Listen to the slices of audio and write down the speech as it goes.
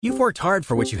You've worked hard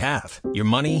for what you have. Your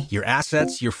money, your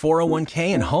assets, your 401k,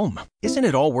 and home. Isn't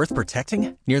it all worth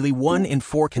protecting? Nearly 1 in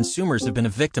 4 consumers have been a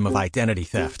victim of identity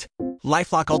theft.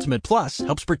 LifeLock Ultimate Plus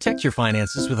helps protect your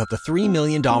finances with up to $3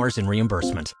 million in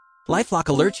reimbursement. LifeLock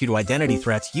alerts you to identity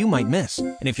threats you might miss.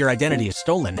 And if your identity is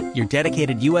stolen, your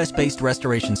dedicated U.S.-based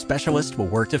restoration specialist will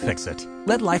work to fix it.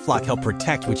 Let LifeLock help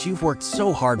protect what you've worked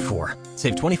so hard for.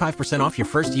 Save 25% off your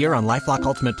first year on LifeLock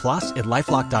Ultimate Plus at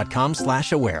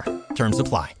LifeLock.com/aware. Terms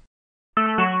apply.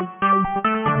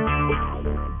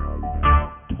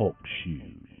 Talk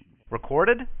shoes.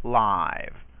 Recorded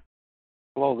live.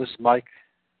 Hello, this is Mike.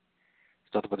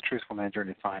 It's nothing but the truthful man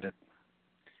journey to find it.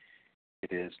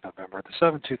 It is November the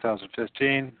 7th,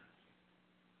 2015.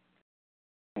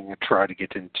 I'm going to try to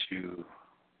get into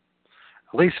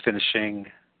at least finishing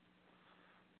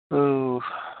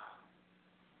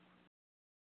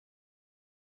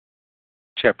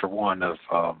chapter 1 of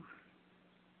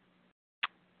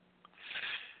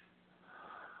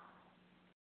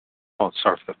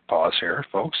sorry for the pause here,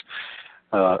 folks.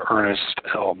 Ernest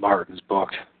L. Martin's book,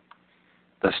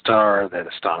 The Star That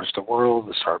Astonished the World,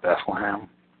 The Star of Bethlehem.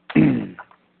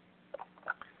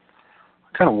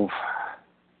 Kind of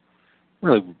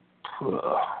really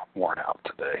worn out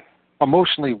today.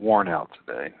 Emotionally worn out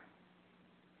today.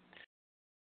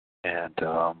 And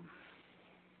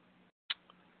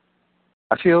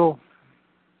I feel,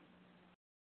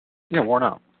 worn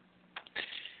out.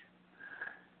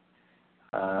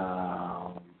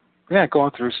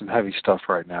 Going through some heavy stuff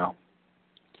right now.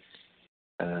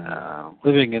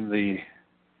 Living in the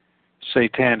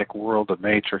satanic world of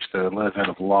Matrix that I live in,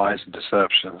 of lies and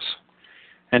deceptions,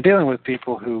 and dealing with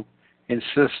people who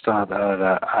insist on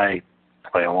that I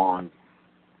play along.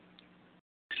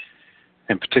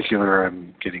 In particular,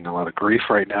 I'm getting a lot of grief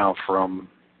right now from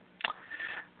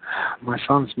my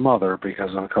son's mother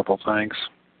because of a couple of things.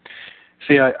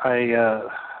 See, I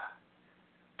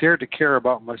dared to care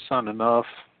about my son enough,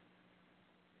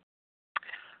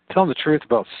 tell him the truth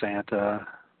about Santa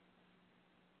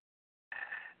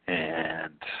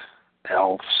and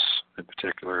elves in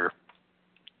particular.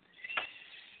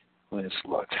 Let's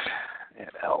look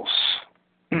at elves.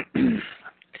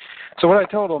 So what I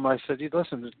told him, I said,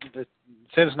 listen,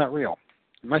 Santa's not real.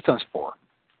 My son's 4.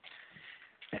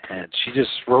 And she just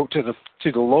wrote to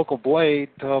the local Blade,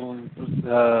 telling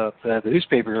the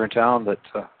newspaper here in town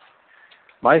that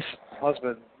my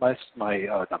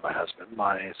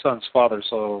son's father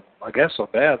so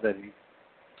bad that he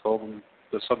told him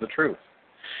the son the truth.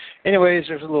 Anyways,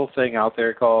 there's a little thing out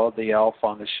there called The Elf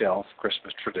on the Shelf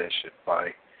Christmas Tradition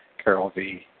by Carol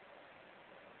V.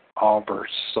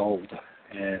 Albersold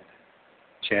and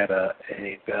Chada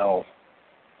A. Bell.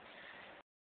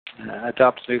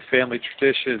 Adopt a new family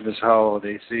tradition this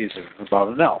holiday season about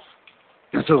an elf.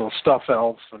 There's a little stuffed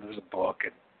elf, and there's a book.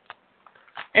 And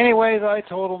anyways, I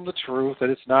told him the truth, that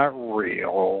it's not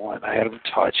real, and I had him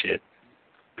touch it.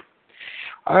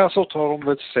 I also told him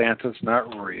that Santa's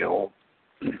not real,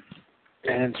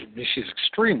 and she's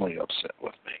extremely upset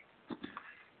with me.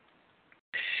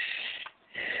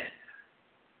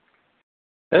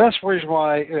 And that's the reason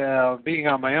why, being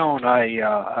on my own,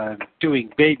 I'm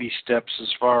doing baby steps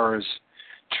as far as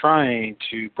trying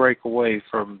to break away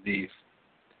from the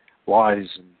lies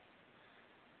and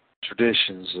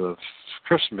traditions of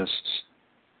Christmas.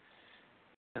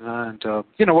 And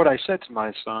what I said to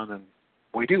my son, and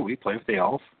we play with the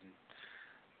elf, and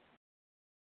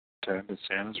pretend that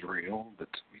Santa's real, but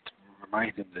we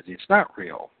remind him that it's not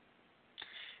real,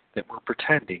 that we're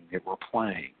pretending, that we're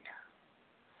playing.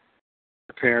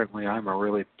 Apparently, I'm a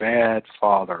really bad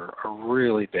father, a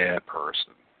really bad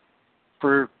person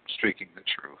for speaking the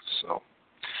truth. So,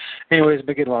 anyways, I've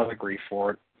been getting a lot of grief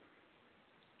for it.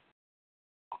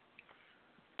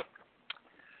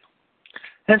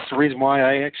 That's the reason why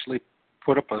I actually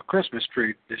put up a Christmas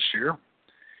tree this year,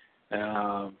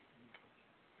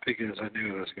 because I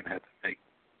knew I was going to have to make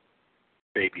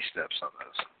baby steps on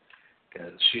this,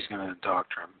 because she's going to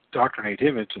indoctrinate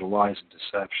him into the lies and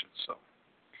deception. So,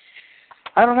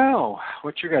 I don't know.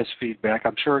 What's your guys' feedback?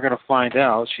 I'm sure we're going to find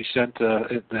out. She sent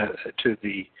to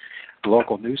the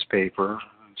local newspaper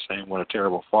saying what a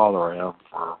terrible father I am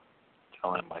for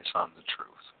telling my son the truth.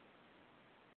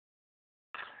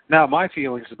 Now, my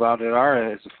feelings about it are,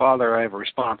 as a father, I have a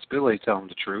responsibility to tell him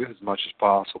the truth as much as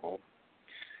possible,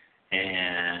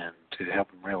 and to help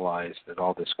him realize that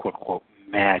all this quote-unquote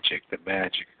magic, the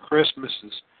magic of Christmas,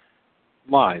 is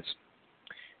lies.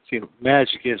 See,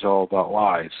 magic is all about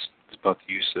lies. It's about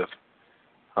the use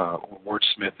of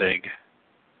wordsmithing,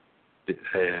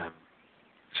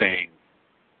 saying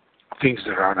things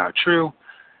that are not true,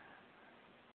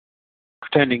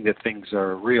 pretending that things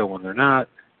are real when they're not,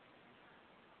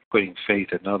 putting faith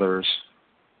in others.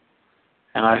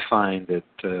 And I find that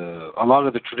a lot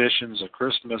of the traditions of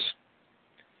Christmas,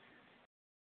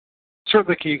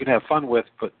 certainly you can have fun with,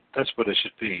 but that's what it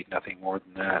should be, nothing more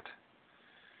than that.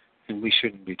 And we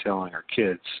shouldn't be telling our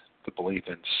kids to believe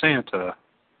in Santa,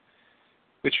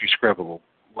 which we scribble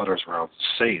letters around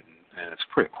Satan, and it's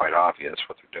quite obvious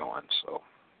what they're doing. So,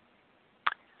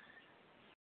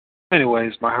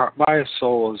 anyways, my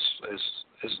soul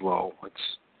is low.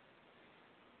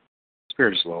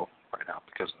 Spirit is low right now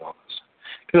because of all this.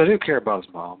 Because I do care about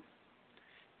his mom,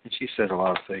 and she said a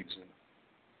lot of things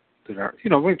that are,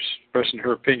 maybe expressing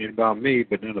her opinion about me,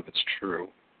 but none of it's true.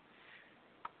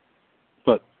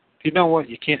 But you know what?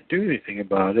 You can't do anything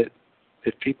about it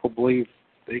if people believe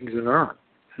things that aren't,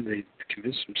 and they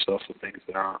convince themselves of things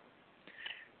that aren't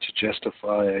to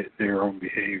justify their own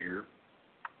behavior.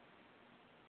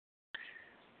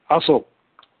 Also,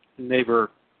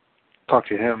 neighbor talked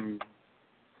to him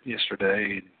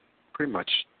yesterday, and pretty much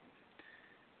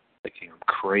thinking I'm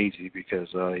crazy because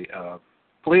I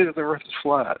believe that the Earth is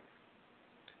flat.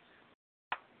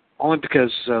 Only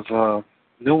because of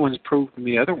no one's proved to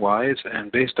me otherwise,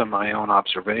 and based on my own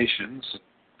observations,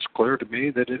 it's clear to me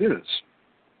that it is.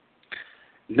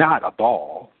 Not a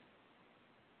ball.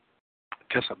 I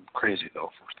guess I'm crazy, though,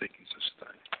 for thinking such a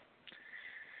thing.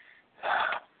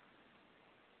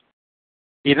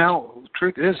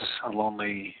 Truth is a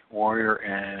lonely warrior,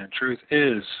 and truth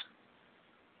is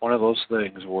one of those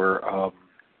things where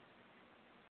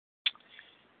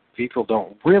people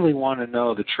don't really want to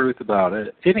know the truth about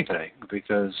anything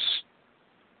because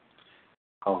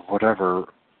of whatever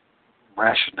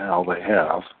rationale they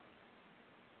have.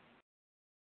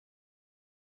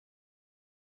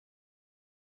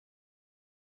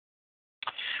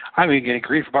 I'm even getting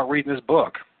grief about reading this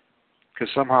book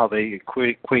because somehow they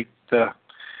equate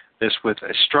this with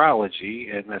astrology,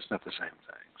 and that's not the same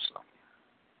thing. So,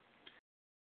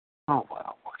 oh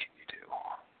well, what can you do?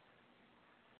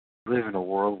 We live in a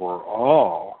world where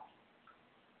all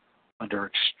under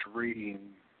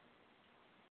extreme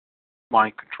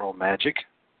mind control magic,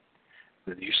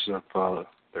 the use of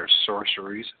their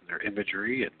sorceries and their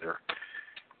imagery and their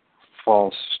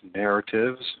false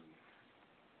narratives.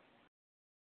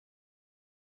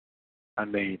 I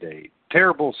made a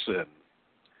terrible sin.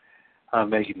 I'm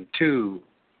making two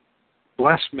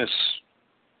blasphemous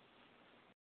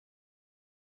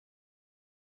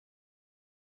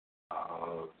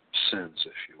sins,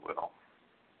 if you will.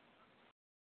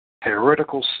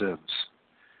 Heretical sins.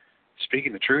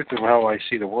 Speaking the truth of how I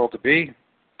see the world to be,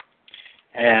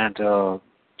 and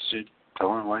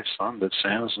telling my son that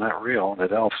Santa's not real and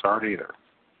that elves aren't either.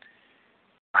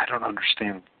 I don't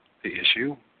understand the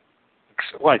issue.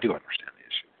 Well, I do understand the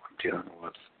issue. I'm dealing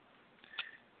with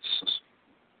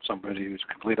somebody who's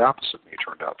complete opposite of me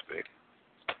turned out to be.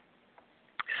 The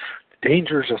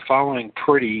dangers of following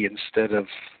pretty instead of,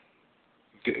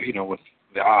 with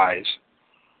the eyes,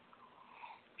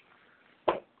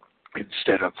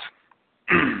 instead of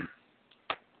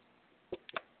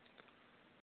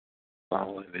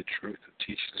following the truth that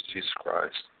teaches Jesus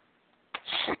Christ.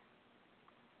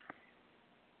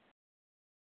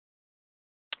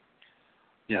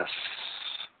 Yes.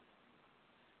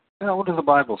 Now, what does the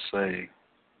Bible say?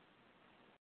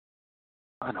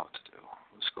 I know what to do.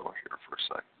 Let's go here for a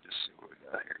second, just see what we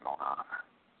got here going on.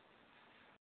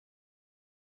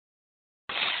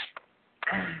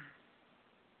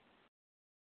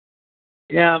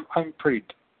 Yeah, I'm pretty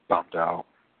bummed out.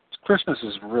 Christmas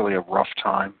is really a rough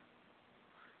time,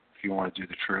 if you want to do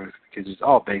the truth, because it's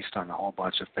all based on a whole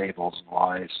bunch of fables and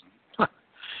lies.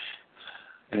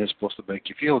 And it's supposed to make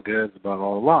you feel good about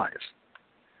all the lies.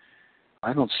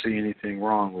 I don't see anything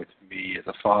wrong with me as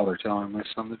a father telling my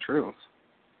son the truth.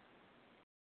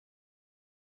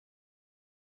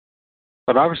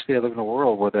 But obviously I live in a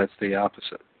world where that's the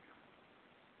opposite.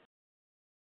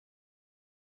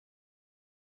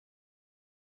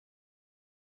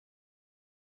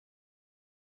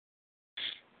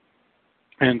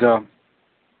 And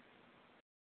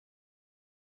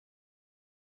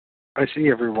I see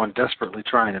everyone desperately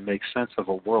trying to make sense of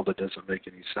a world that doesn't make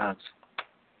any sense.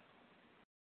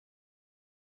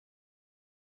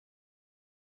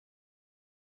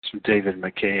 It's from David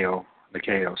Mackay,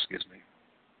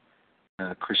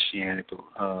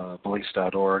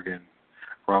 ChristianityBeliefs.org and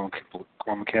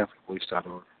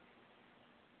RomanCatholicBeliefs.org.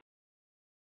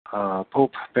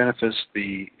 Pope Boniface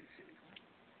the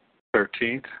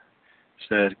 13th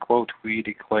said, quote, "We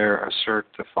declare, assert,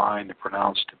 define, and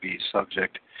pronounce to be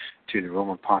subject to the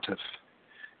Roman Pontiff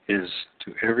is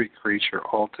to every creature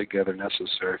altogether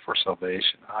necessary for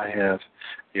salvation. I have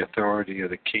the authority of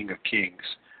the King of Kings.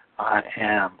 I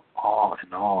am all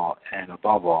in all and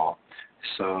above all,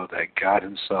 so that God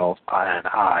himself and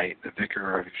I, the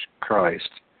vicar of Christ,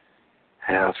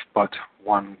 have but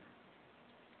one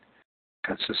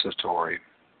consistory,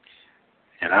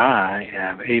 and I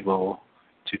am able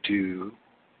to do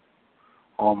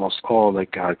almost all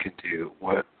that God can do.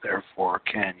 What therefore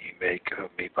can ye make of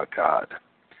me but God?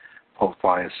 Pope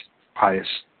Pius,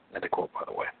 and a quote by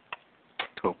the way,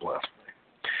 total blasphemy.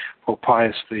 Pope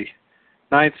Pius the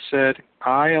Ninth said,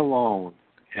 I alone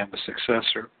am the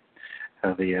successor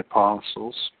of the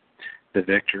apostles, the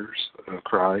victors of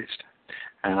Christ,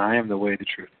 and I am the way, the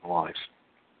truth, and life.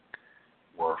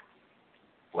 Or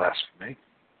blasphemy.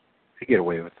 I get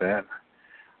away with that.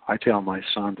 I tell my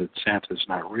son that Santa's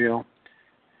not real,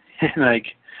 and I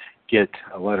get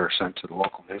a letter sent to the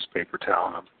local newspaper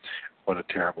telling him what a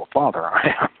terrible father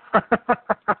I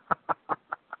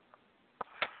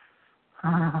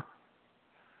am.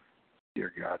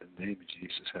 Dear God, in the name of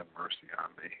Jesus, have mercy on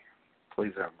me.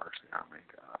 Please have mercy on me,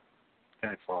 God.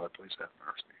 Heavenly Father, please have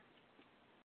mercy.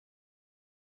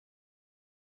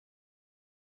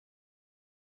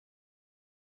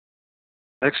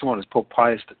 Next one is Pope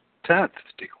Pius X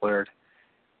declared,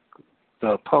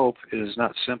 the Pope is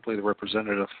not simply the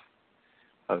representative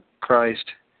of Christ.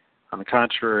 On the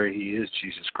contrary, he is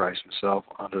Jesus Christ himself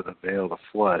under the veil of the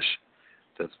flesh.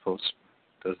 Does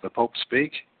the Pope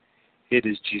speak? It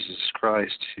is Jesus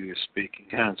Christ who is speaking.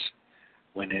 Hence,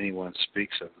 when anyone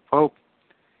speaks of the Pope,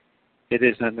 it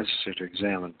is not necessary to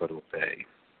examine but obey.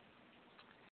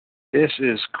 This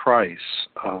is Christ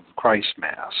of Christ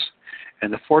Mass.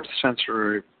 In the 4th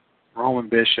century, Roman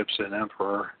bishops and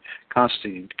Emperor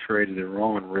Constantine created the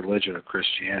Roman religion of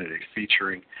Christianity,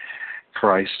 featuring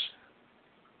Christ's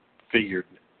figured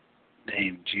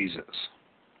named Jesus.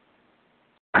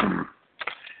 I'm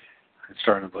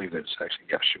starting to believe that it's actually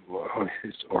Yeshua,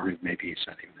 or maybe he's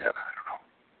not even that. I don't know.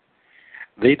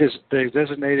 They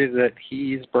designated that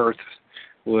his birth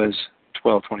was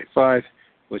 1225,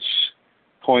 which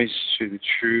points to the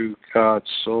true God's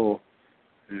soul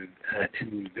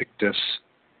Invictus,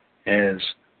 as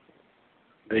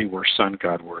they were sun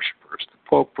god worshippers. The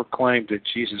Pope proclaimed that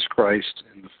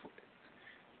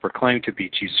proclaimed to be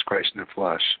Jesus Christ in the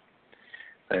flesh.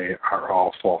 They are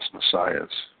all false messiahs,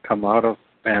 come out of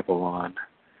Babylon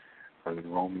or the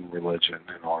Roman religion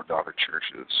and all daughter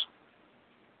churches.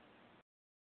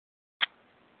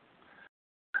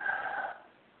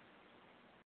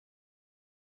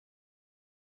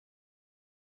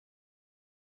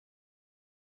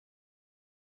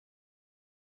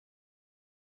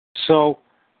 So,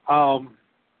 I'm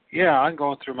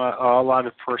going through a lot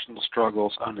of personal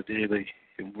struggles on a daily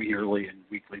and yearly and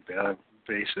weekly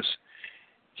basis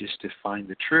just to find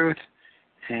the truth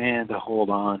and to hold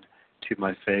on to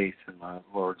my faith in my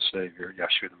Lord and Savior,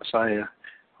 Yeshua the Messiah,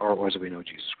 or as we know,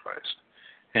 Jesus Christ.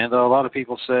 And a lot of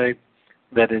people say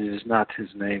that it is not his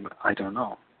name. I don't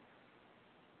know.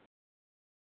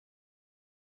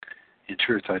 In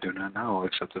truth, I do not know,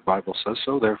 except the Bible says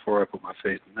so. Therefore, I put my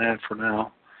faith in that for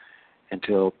now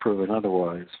until proven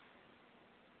otherwise.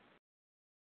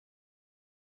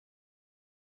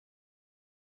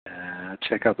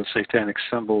 Check out the satanic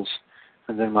symbols.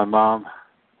 And then my mom,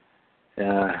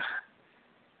 that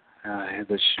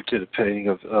she did a painting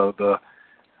of the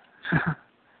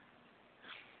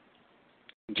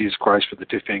Jesus Christ with the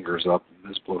two fingers up, and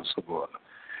this blows the blood,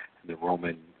 and the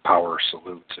Roman power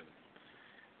salute,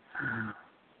 and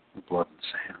the blood in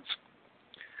his hands.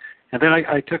 And then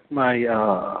I took my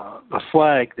the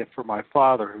flag that for my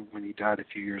father, when he died a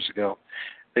few years ago,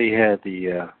 they had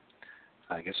the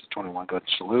I guess the 21 gun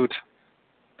salute.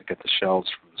 I got the shells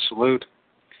from the salute,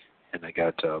 and I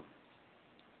got the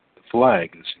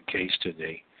flag that's encased in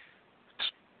a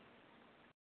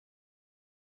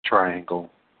triangle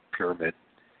pyramid.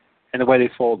 And the way they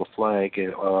fold the flag,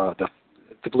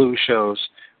 the blue shows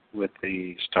with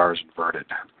the stars inverted.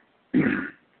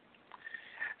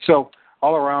 So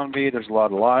all around me, there's a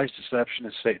lot of lies, deception,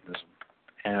 and Satanism.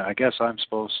 And I guess I'm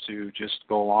supposed to just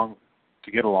go along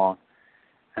to get along.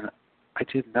 And I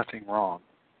did nothing wrong.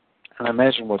 And I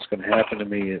imagine what's going to happen to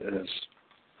me is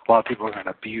a lot of people are going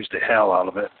to abuse the hell out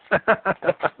of it.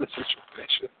 The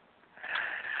situation.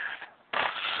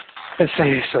 And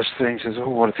say such things as, oh,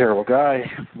 what a terrible guy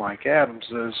Mike Adams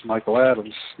is. Michael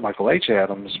H.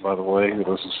 Adams, by the way, who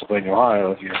lives in Sylvania,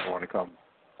 Ohio. If you ever want to come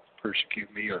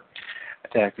persecute me or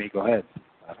attack me, go ahead.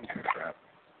 I don't give a crap.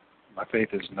 My faith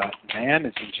is not in man,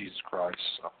 it's in Jesus Christ.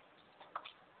 So.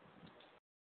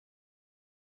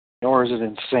 Nor is it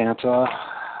in Santa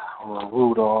or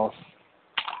Rudolph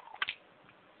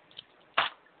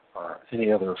or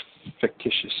any other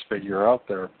fictitious figure out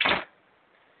there.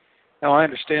 Now, I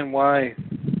understand why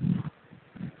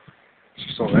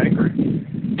so angry.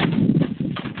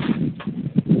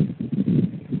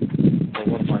 Well,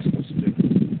 what am I supposed to do?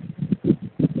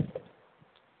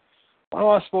 What am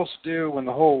I supposed to do when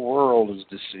the whole world is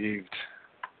deceived?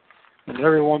 And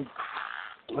everyone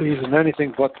believes in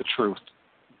anything but the truth.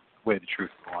 The way the truth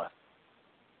is life.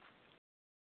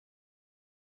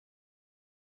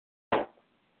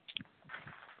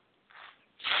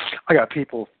 I got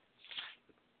people,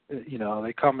 you know,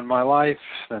 they come in my life,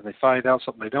 then they find out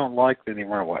something they don't like, then they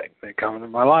run away. They come into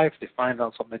my life, they find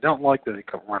out something they don't like, then they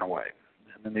run away.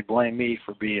 And then they blame me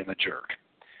for being a jerk.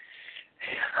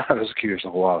 I was accused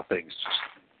of a lot of things just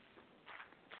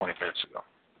 20 minutes ago.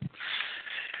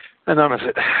 And none of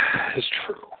it is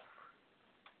true.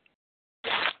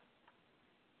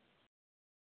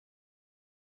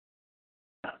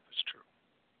 None of it's true.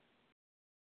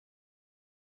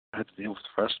 I have to deal with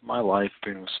the rest of my life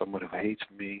being with someone who hates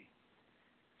me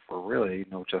for really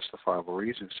no justifiable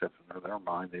reason, except in their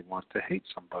mind they want to hate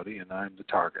somebody and I'm the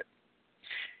target.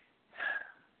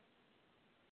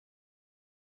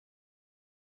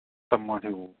 Someone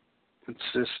who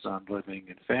insists on living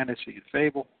in fantasy and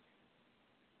fable.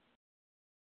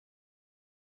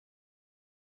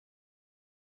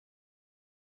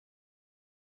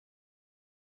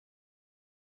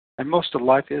 And most of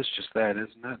life is just that,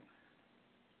 isn't it?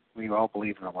 We all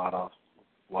believe in a lot of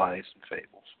lies and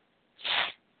fables.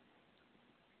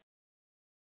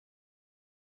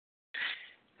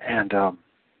 And it's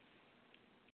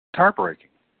heartbreaking.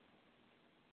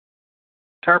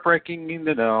 It's heartbreaking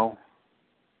to know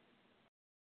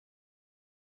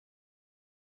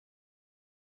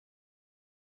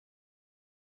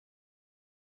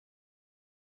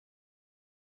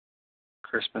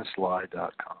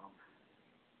ChristmasLie.com.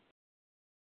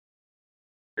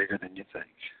 Bigger than you think.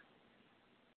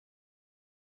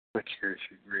 Click here if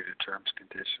you agree to terms and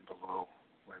conditions below.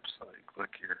 Website. Click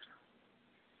here.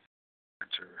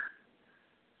 Enter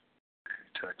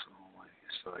text only.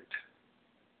 Site.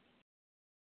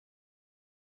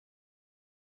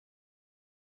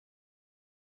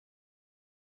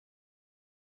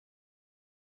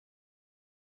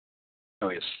 Oh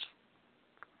yes.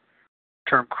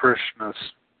 Term Christmas,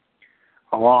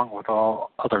 along with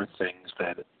all other things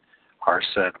that are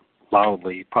said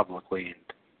loudly, publicly,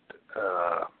 and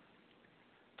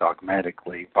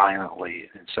dogmatically, violently,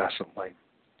 incessantly,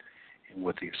 and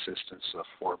with the assistance of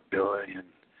 $4 billion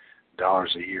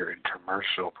a year in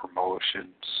commercial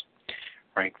promotions,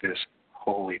 rank this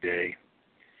holy day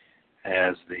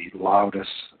as the loudest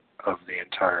of the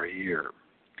entire year,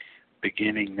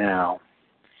 beginning now,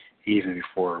 even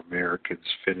before Americans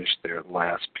finish their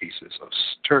last pieces of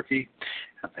turkey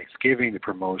and Thanksgiving. The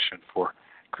promotion for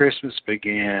Christmas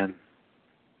began.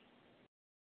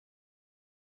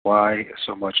 Why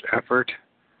so much effort?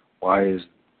 Why is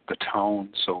the tone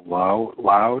so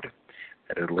loud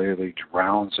that it literally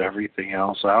drowns everything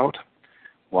else out?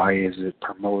 Why is it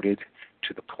promoted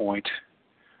to the point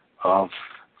of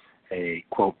a,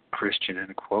 quote, Christian,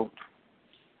 end quote,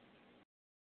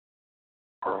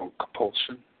 or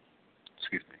compulsion?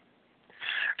 Excuse me.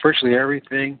 Virtually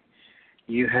everything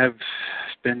you have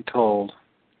been told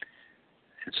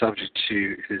and subject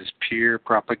to is pure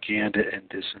propaganda and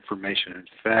disinformation. In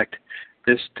fact,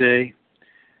 this day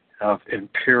of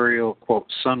imperial, quote,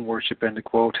 sun worship, end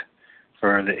quote,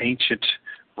 for the ancient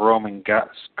Roman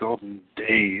golden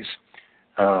days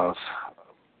of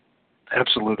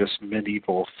absolutist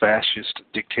medieval fascist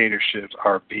dictatorships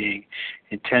are being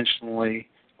intentionally,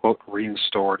 quote,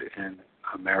 reinstored in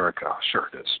America. Sure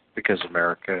it is, because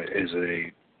America is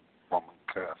a Roman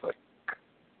Catholic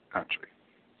country.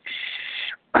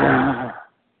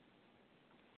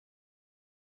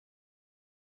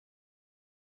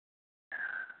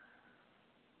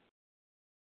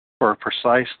 For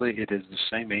precisely it is the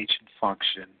same ancient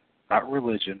function, not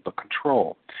religion, but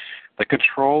control. The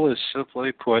control is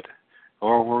simply put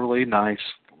overly nice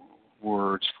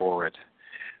words for it.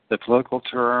 The political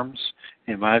terms,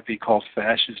 it might be called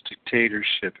fascist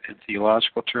dictatorship. In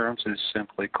theological terms, it is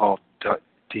simply called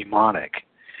demonic.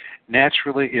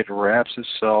 Naturally, it wraps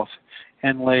itself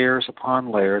in layers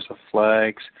upon layers of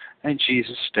flags and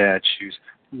Jesus statues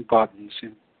and buttons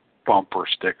and bumper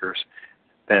stickers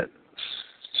that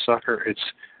sucker its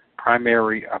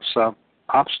primary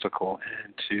obstacle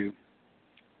into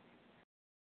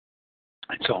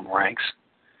its own ranks.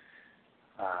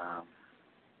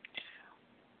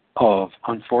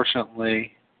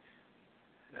 Unfortunately,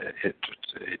 it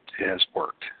has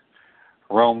worked.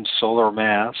 Rome's solar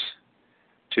mass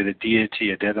to the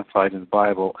deity identified in the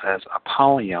Bible as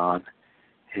Apollyon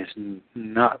is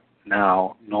not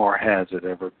now, nor has it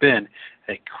ever been,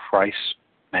 a Christ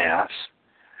mass,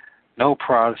 No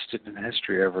Protestant in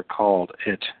history ever called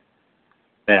it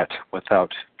that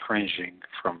without cringing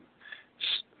from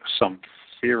some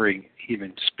fearing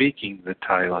even speaking the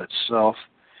title itself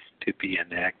to be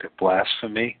an act of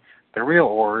blasphemy. The real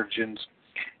origins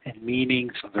and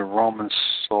meanings of the Roman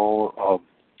solar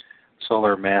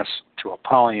mass to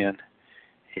Apollyon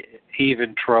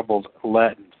even troubled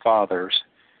Latin fathers,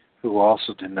 who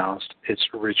also denounced its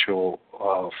ritual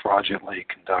fraudulently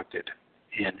conducted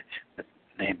in the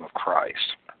name of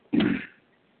Christ.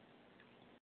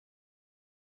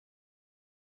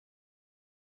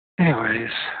 Anyways,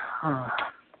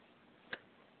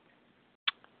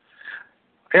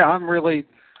 yeah, I'm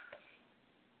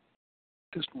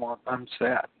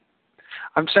sad.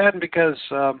 I'm saddened because,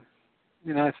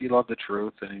 if you love the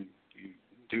truth and you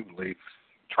do believe,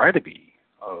 try to be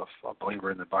a believer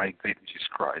in the abiding faith in Jesus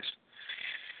Christ,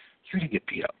 you're going to get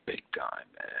beat up big time,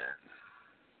 man.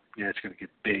 Yeah, it's going to get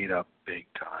beat up big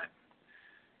time.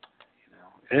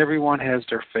 Everyone has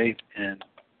their faith in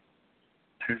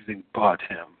everything but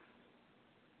Him.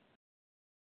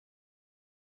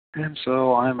 And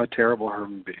so I'm a terrible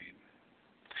human being.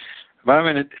 But I'm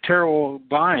in a terrible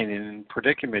bind and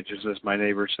predicament, just as my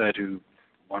neighbor said, who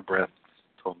one breath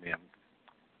told me I'm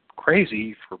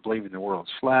crazy for believing the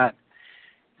world's flat,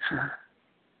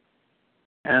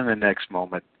 and the next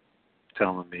moment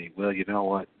telling me, well, you know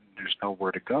what, there's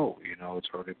nowhere to go. It's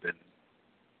already been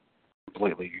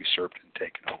completely usurped and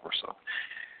taken over, so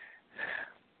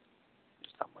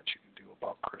there's not much you can do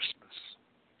about Christmas.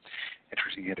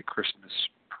 Interesting, you had a Christmas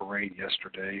parade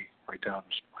yesterday right down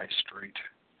my street.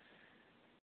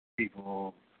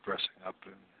 People dressing up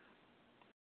in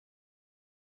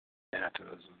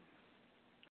Santas.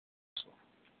 So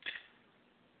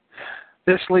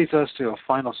this leads us to a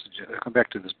final suggestion. I'll come back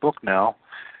to this book now,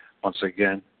 once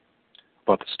again,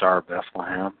 about the Star of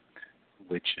Bethlehem,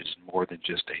 which is more than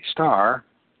just a star,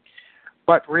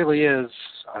 but really is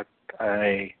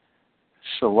a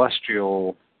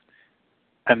celestial,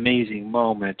 amazing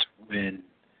moment when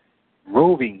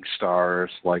roving stars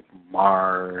like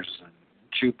Mars and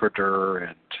Jupiter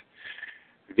and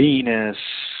Venus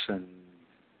and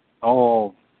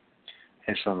all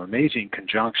has some amazing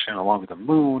conjunction along with the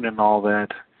moon and all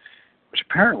that, which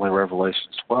apparently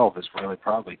Revelation 12 is really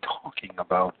probably talking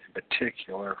about in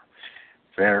particular,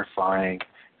 verifying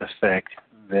the fact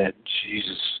that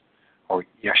Jesus or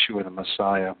Yeshua the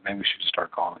Messiah, maybe we should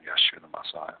start calling him Yeshua the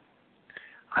Messiah.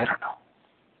 I don't know.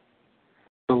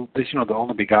 So, the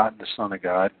only begotten, the Son of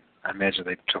God, I imagine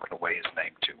they took away his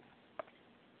name too.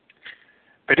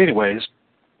 But anyways,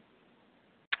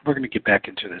 we're going to get back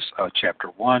into this chapter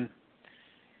 1,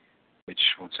 which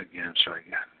once again, should I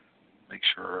make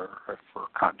sure for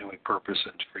continuity purpose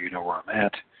and for you to know where I'm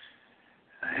at.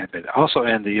 I have it also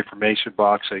in the information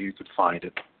box so you can find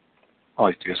it. All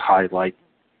you do is highlight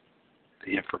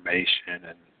the information and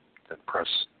then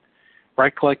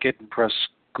right-click it and press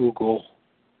Google.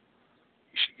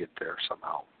 You should get there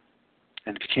somehow.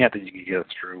 And if you can't, then you can get it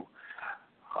through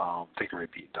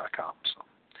thinkandrepeat.com. So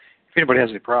if anybody has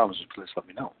any problems, please let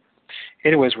me know.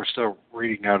 Anyways, we're still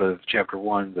reading out of chapter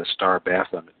 1, the Star of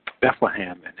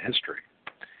Bethlehem in history.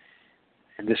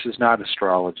 And this is not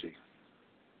astrology.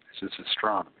 This is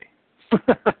astronomy.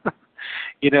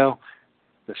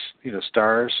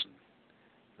 Stars,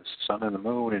 the sun and the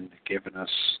moon, and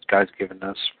God's given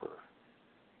us for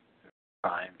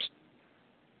times, and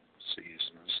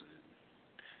seasons, and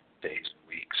days and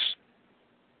weeks,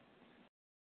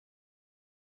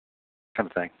 kind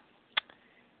of thing.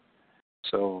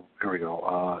 So here we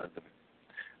go.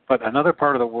 But another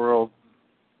part of the world,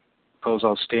 those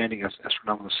outstanding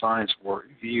astronomical signs were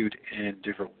viewed in a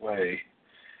different way.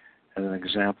 As an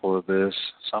example of this,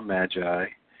 some magi,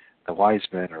 the wise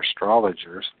men or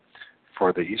astrologers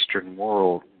for the Eastern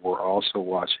world, were also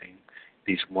watching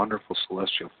these wonderful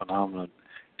celestial phenomena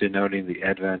denoting the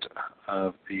advent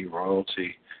of the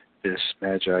royalty. This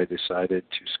magi decided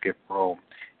to skip Rome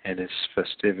and its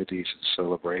festivities and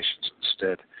celebrations.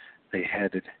 Instead, they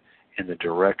headed in the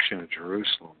direction of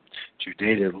Jerusalem,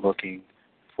 Judea, looking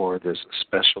for this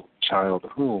special child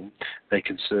whom they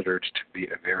considered to be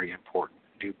a very important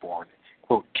newborn,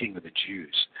 quote, King of the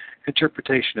Jews.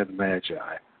 Interpretation of the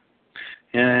Magi.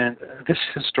 And this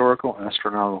historical and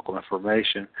astronomical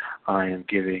information I am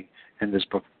giving in this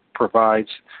book provides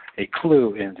a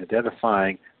clue in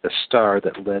identifying the star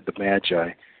that led the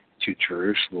Magi to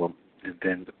Jerusalem and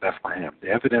then to Bethlehem. The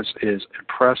evidence is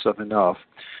impressive enough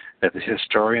that the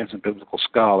historians and biblical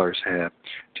scholars have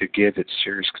to give it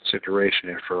serious consideration,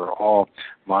 and for all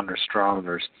modern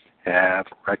astronomers have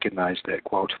recognized that,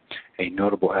 quote, a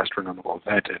notable astronomical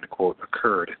event, end quote,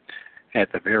 occurred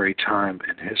at the very time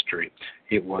in history.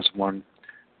 It was one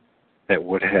that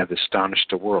would have astonished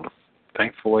the world.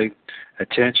 Thankfully,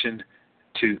 attention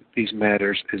to these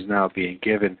matters is now being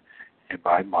given and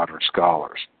by modern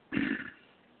scholars.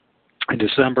 In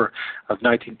December of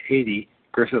 1980,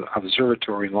 Griffith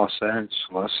Observatory in Los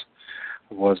Angeles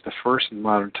was the first in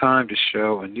modern time to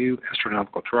show a new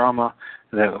astronomical drama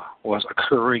that was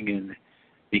occurring in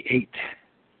the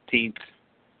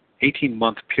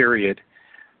 18-month period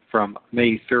from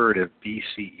May 3rd of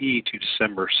BCE to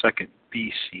December 2nd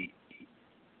BCE.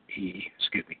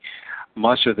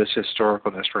 Much of this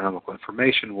historical and astronomical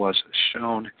information was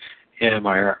shown in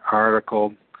my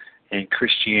article in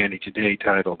Christianity Today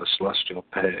titled The Celestial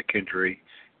Pageantry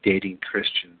Dating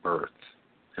Christian Birth,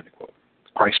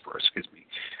 Christ birth,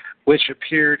 which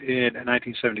appeared in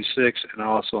 1976 and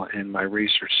also in my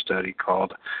research study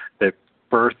called The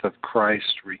Birth of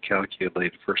Christ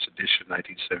Recalculated, first edition,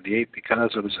 1978.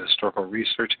 Because of this historical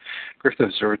research, Griffith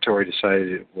Observatory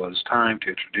decided it was time to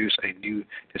introduce a new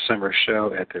December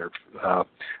show at their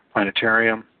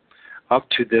planetarium. Up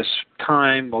to this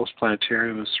time, most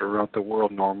planetariums throughout the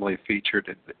world normally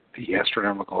featured the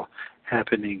astronomical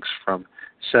happenings from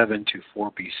 7 to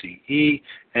 4 BCE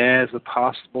as the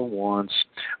possible ones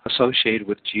associated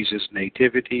with Jesus'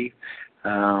 nativity,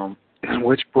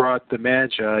 which brought the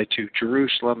Magi to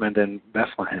Jerusalem and then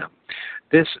Bethlehem.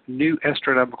 This new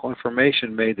astronomical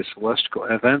information made the celestial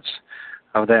events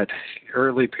of that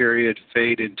early period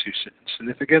fade into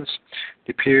significance.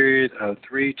 The period of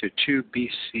 3 to 2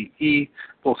 BCE,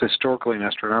 both historically and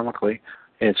astronomically,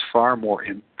 is far more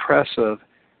impressive,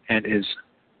 and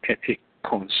it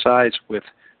coincides with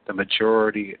the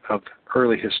majority of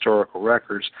early historical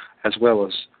records as well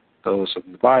as those of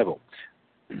the Bible.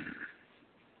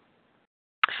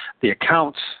 The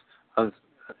accounts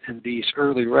in these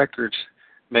early records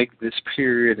make this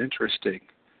period interesting.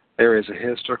 There is a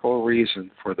historical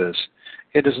reason for this.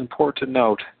 It is important to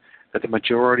note that the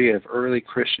majority of early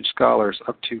Christian scholars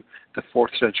up to the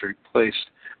 4th century placed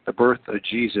the birth of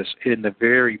Jesus in the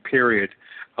very period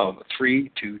of 3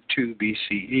 to 2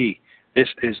 BCE. This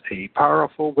is a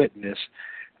powerful witness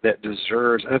that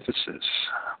deserves emphasis.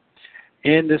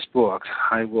 In this book,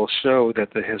 I will show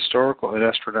that the historical and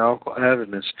astronomical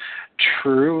evidence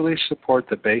truly support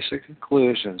the basic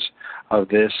conclusions of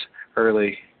this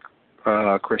early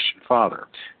Christian father.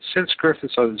 Since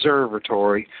Griffith's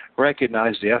Observatory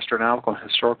recognized the astronomical and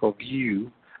historical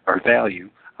view or value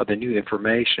of the new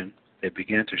information, they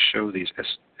began to show these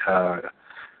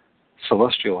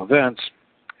celestial events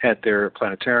at their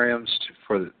planetariums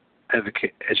for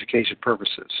education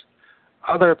purposes.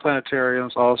 Other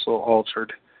planetariums also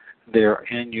altered their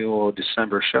annual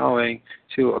December showing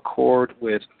to accord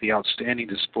with the outstanding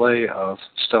display of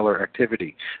stellar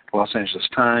activity. The Los Angeles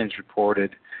Times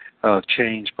reported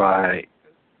change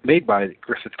made by the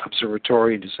Griffith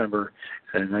Observatory in December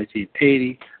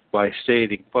 1980 by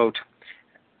stating, quote,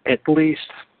 at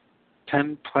least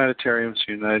 10 planetariums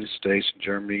in the United States,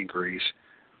 Germany, and Greece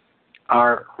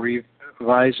are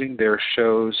revising their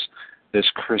shows this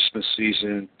Christmas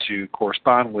season to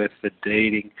correspond with the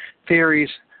dating theories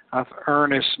of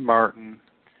Ernest Martin.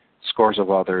 Scores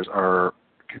of others are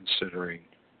considering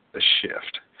the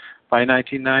shift. By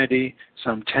 1990,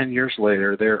 some 10 years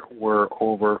later, there were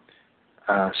over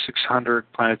 600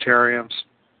 planetariums.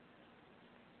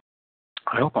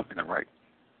 I hope I'm in the right.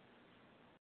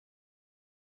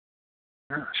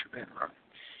 I should be in the right.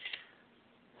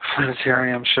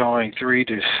 Planetarium showing 3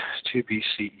 to 2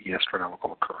 BCE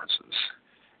astronomical occurrences.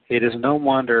 It is no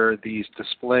wonder these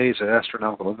displays of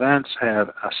astronomical events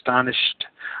have astonished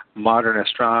modern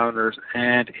astronomers,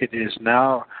 and it is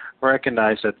now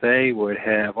recognized that they would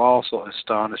have also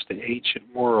astonished the ancient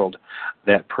world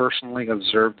that personally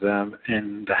observed them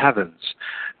in the heavens.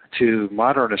 To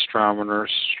modern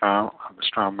astronomers,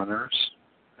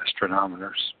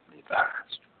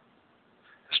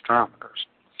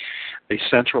 the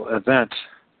central event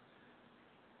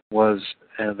was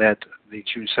that the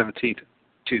June 17th,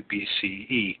 2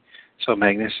 BCE. So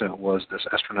magnificent was this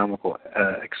astronomical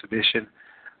exhibition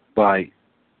by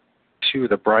two of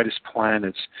the brightest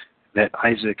planets that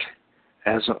Isaac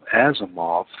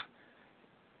Asimov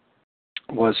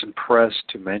was impressed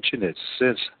to mention it,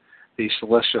 since the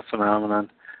celestial phenomenon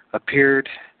appeared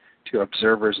to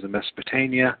observers in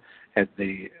Mesopotamia as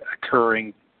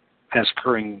occurring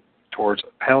towards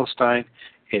Palestine.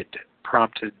 It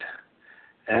prompted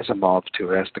Asimov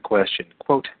to ask the question,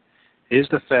 quote, is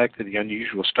the fact that the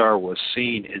unusual star was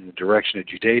seen in the direction of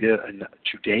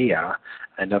Judea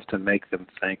enough to make them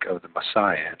think of the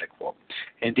Messiah? End quote.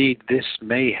 Indeed, this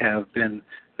may have been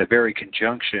the very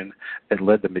conjunction that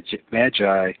led the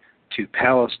Magi to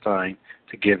Palestine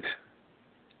to give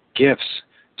gifts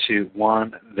to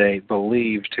one they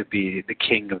believed to be the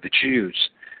king of the Jews.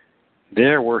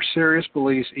 There were serious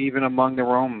beliefs even among the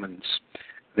Romans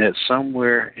that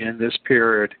somewhere in this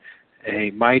period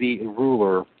a mighty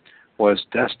ruler was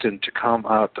destined to come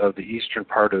out of the eastern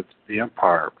part of the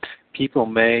empire. People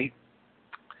may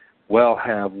well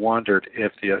have wondered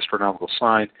if the astronomical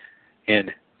sign in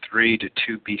 3 to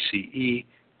 2 BCE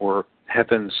were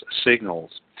heaven's signals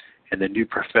and the new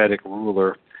prophetic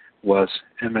ruler was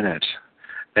imminent.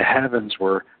 The heavens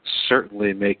were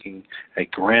certainly making a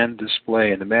grand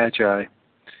display, and the Magi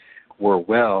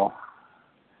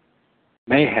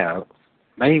may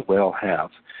well have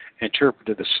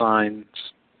interpreted the signs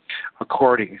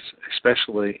according,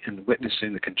 especially in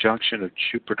witnessing the conjunction of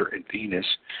Jupiter and Venus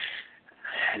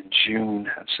in June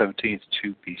 17th,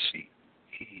 2 BCE.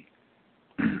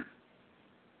 The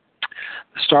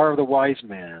star of the wise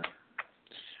men,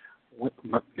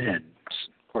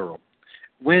 plural.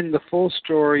 When the full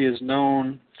story is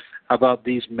known about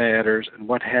these matters and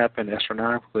what happened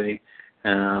astronomically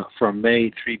from May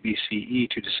 3 BCE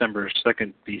to December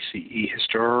 2 BCE,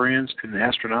 historians and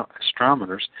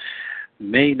astronomers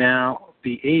may now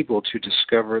be able to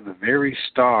discover the very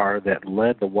star that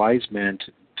led the wise men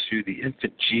to the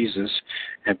infant Jesus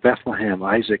at Bethlehem.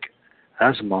 Isaac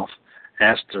Asimov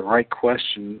asked the right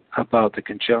question about the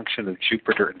conjunction of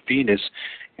Jupiter and Venus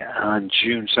on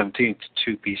June 17th,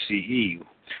 2 BCE.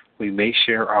 We may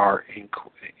share our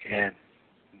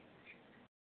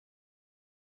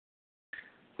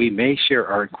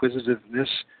inquisitiveness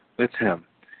with him.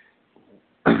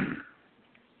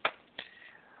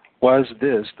 Was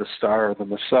this the star of the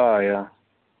Messiah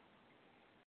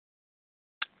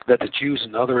that the Jews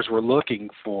and others were looking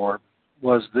for?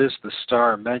 Was this the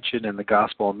star mentioned in the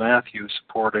Gospel of Matthew,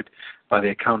 supported by the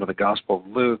account of the Gospel of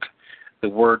Luke? The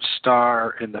word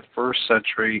star in the first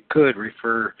century could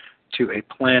refer to a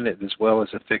planet as well as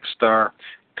a fixed star.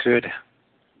 Could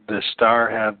the star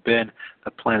have been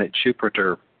the planet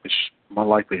Jupiter, which more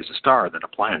likely is a star than a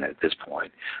planet at this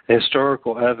point? The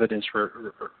historical evidence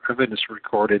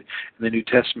recorded in the New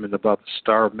Testament about the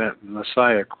star of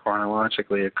Messiah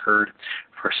chronologically occurred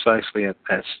precisely at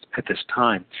this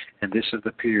time, and this is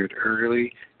the period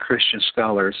early Christian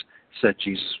scholars said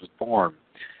Jesus was born.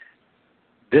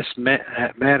 These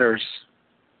matters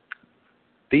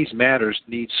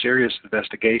need serious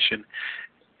investigation,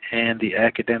 and the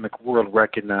academic world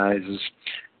recognizes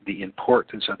the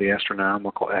importance of the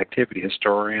astronomical activity.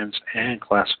 Historians and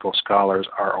classical scholars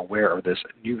are aware of this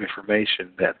new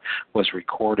information that was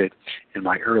recorded in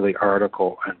my early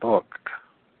article and book.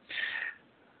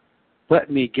 Let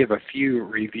me give a few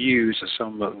reviews of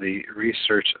some of the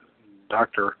research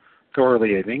Dr.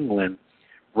 Thorley of England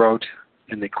wrote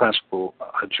in the classical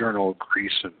journal of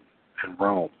Greece and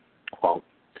Rome. Quote,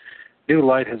 "New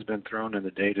light has been thrown in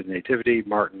the date of nativity.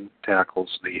 Martin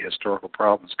tackles the historical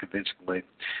problems convincingly.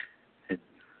 It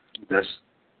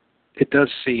does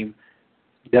seem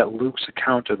that Luke's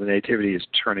account of the nativity is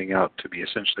turning out to be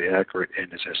essentially accurate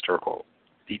in its historical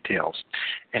details,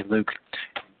 and Luke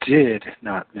did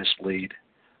not mislead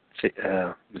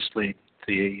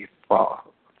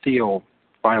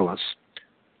Theophilus,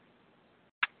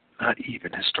 not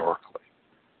even historically."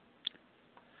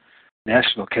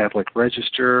 National Catholic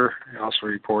Register also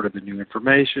reported the new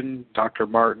information. Dr.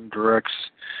 Martin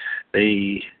directs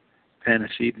the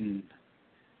Pasadena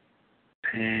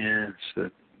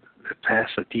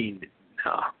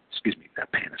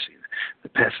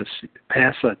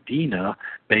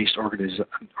Pasadena-based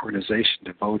organization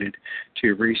devoted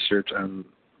to research on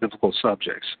biblical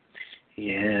subjects. He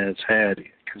has had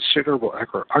considerable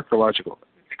archaeological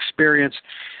experience,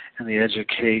 and the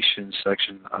education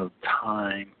section of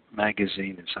Time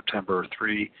magazine in September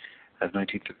 3 of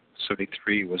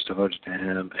 1973 was devoted to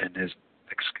him and his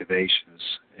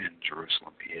excavations in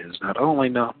Jerusalem. He is not only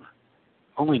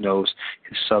knows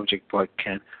his subject, but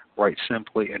can write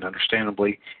simply and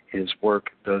understandably. His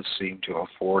work does seem to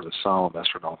afford a solemn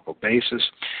astronomical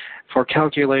basis for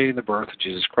calculating the birth of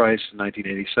Jesus Christ. In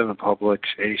 1987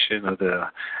 publication of the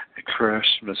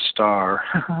Christmas Star,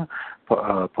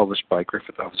 published by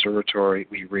Griffith Observatory,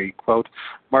 we read, quote,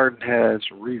 "Martin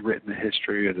has rewritten the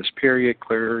history of this period,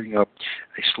 clearing up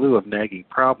a slew of nagging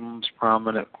problems.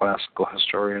 Prominent classical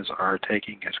historians are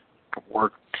taking his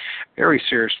work very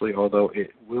seriously, although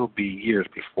it will be years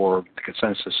before the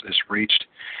consensus is reached,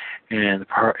 and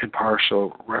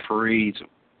impartial referees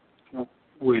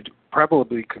would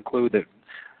probably conclude that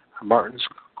Martin's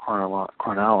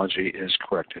chronology is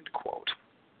correct," end quote.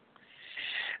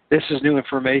 This is new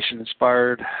information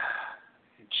inspired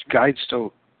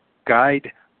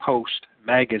guidepost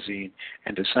magazine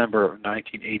in December of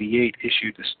 1988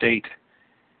 issued a state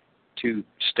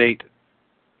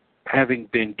having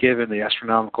been given the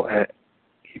astronomical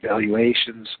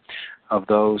evaluations of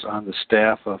those on the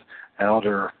staff of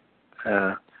Alder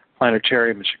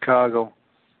Planetarium in Chicago,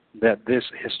 that this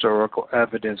historical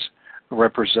evidence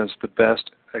represents the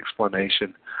best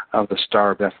explanation of the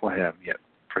Star of Bethlehem yet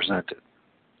presented.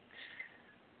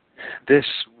 This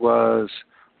was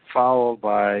followed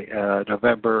by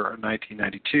November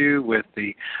 1992 with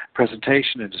the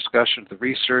presentation and discussion of the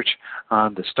research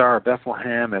on the Star of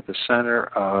Bethlehem at the Center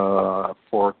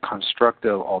for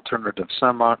Constructive Alternative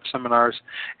Seminars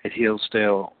at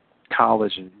Hillsdale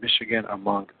College in Michigan.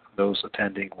 Among those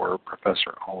attending were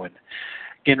Professor Owen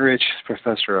Gingrich,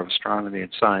 Professor of Astronomy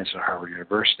and Science at Harvard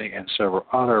University, and several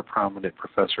other prominent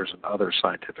professors in other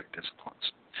scientific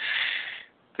disciplines.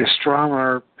 The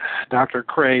astronomer Dr.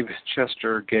 Craig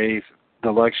Chester gave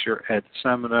the lecture at the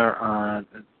seminar on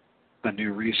the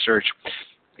new research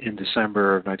in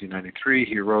December of 1993.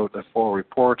 He wrote a full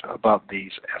report about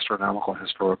these astronomical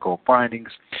historical findings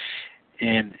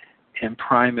in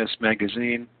Primus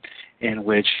magazine, in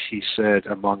which he said,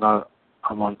 among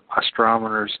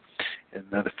astronomers, in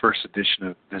the first edition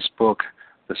of this book,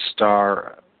 the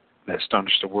star that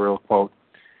astonished the world, quote,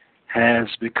 has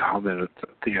become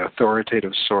the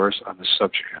authoritative source on the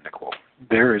subject, end quote.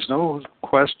 There is no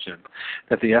question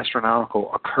that the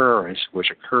astronomical occurrence,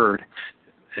 which occurred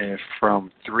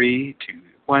from 3 to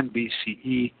 1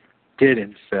 BCE, did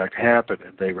in fact happen,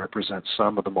 and they represent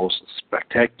some of the most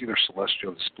spectacular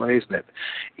celestial displays that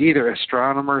either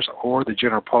astronomers or the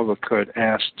general public could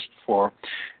ask for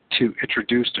to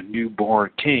introduce a newborn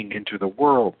king into the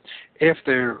world. If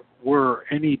there were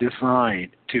any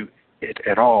design to it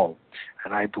at all,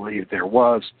 and I believe there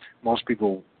was, most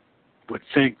people would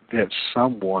think that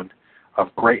someone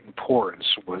of great importance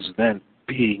was then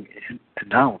being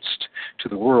announced to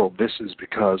the world. This is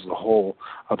because the whole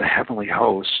of the heavenly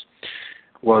host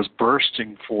was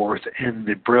bursting forth in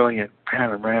the brilliant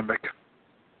panoramic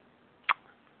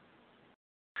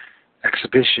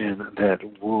exhibition that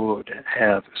would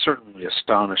have certainly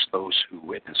astonished those who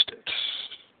witnessed it.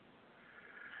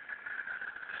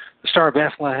 The Star of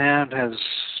Bethlehem has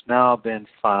now been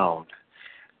found.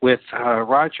 With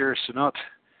Roger Sinot,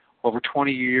 over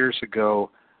 20 years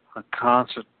ago,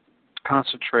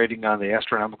 concentrating on the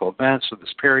astronomical events of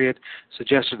this period,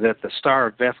 suggested that the Star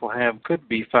of Bethlehem could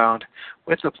be found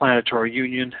with the planetary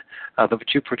union of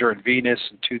Jupiter and Venus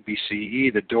in 2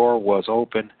 BCE. The door was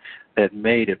open that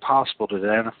made it possible to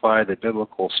identify the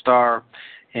biblical star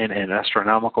in an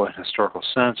astronomical and historical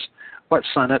sense. What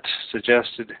Sinot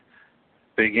suggested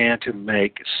began to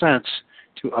make sense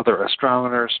to other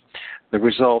astronomers. The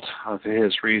results of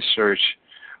his research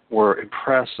were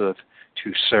impressive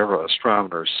to several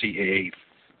astronomers. C.A.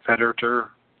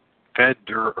 Federer,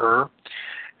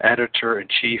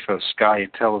 editor-in-chief of Sky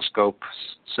and Telescope,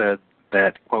 said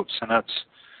that, quote, Sinot's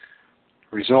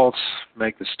results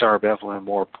make the Star of Bethlehem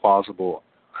more plausible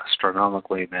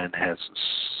astronomically than has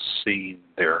seen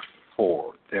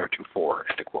theretofore, end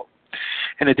quote.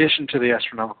 In addition to the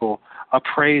astronomical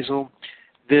appraisal,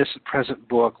 this present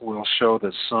book will show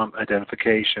that some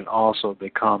identification also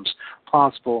becomes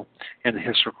plausible in the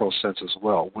historical sense as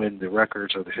well. When the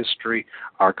records of the history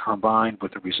are combined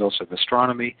with the results of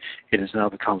astronomy, it now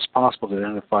becomes possible to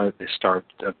identify the Star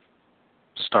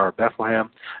of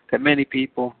Bethlehem that many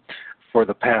people for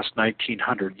the past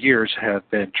 1900 years have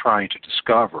been trying to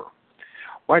discover.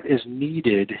 What is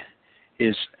needed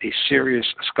is a serious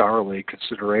scholarly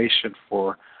consideration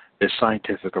for this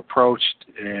scientific approach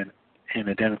in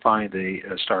identifying the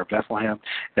Star of Bethlehem.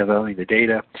 Evaluating the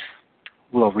data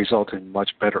will result in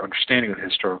much better understanding of the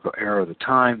historical era of the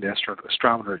time. The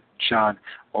astronomer John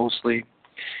Moseley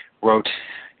wrote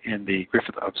in the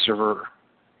Griffith Observer,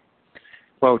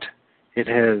 quote, It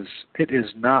is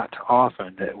not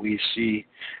often that we see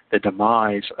the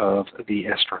demise of the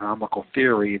astronomical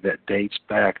theory that dates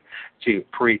back to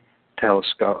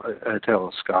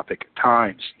pre-telescopic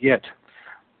times. Yet,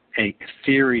 a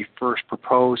theory first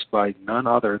proposed by none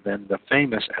other than the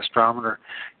famous astronomer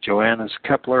Johannes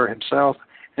Kepler himself,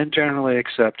 and generally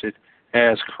accepted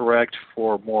as correct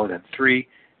for more than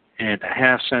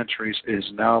 3.5 centuries, is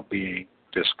now being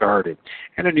discarded,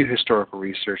 and a new historical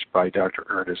research by Dr.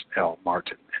 Ernest L.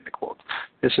 Martin, end quote.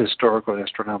 This historical and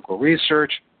astronomical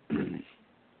research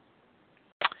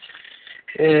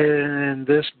in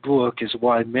this book is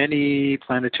why many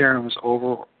planetariums,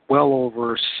 well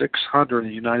over 600 in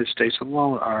the United States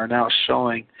alone, are now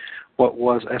showing what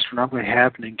was astronomically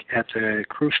happening at the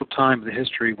crucial time of the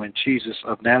history when Jesus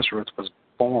of Nazareth was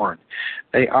born.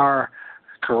 They are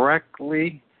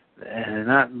correctly and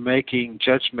not making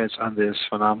judgments on this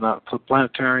phenomenon.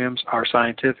 Planetariums are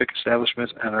scientific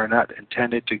establishments and are not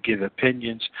intended to give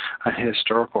opinions on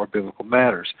historical or biblical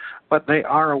matters, but they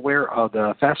are aware of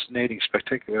the fascinating,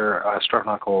 spectacular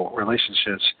astronomical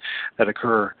relationships that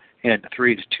occur in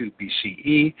 3 to 2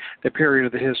 BCE, the period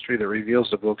of the history that reveals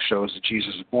the book shows that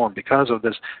Jesus was born. Because of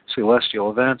these celestial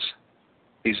events,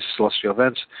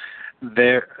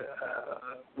 there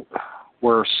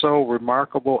were so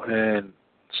remarkable and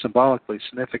symbolically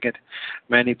significant,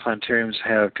 many planetariums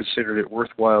have considered it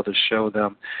worthwhile to show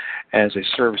them as a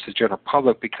service to the general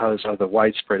public because of the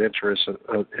widespread interest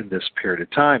in this period of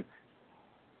time.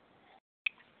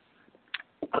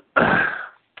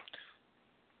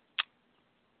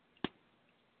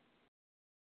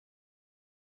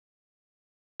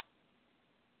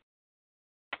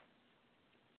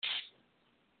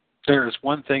 There is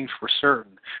one thing for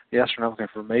certain. The astronomical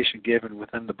information given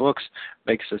within the books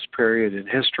makes this period in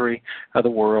history of the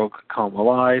world come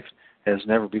alive as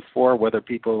never before. Whether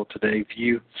people today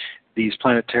view these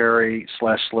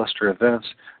planetary/celestial events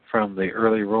from the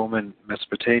early Roman,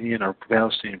 Mesopotamian, or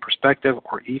Palestinian perspective,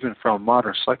 or even from a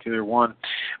modern secular one,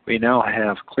 we now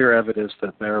have clear evidence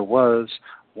that there was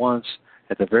once,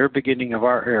 at the very beginning of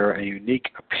our era, a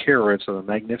unique appearance of a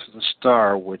magnificent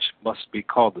star which must be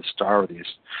called the star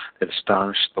that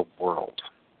astonished the world.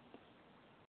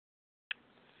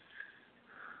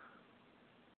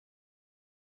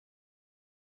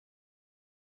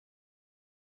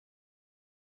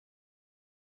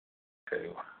 Okay,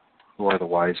 who are the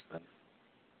wise men?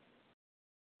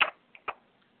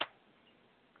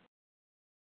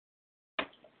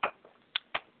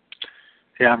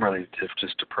 Yeah, I'm really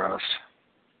just depressed.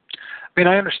 I mean,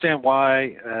 I understand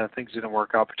why things didn't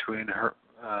work out between her,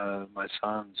 my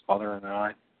son's mother, and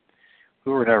I.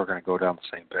 We were never going to go down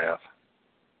the same path.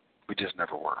 We just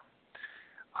never were.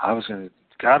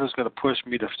 God was going to push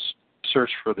me to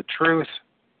search for the truth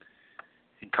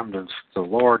and come to the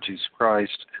Lord Jesus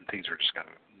Christ, and things are just going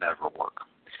to never work.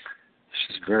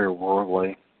 She's very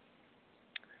worldly.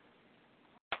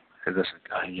 It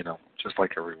doesn't, just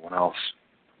like everyone else,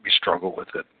 we struggle with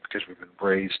it because we've been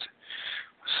raised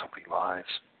with so many lies.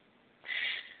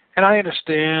 And I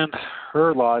understand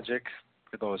her logic,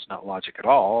 although it's not logic at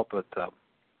all, but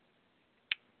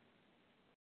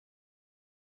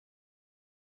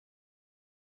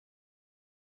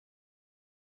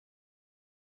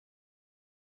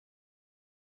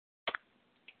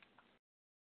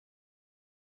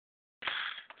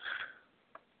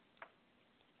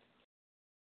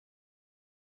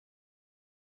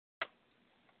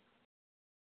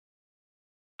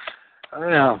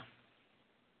yeah.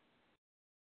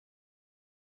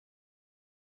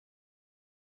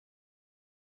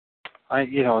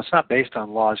 It's not based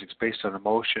on logic. It's based on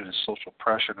emotion and social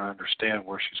pressure, and I understand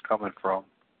where she's coming from.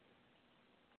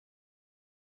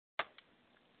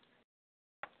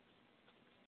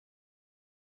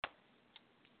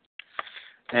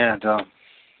 And I don't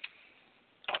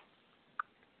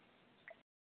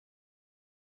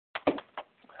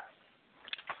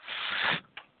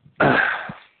know.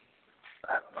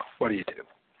 What do you do?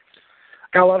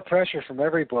 Got a lot of pressure from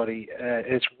everybody.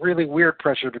 It's really weird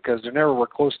pressure because they never were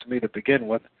close to me to begin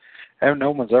with. And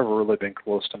no one's ever really been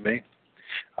close to me.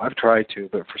 I've tried to,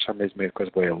 but for some reason, maybe because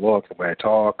of the way I look, the way I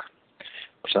talk,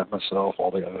 present myself, all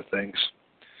the other things.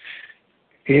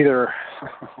 Either,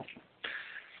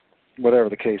 whatever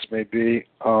the case may be,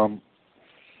 I've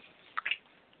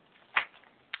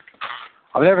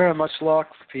never had much luck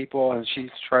with people, and she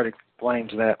tried to blame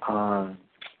it on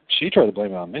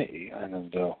me,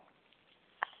 and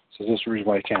so this is the reason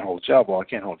why I can't hold a job. Well, I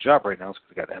can't hold a job right now because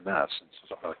I got MS, and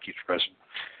so I keep pressing.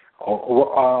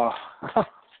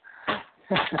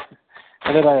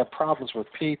 And then I have problems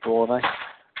with people, and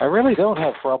I really don't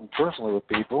have problems personally with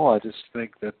people. I just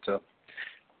think that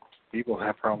people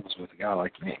have problems with a guy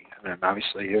like me. And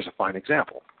obviously, here's a fine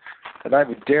example. That I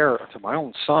would dare to my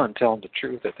own son tell him the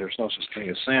truth that there's no such thing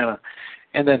as Santa,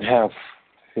 and then have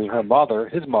his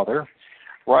mother,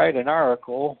 write an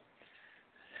article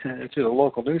to the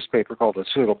local newspaper called the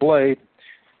Pseudo Blade,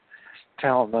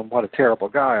 telling them what a terrible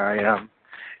guy I am,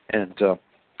 and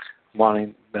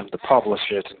wanting them to publish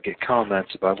it and get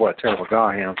comments about what a terrible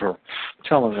guy I am for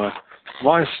telling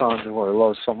my son who I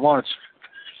love so much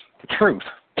the truth.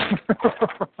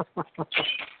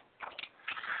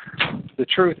 The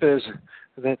truth is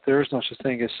that there is no such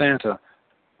thing as Santa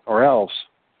or elves.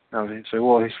 Now you say,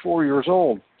 well, he's 4 years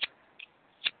old.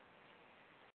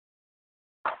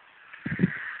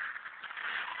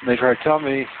 And they try to tell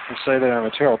me and say that I'm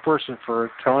a terrible person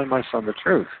for telling my son the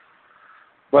truth.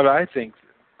 But I think,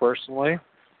 personally,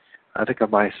 I think of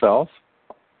myself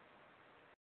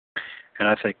And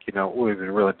I think, it would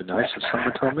have really been nice if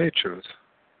someone told me the truth.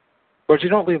 But you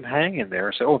don't leave them hanging there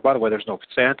and say, oh, by the way, there's no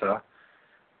Santa.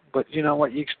 But you know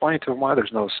what? You explain to them why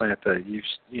there's no Santa. Like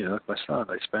my son,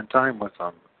 I spend time with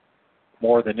him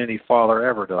more than any father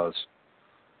ever does.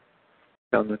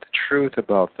 Tell them the truth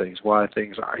about things, why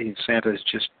things are. Santa is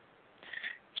just,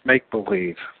 it's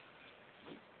make-believe.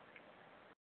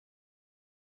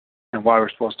 And why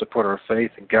we're supposed to put our faith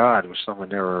in God, which someone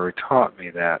never really taught me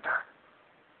that.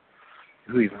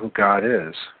 Who God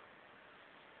is.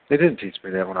 They didn't teach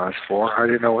me that when I was 4. I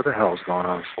didn't know what the hell was going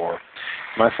on for.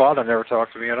 My father never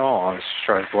talked to me at all. I was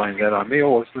trying to blame that on me.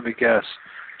 Oh, let me guess.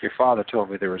 Your father told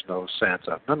me there was no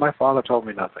Santa. No, my father told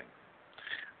me nothing.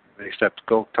 Except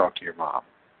go talk to your mom.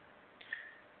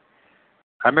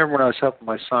 I remember when I was helping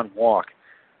my son walk,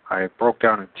 I broke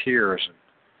down in tears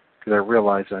because I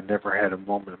realized I never had a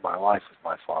moment in my life with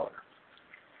my father.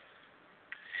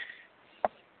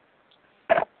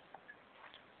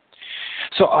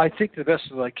 So I think the best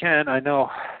as I can. I know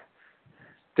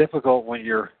difficult when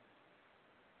you're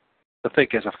to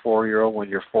think as a 4-year-old when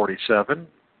you're 47,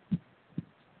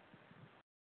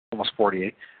 almost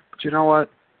 48. But you know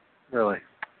what? Really,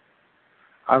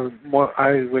 I would have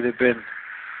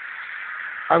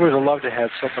loved to have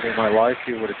somebody in my life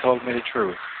who would have told me the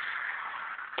truth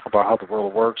about how the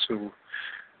world works, who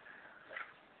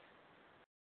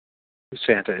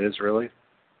Santa is really.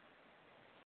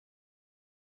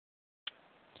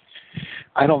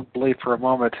 I don't believe for a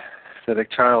moment that a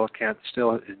child can't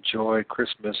still enjoy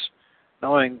Christmas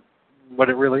knowing what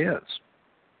it really is.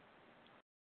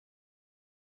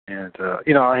 And,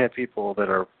 I have people that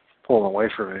are pulling away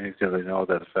from me because they know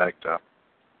that the fact,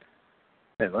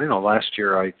 last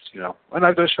year and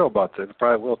I've done a show about this,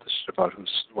 probably will, about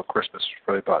what Christmas is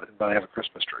really about, but I have a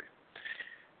Christmas tree.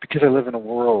 Because I live in a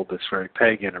world that's very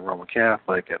pagan and Roman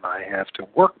Catholic, and I have to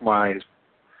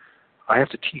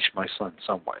teach my son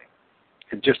some way.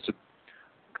 And just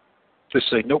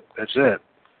say, nope, that's it.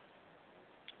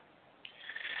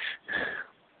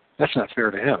 That's not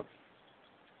fair to him.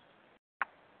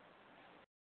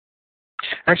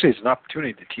 Actually, it's an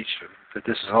opportunity to teach him that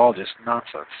this is all just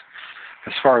nonsense.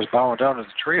 As far as bowing down to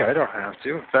the tree, I don't have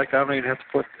to. In fact, I don't even have to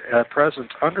put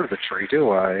presents under the tree, do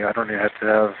I? I don't even have to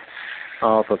have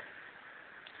all the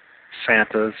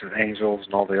Santas and angels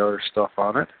and all the other stuff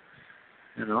on it.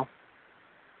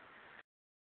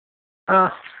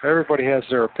 Everybody has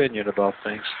their opinion about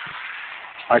things.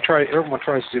 Everyone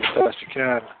tries to do the best you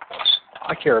can.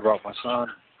 I care about my son.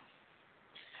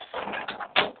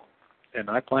 And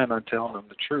I plan on telling him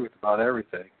the truth about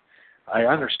everything. I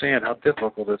understand how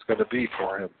difficult it's going to be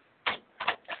for him.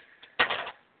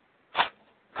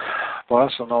 But I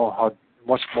also know how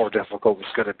much more difficult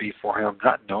it's going to be for him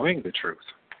not knowing the truth.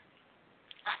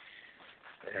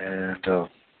 And it's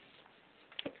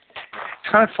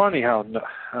kind of funny how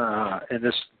in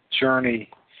this journey,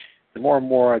 the more and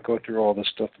more I go through all this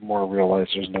stuff, the more I realize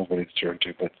there's nobody to turn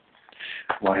to but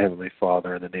my Heavenly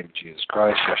Father in the name of Jesus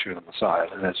Christ, Yeshua the Messiah,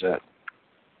 and that's it.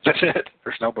 That's it.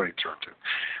 There's nobody to turn to.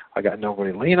 I got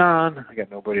nobody to lean on. I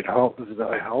got nobody to hope.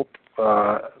 I hope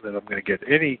that I'm going to get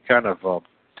any kind of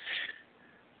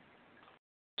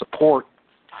support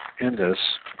in this,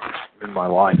 in my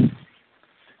life,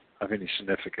 of any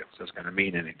significance that's going to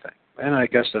mean anything. And I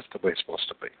guess that's the way it's supposed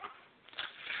to be.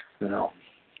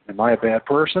 Am I a bad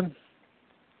person?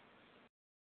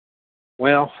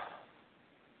 Well,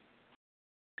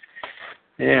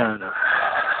 yeah, no.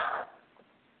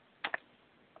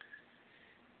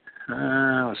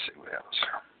 Let's see what else.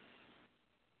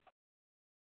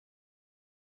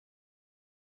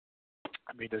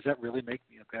 I mean, does that really make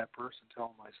me a bad person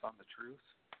telling my son the truth?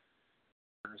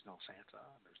 There's no Santa.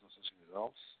 There's no such thing as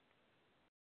elves.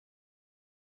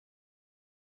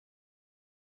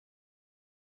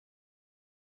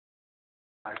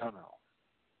 I don't know.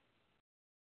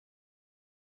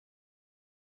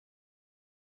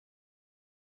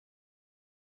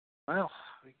 Well,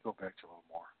 we can go back to a little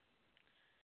more.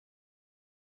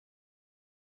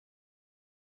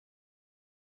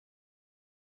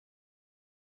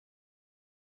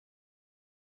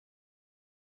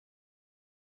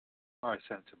 I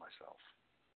sent it to myself.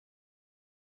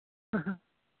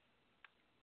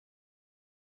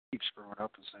 Keep screwing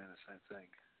up and saying the same thing.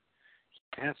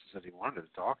 Hanson said he wanted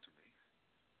to talk to me.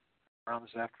 Around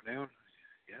this afternoon?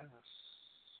 Yes.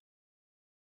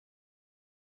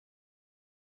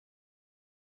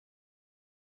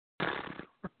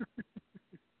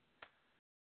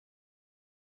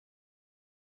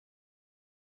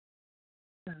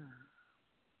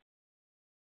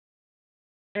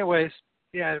 Anyways,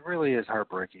 yeah, it really is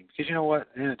heartbreaking. Because you know what? At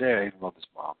the end of the day, I even love his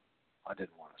mom. I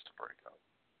didn't want us to break up.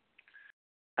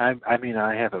 I mean,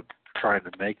 I haven't tried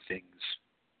to make things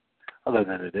other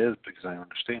than it is because I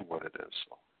understand what it is.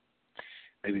 So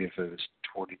maybe if it was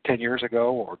 10 years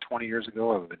ago or 20 years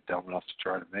ago, I would have been dumb enough to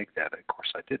try to make that. Of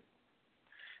course, I didn't.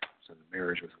 So the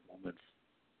marriage with a woman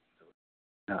that was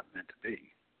not meant to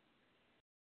be.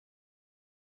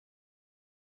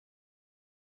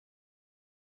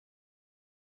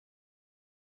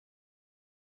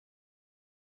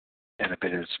 And I've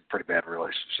been in some pretty bad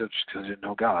relationships because I didn't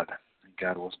know God. And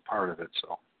God wasn't part of it,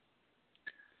 so.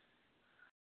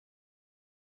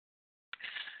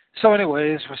 So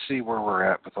anyways, we'll see where we're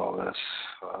at with all this.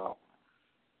 Where do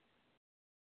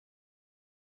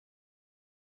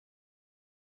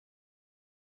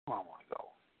I want to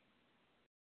go?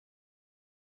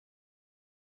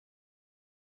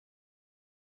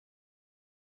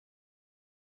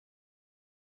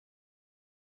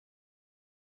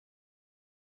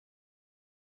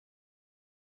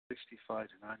 '65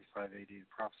 to '95 AD, the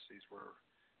prophecies were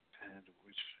penned,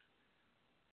 which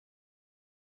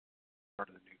part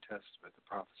of the New Testament. The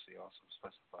prophecy also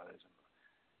specifies in the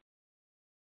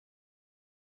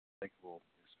Bible,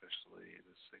 especially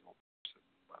the single person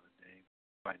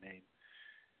by name,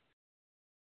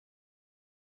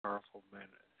 powerful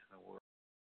men in the words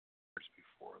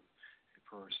before a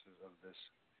person of this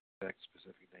exact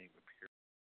specific name appeared.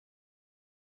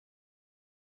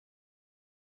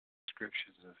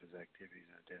 Descriptions of his activities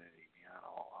and identity beyond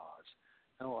all odds.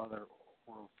 No other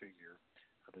world figure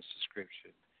of this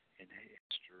description in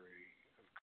history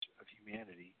of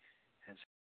humanity has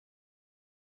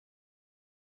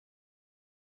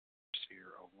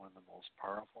here of one of the most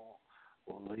powerful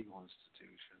legal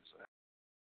institutions of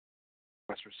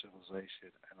Western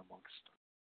civilization, and amongst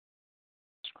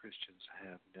Christians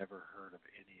have never heard of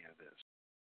any of this.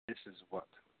 This is what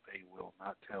they will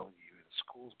not tell you in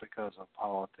schools because of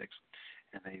politics,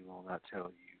 and they will not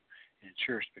tell you in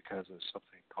church because of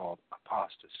something called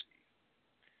apostasy.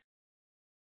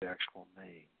 The actual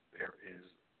name. There is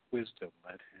wisdom.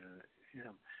 Let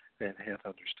him that hath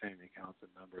understanding count the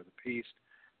number of the beast,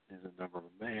 is the number of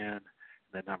a man,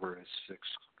 and the number is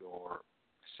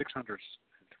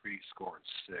 603 score and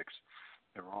six.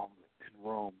 In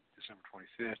Rome, December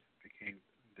 25th, became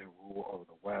the rule over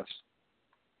the West.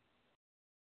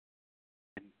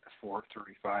 In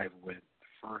 435, when the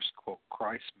first, quote,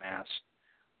 Christ Mass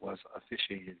was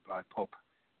officiated by Pope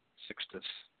Sixtus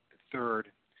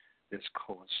III, this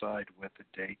coincided with the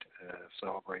date of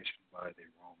celebration by the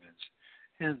Romans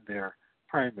and their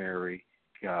primary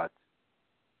god,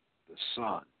 the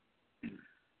sun.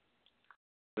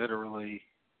 Literally,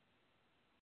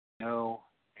 no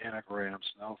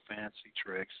anagrams, no fancy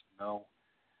tricks, no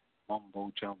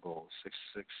mumbo jumbo.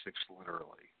 666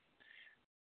 literally.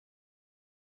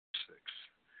 6.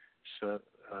 So,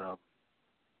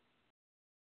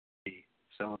 the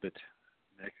celibate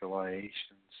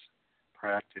Nicolaitans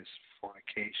practice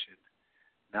fornication,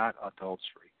 not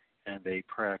adultery, and they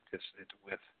practice it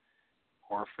with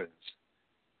orphans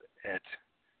at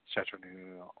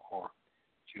Saturnalia or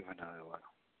Juvenalia.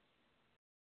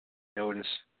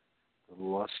 Notice the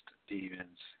lust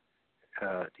demon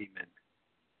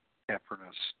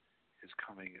Capernus is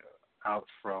coming out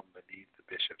from beneath the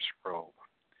bishop's robe.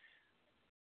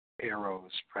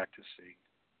 Eros practicing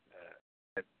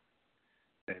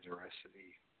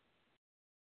pederasty.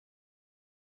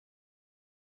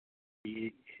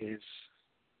 He's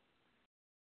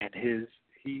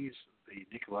the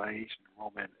Nicolaitans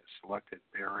Roman selected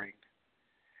bearing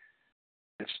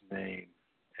this name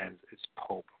as its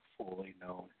pope, fully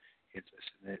known its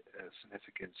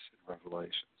significance in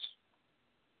Revelations.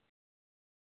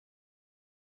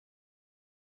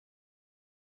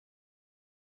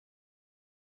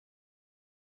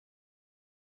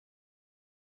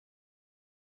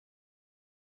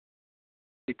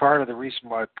 Part of the reason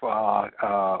why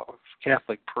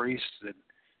Catholic priests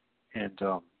and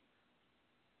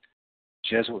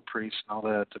Jesuit priests and all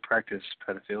that to practice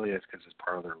pedophilia is because it's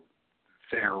part of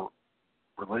their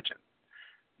religion.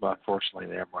 But unfortunately,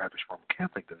 the average Roman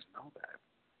Catholic doesn't know that.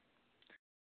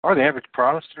 Or the average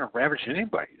Protestant or average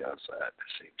anybody does that,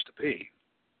 it seems to be.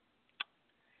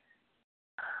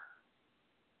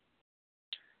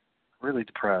 Really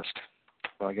depressed.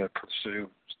 But I got to pursue.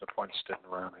 There's no point sitting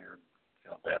around here and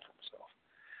feeling bad for myself.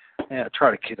 Yeah, I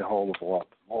try to get a hold of Walt,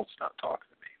 but Walt's not talking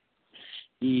to me.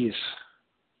 He's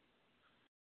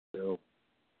still,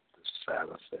 the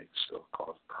Sabbath thing still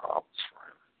causing problems for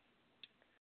him.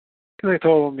 Because I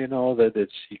told him, that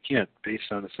you can't,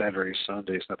 based on a Saturday,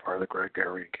 Sunday, it's not part of the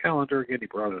Gregorian calendar. Again, he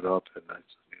brought it up, and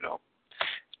it's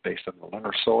based on the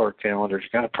lunar solar calendars. You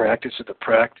got to practice it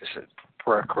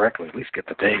correctly. At least get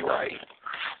the day right.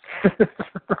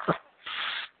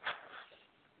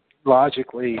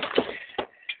 logically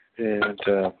and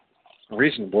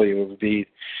reasonably, it would be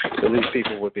that these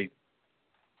people would be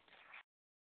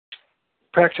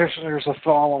practitioners of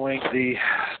following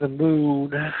the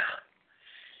moon,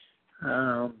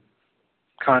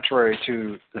 contrary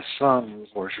to the sun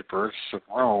worshippers of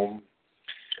Rome.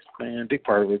 And a big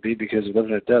part of it would be because we live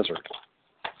in a desert.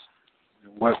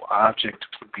 What object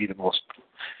would be the most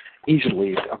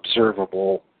easily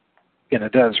observable in a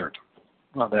desert?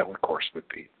 Well, that, of course, would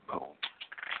be the moon.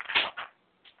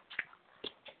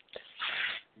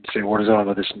 You say, what does all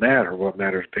of this matter? Well, it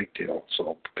matters a big deal.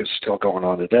 So, because it's still going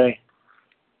on today.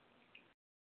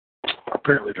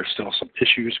 Apparently, there's still some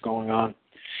issues going on.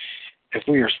 If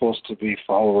we are supposed to be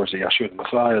followers of Yeshua the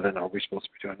Messiah, then are we supposed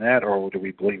to be doing that, or do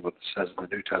we believe what it says in the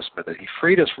New Testament, that He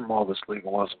freed us from all this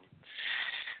legalism,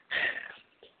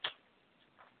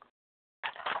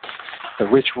 the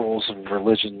rituals and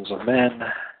religions of men,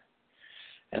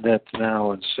 and that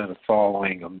now instead of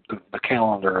following the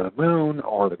calendar of the moon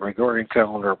or the Gregorian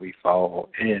calendar, we follow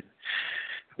in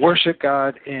worship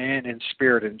God in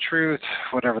spirit and truth,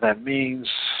 whatever that means.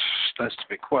 That's to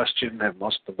be questioned, that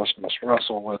most of us must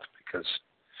wrestle with because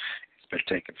it's been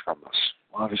taken from us.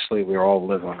 Obviously, we all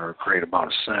live under a great amount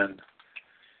of sin,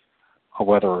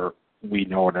 whether we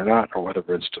know it or not, or whether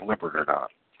it's deliberate or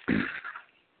not.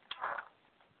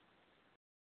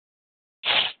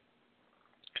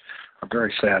 I'm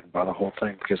very saddened by the whole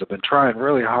thing because I've been trying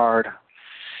really hard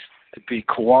to be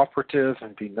cooperative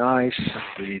and be nice and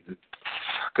be the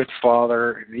good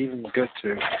father and even good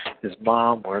to his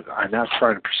mom, where I now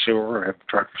try to pursue her. I haven't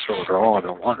tried to pursue her at all. I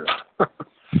don't want her.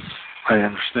 I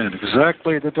understand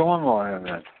exactly the dilemma I am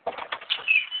in.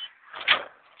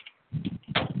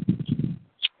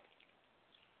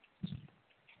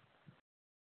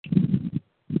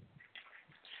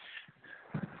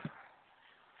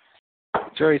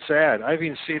 It's very sad. I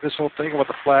even see this whole thing about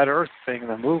the flat earth thing and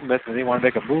the movement, and they want to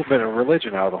make a movement and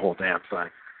religion out of the whole damn thing.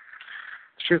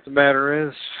 The truth of the matter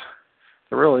is,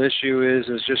 the real issue is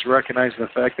just recognizing the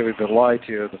fact that we've been lied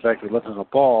to, the fact that we live in a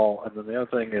ball, and then the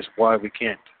other thing is why we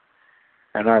can't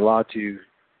and are allowed to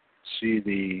see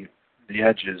the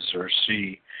edges or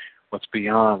see what's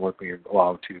beyond what we're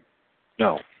allowed to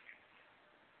know.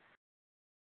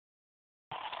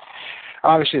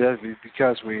 Obviously, that would be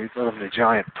because we live in a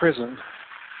giant prison,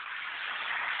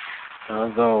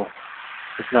 though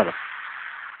it's not a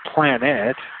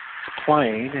planet, it's a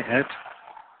plane,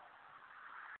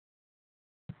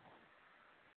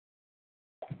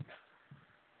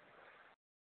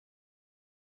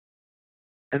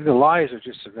 and the lies are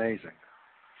just amazing.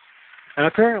 And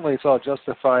apparently it's all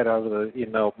justified out of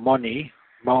the, money,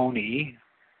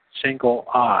 single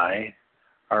I,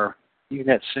 or even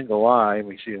that single I,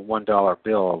 we see a $1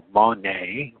 bill of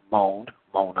Monet,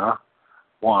 Mona,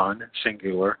 one,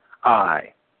 singular,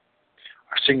 I.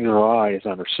 Our singular I is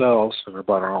on ourselves and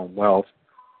about our own wealth,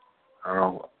 our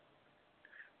own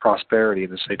prosperity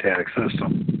in the satanic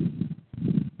system.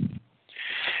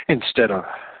 Instead of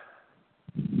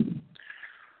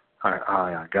our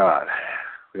eye on God.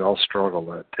 We all struggle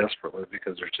that desperately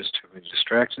because there's just too many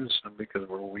distractions and because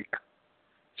we're weak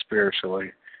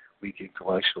spiritually, weak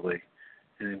intellectually,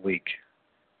 and weak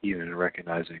even in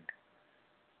recognizing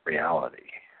reality.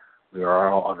 We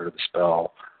are all under the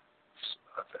spell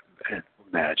of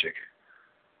magic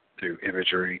through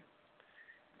imagery,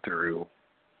 through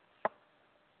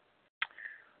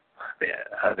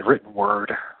the written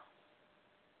word,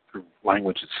 through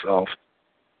language itself.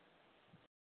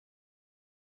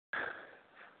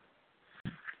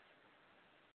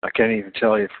 I can't even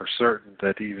tell you for certain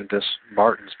that even this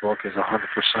Martin's book is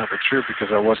 100% true because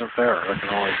I wasn't there. I can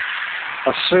only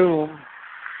assume,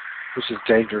 which is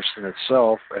dangerous in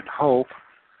itself, and hope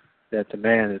that the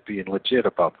man is being legit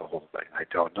about the whole thing. I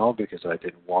don't know because I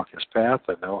didn't walk his path.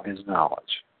 I know his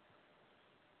knowledge.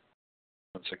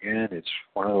 Once again, it's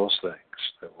one of those things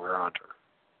that we're under.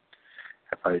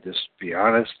 If I just be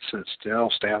honest, stand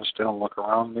still, and look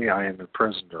around me, I am a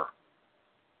prisoner.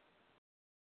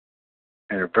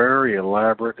 In a very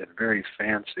elaborate and very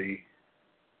fancy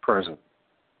prison.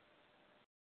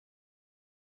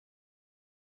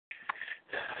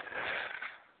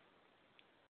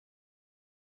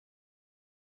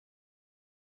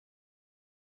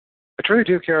 I truly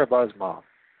do care about his mom.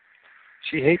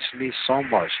 She hates me so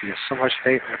much. He has so much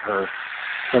hate with her.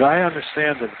 But I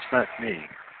understand that it's not me.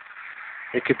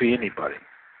 It could be anybody.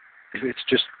 It's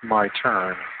just my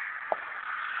turn.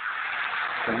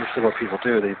 And this is what people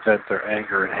do. They vent their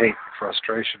anger and hate and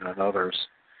frustration on others.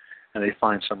 And they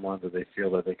find someone that they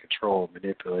feel that they control and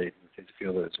manipulate, and they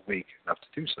feel that it's weak enough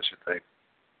to do such a thing.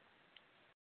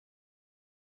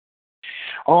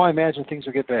 Oh, I imagine things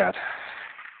will get bad.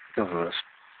 because of this.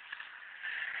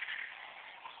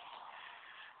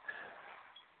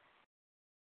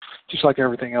 Just like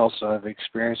everything else I've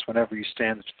experienced, whenever you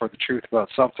stand for the truth about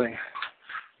something,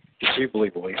 if you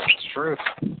believe it's the truth,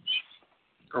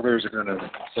 others are going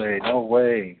to say, no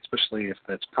way, especially if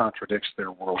that contradicts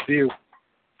their worldview.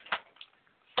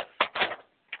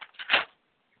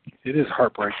 It is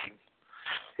heartbreaking.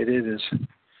 It is.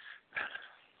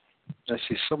 I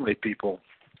see so many people.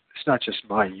 It's not just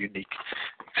my unique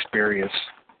experience,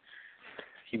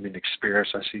 human experience.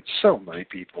 I see so many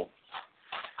people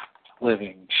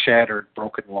living shattered,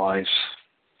 broken lives,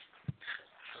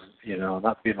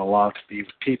 not being allowed to be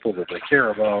with people that they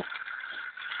care about,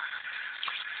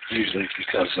 usually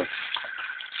because of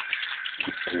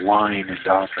lying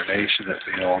indoctrination that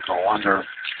we all go under.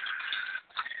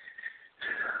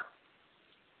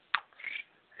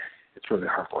 It's really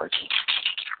heartbreaking.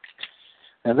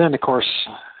 And then, of course,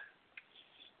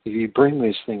 if you bring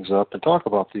these things up and talk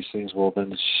about these things, well,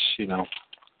 then it's,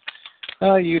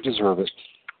 you deserve it.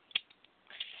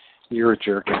 You're a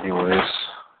jerk anyways.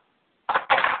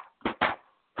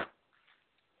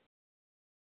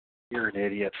 You're an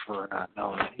idiot for not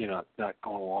knowing, not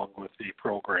going along with the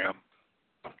program.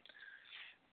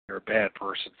 You're a bad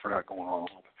person for not going along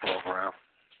with the program.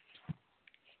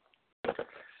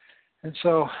 And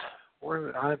so,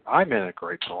 I'm in a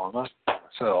great dilemma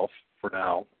myself for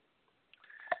now.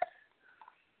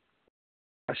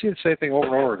 I see the same thing over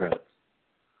and over again.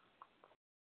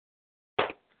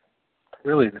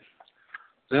 Really,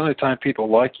 the only time people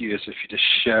like you is if you just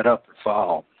shut up and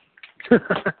follow.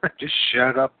 Just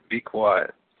shut up and be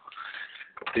quiet.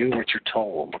 Do what you're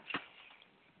told.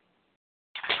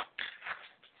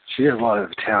 She has a lot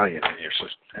of Italian in here,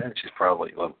 and she's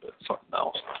probably a little bit of something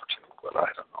else too, but I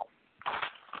don't know.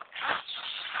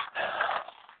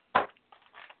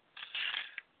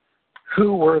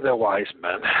 Who were the wise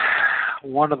men?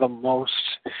 One of the most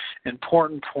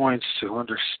important points to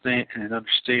understanding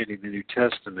the New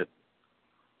Testament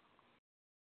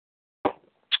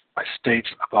states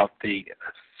about the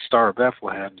Star of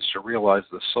Bethlehem is to realize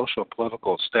the social and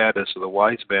political status of the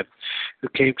wise men who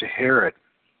came to Herod.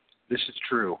 This is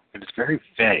true, and it's very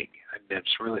vague. And it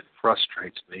really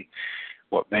frustrates me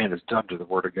what man has done to the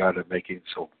Word of God in making it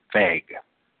so vague.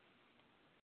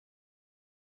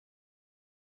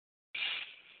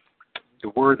 The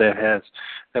word that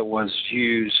was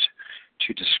used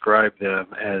to describe them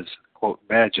as, quote,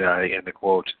 magi, end of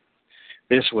quote,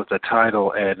 this was the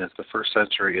title, and in the first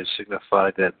century it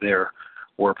signified that there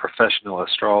were professional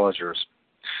astrologers.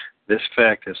 This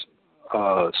fact is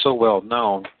so well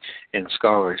known in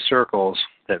scholarly circles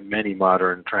that many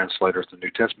modern translators of the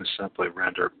New Testament simply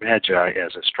render magi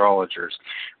as astrologers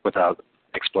without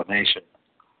explanation.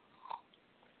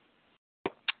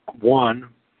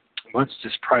 Once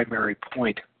this primary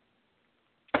point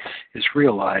is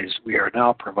realized, we are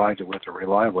now provided with a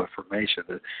reliable information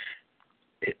that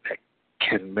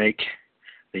can make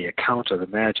the account of the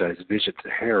Magi's visit to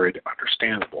Herod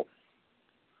understandable.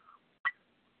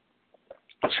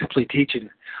 Simply teaching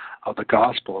of the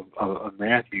Gospel of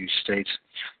Matthew states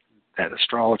that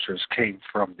astrologers came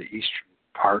from the eastern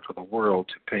part of the world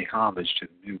to pay homage to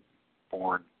the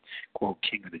newborn, quote,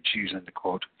 King of the Jews, end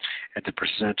quote, and to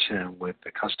present him with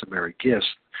the customary gifts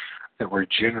that were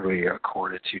generally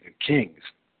accorded to new kings.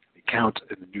 The account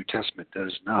in the New Testament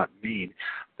does not mean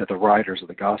that the writers of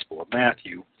the Gospel of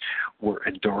Matthew were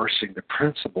endorsing the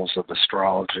principles of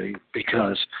astrology,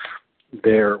 because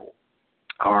there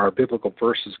are biblical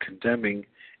verses condemning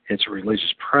its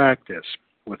religious practice,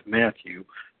 with Matthew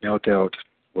no doubt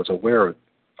was aware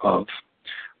of.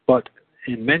 But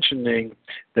in mentioning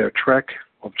their trek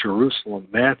of Jerusalem,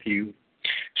 Matthew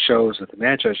shows that the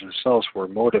Magi themselves were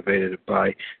motivated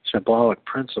by symbolic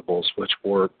principles which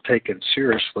were taken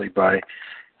seriously by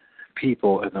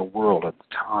people in the world at the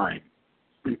time.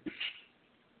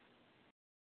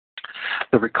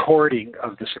 The recording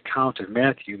of this account in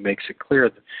Matthew makes it clear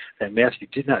that Matthew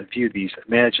did not view these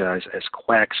Magi as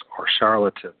quacks or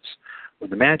charlatans. When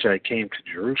the Magi came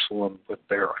to Jerusalem with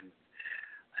their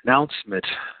announcement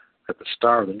that the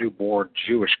star of the newborn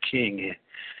Jewish king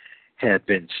had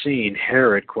been seen,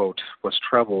 Herod, quote, was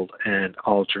troubled, and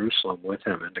all Jerusalem with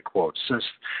him, end quote. Since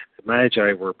the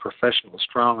Magi were professional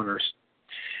astronomers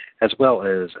as well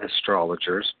as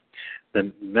astrologers,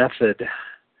 the mention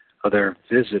of their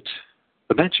visit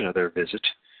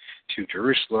to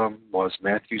Jerusalem was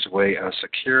Matthew's way of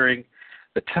securing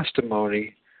the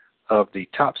testimony of the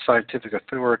top scientific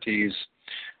authorities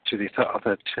to the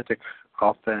authentic.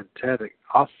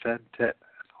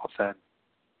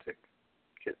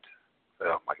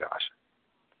 Oh my gosh.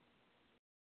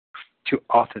 To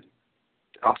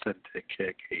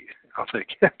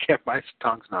my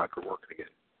tongue's not working again.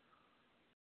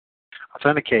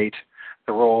 Authenticate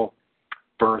the royal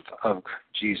birth of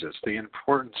Jesus, the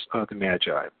importance of the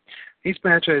Magi. These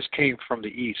Magi came from the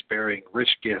east bearing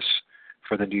rich gifts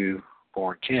for the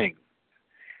newborn king.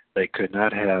 They could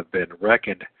not have been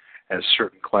reckoned as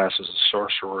certain classes of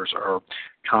sorcerers or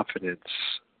confidence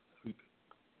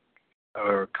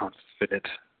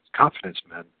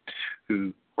men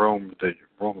who roamed the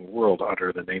Roman world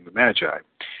under the name of Magi.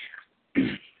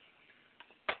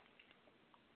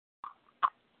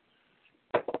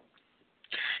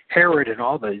 Herod and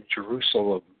all the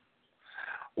Jerusalem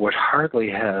would hardly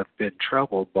have been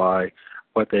troubled by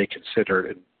what they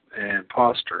considered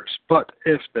impostors. But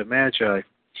if the Magi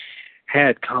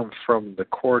had come from the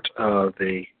court of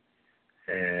the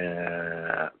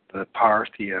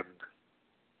Parthian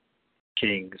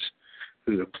kings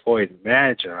who employed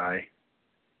Magi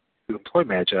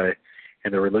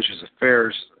in their religious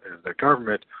affairs of their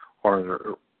government,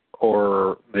 or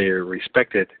their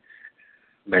respected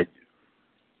Magian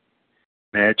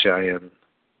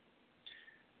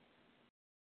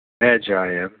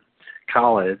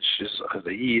colleges of the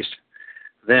East,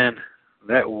 then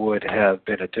that would have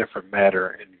been a different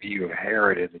matter in view of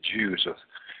Herod and the Jewish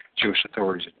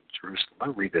authorities in Jerusalem.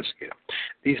 I'll read this again.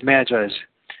 These Magi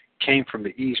came from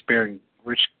the East bearing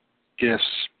rich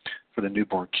gifts for the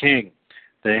newborn king.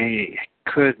 They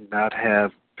could not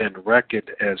have been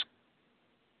reckoned as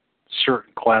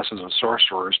certain classes of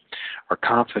sorcerers or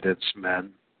confidence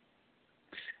men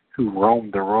who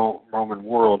roamed the Roman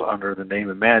world under the name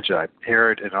of Magi.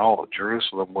 Herod and all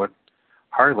Jerusalem would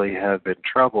hardly have been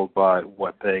troubled by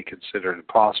what they considered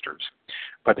impostors.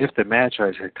 But if the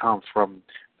Magi had come from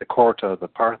the court of the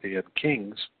Parthian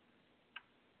kings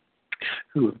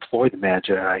who employed the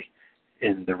Magi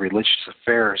in the religious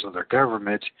affairs of their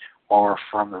government, or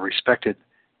from the respected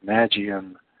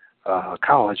Magian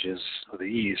colleges of the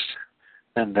East,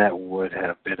 then that would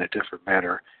have been a different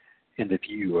matter in the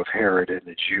view of Herod and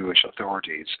the Jewish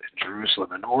authorities in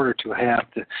Jerusalem. In order to have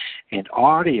an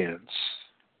audience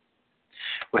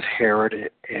with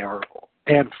Herod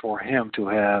and for him to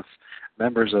have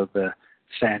members of the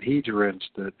Sanhedrin,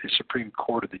 the Supreme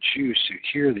Court of the Jews, to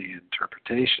hear the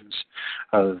interpretations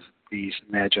of these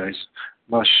Magi,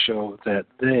 must show that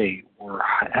they were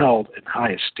held in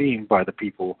high esteem by the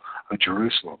people of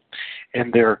Jerusalem.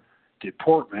 In their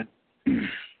deportment,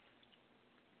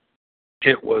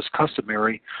 it was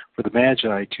customary for the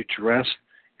Magi to dress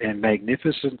in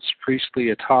magnificent priestly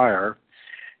attire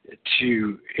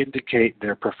to indicate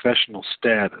their professional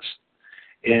status.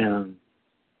 In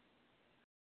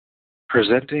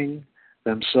presenting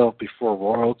themselves before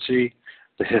royalty,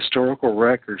 the historical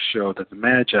records show that the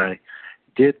Magi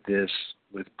did this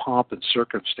with pomp and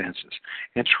circumstances.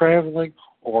 In traveling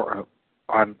or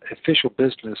on official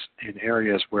business in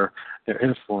areas where their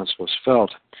influence was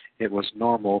felt, it was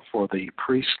normal for the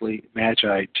priestly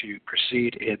Magi to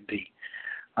proceed in the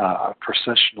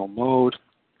processional mode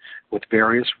with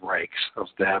various ranks of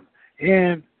them,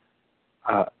 and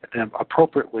them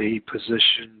appropriately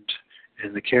positioned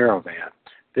in the caravan.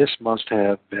 This must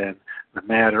have been the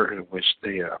manner in which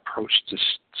they approached the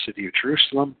city of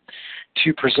Jerusalem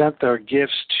to present their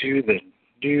gifts to the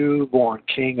newborn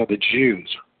king of the Jews.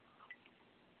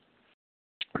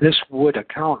 This would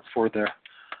account for the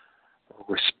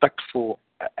respectful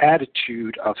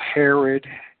attitude of Herod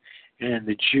and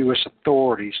the Jewish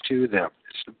authorities to them.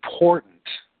 It's important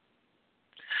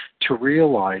to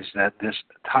realize that this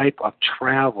type of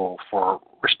travel for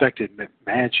respected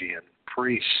Magian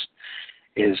priests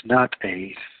is not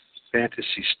a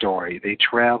fantasy story. They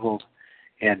traveled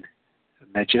in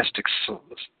majestic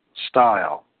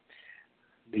style.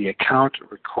 The account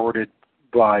recorded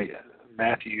by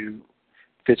Matthew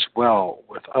fits well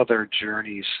with other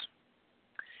journeys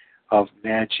of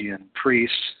Magian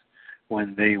priests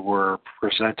when they were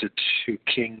presented to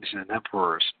kings and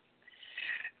emperors.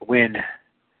 When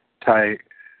Tiridates,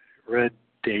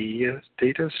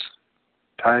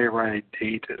 I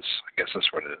guess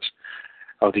that's what it is,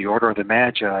 of the Order of the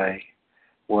Magi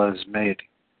was made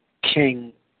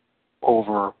king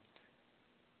over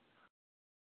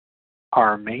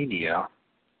Armenia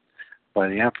by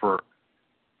the Emperor,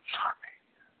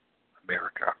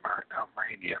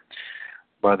 Armenia,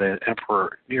 by the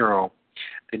Emperor Nero,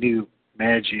 the new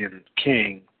Magian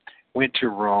king went to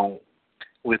Rome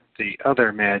with the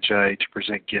other Magi to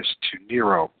present gifts to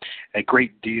Nero. A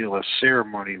great deal of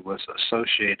ceremony was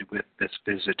associated with this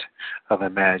visit of the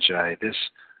Magi. This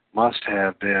must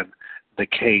have been the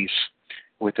case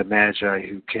with the Magi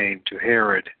who came to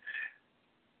Herod.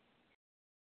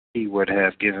 He would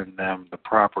have given them the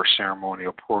proper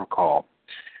ceremonial protocol.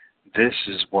 This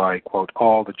is why, quote,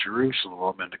 all the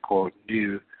Jerusalem, and quote,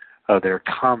 knew of their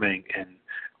coming, and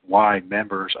why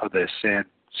members of the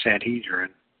Sanhedrin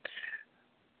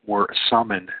were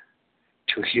summoned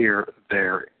to hear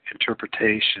their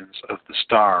interpretations of the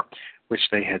star, which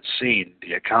they had seen.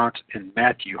 The account in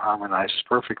Matthew harmonizes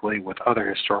perfectly with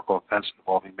other historical events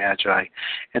involving Magi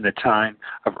in the time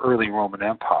of early Roman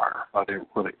Empire,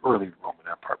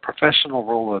 Professional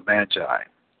role of Magi.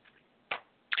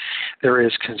 There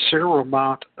is considerable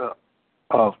amount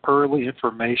of early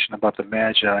information about the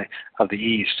Magi of the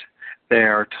East. They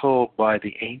are told by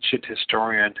the ancient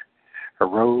historian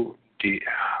Herodotus,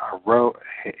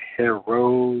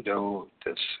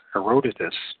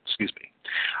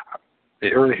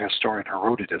 the early historian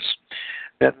Herodotus,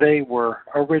 that they were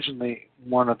originally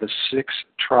one of the 6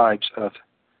 tribes of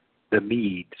the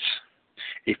Medes,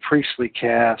 a priestly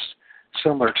caste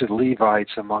similar to the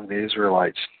Levites among the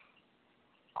Israelites.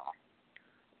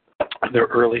 In their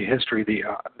early history,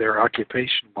 their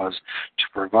occupation was to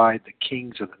provide the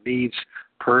kings of the Medes,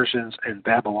 Persians, and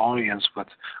Babylonians with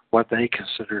what they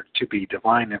considered to be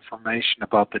divine information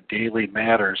about the daily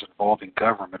matters involving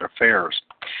government affairs.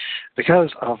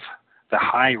 Because of the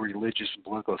high religious and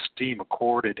political esteem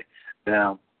accorded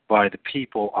them by the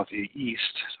people of the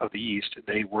East,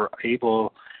 they were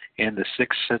able in the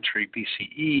 6th century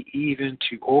BCE even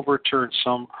to overturn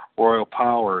some royal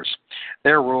powers.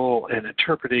 Their role in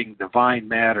interpreting divine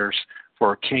matters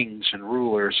for kings and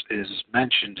rulers is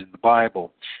mentioned in the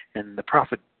Bible. And the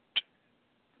prophet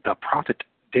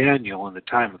Daniel, in the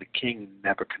time of the king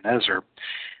Nebuchadnezzar,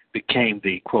 became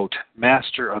the, quote,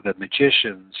 master of the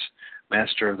magicians,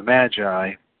 master of the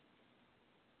Magi,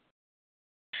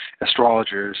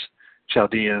 astrologers,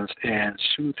 Chaldeans, and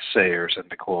soothsayers,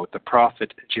 end quote. The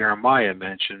prophet Jeremiah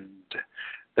mentioned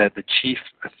that the chief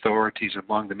authorities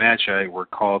among the Magi were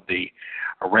called the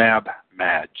Rab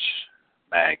Mag,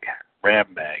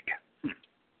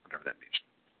 whatever that means.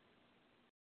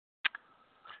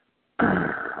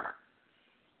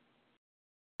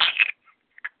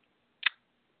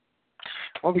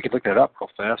 Well, we could look that up real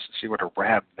fast and see what a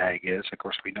Rab Mag is. Of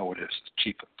course, we know it is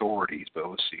chief authorities, but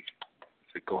let's see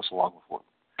if it goes along with what.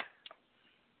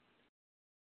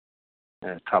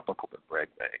 And topical with brag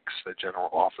bags. The general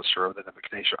officer of the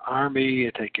Nebuchadnezzar army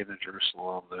taken to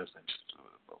Jerusalem. There's names.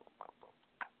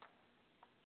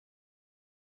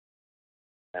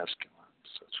 Masculine,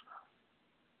 etc.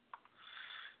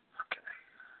 Okay.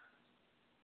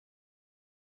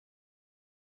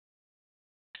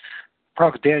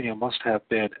 Prophet Daniel must have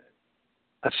been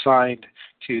assigned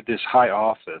to this high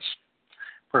office.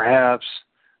 Perhaps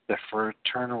the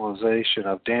fraternalization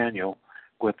of Daniel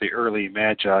with the early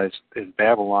Magi in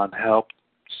Babylon helps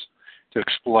to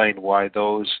explain why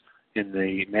those in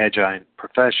the Magi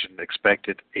profession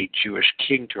expected a Jewish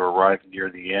king to arrive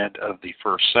near the end of the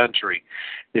 1st century.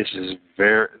 This is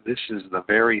the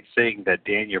very thing that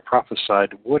Daniel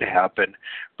prophesied would happen.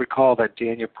 Recall that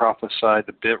Daniel prophesied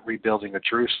the rebuilding of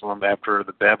Jerusalem after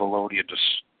the Babylonians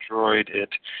destroyed it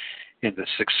in the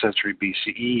 6th century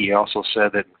BCE. He also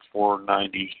said that in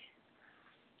 490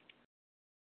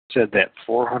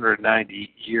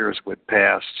 years would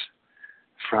pass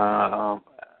from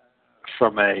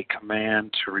a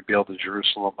command to rebuild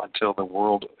Jerusalem until a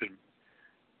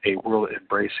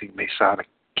world-embracing Masonic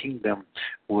kingdom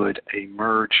would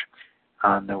emerge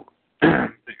on the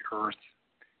earth,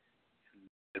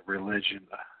 the religion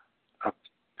of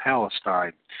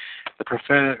Palestine. The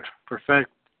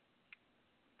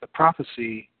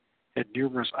prophecy had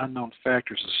numerous unknown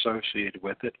factors associated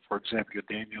with it. For example,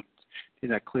 Daniel did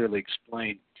not clearly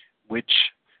explain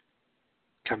which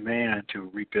command to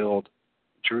rebuild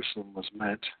Jerusalem was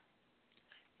meant.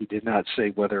 He did not say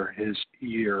whether his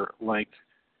year length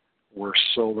were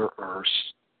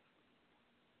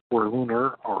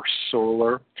lunar or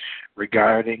solar.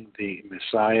 Regarding the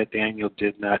Messiah, Daniel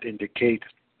did not indicate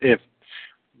if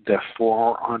the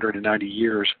 490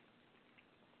 years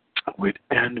would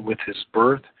end with his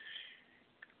birth,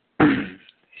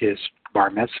 his bar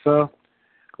mitzvah,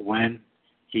 when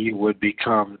he would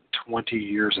become 20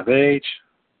 years of age,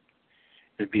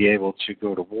 and be able to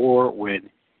go to war when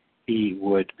he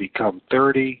would become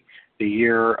 30, the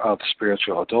year of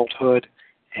spiritual adulthood,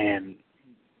 and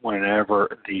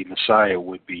whenever the Messiah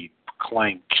would be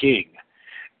proclaimed king,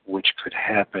 which could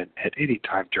happen at any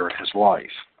time during his life.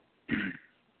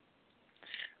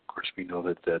 Of course, we know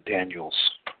that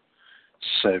Daniel's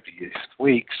 70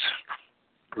 weeks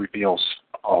reveals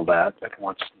all that, and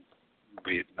once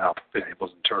we have now been able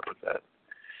to interpret that.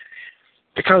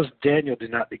 Because Daniel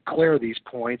did not declare these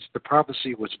points, the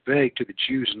prophecy was vague to the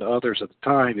Jews and others at the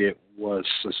time. It was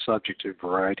subject to a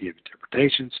variety of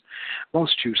interpretations.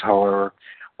 Most Jews, however,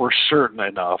 were certain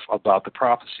enough about the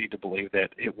prophecy to believe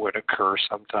that it would occur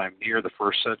sometime near the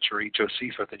 1st century.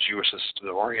 Josephus, the Jewish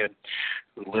historian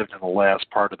who lived in the last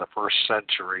part of the 1st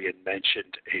century, and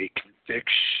mentioned a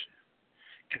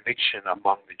conviction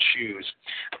among the Jews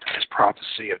that this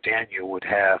prophecy of Daniel would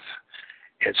have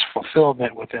its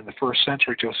fulfillment within the 1st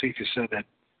century. Josephus said that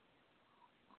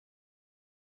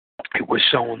it was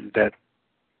shown that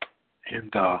in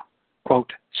the,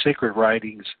 quote, sacred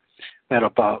writings that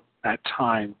about that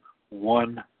time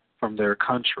one from their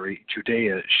country,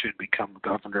 Judea, should become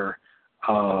governor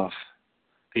of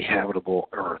the habitable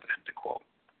earth, end quote.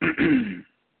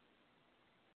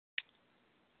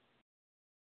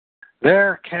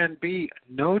 There can be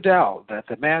no doubt that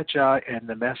the Magi and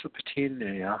the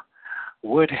Mesopotamia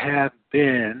would have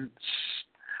been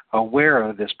aware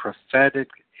of this prophetic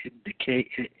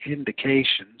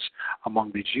indications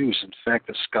among the Jews. In fact,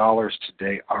 the scholars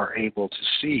today are able to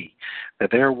see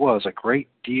that there was a great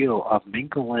deal of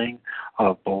mingling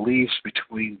of beliefs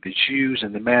between the Jews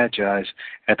and the Magi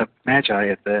at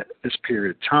this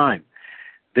period of time.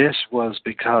 This was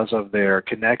because of their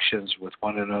connections with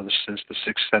one another since the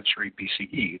 6th century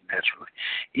BCE, naturally.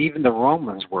 Even the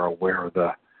Romans were aware of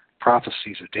the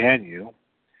prophecies of Daniel.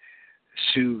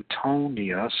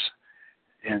 Suetonius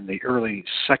in the early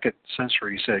 2nd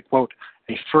century said, quote,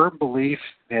 a firm belief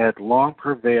had long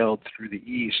prevailed through the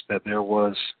East that there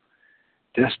was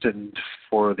destined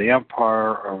for the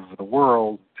emperor of the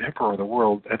world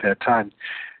at that time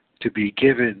to be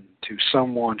given to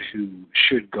someone who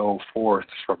should go forth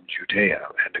from Judea,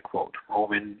 end quote.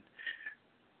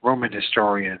 Roman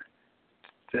historian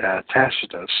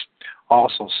Tacitus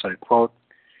also said, quote,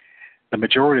 the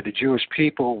majority of the Jewish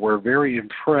people were very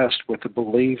impressed with the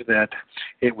belief that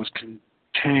it was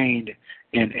contained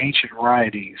in ancient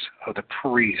writings of the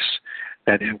priests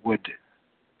that it would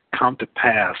come to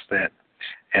pass that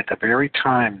at the very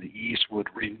time the East would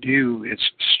renew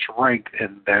its strength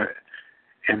and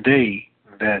they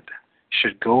that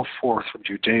should go forth from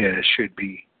Judea should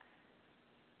be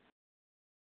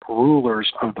rulers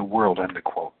of the world, end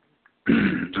quote.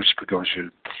 Just because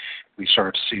we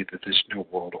start to see that this New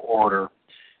World Order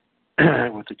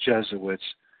with the Jesuits,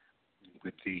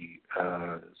 with the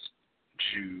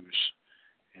Jews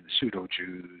and the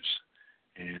pseudo-Jews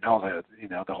and all that,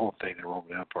 the whole thing, the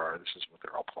Roman Empire, this is what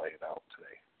they're all playing out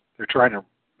today. They're trying to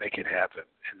make it happen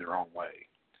in their own way.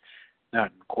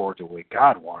 Not in accord to the way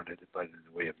God wanted it, but in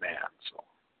the way of man. So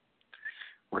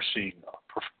we're seeing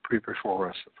before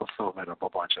us the fulfillment of a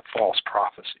bunch of false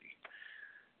prophecy.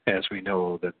 As we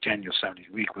know that Daniel's 70th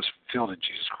week was fulfilled in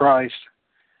Jesus Christ,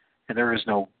 and there is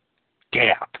no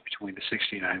gap between the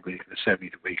 69th week and the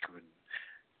 70th week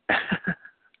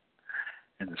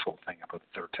and this whole thing about the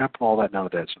third temple, all that, none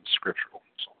of that's in scriptural.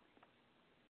 So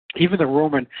even the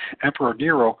Roman Emperor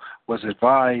Nero was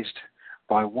advised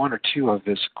by one or two of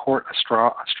his court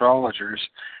astrologers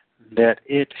that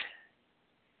it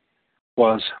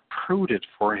was prudent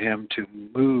for him to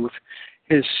move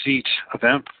his seat of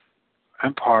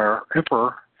emperor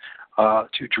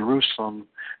to Jerusalem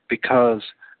because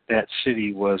that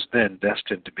city was then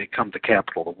destined to become the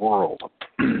capital of the world.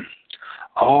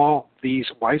 All these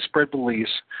widespread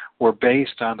beliefs were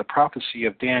based on the prophecy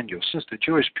of Daniel. Since the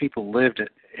Jewish people lived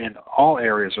in all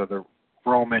areas of the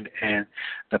Roman and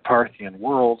the Parthian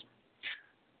worlds,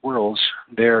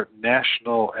 their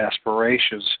national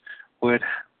aspirations would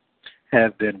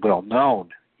have been well known.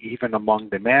 Even among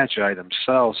the Magi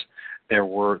themselves, there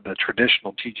were the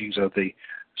traditional teachings of the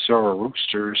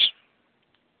Zoroasters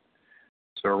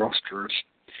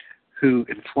who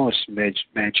influenced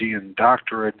Magian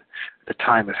doctrine at the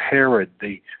time of Herod.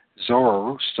 The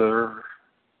Zoroaster,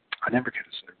 of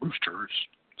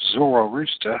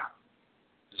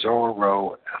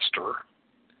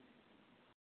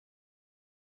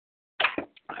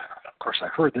course,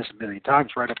 I've heard this a million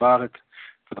times, read about it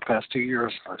for the past 2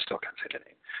 years. I still can't say the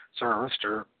name.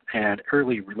 Zoroaster, an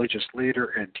early religious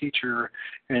leader and teacher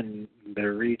in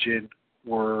the region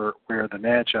where the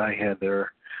Magi had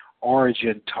their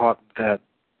origin, taught that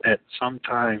at some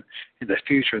time in the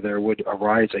future there would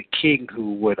arise a king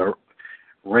who would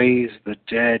raise the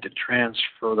dead and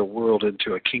transfer the world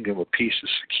into a kingdom of peace and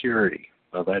security.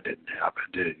 Well, that didn't happen,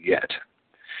 did it yet?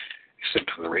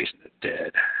 Except for the raising the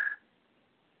dead.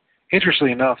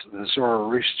 Interestingly enough, the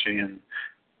Zoroastrian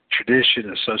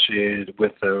tradition associated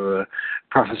with the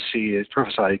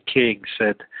prophesied king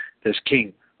said this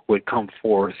king would come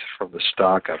forth from the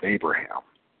stock of Abraham.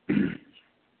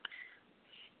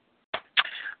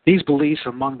 These beliefs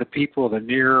among the people of the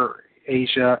Near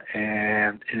Asia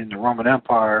and in the Roman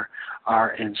Empire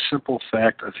are a simple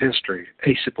fact of history.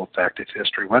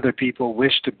 Whether people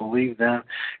wish to believe them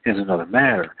is another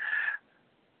matter.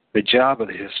 The job of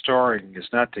the historian is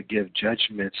not to give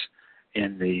judgments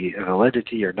in the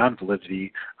validity or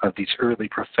non-validity of these early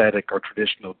prophetic or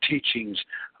traditional teachings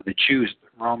of the Jews,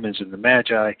 the Romans, and the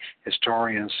Magi.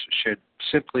 Historians should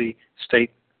simply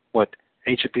state what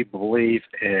ancient people believe,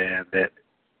 and that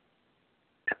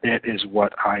is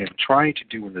what I am trying to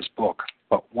do in this book.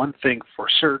 But one thing for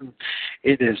certain,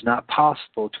 it is not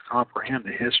possible to comprehend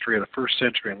the history of the first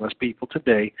century unless people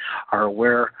today are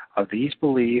aware of these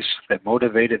beliefs that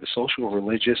motivated the social,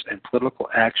 religious, and political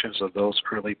actions of those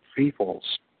early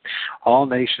peoples. All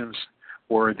nations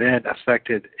were then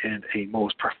affected in a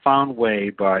most profound way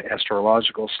by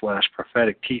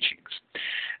astrological/prophetic teachings.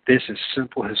 This is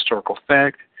simple historical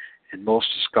fact, and most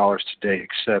scholars today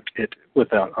accept it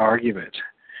without argument.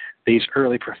 These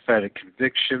early prophetic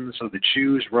convictions of the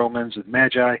Jews, Romans, and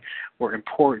Magi were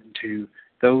important to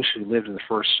those who lived in the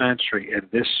first century,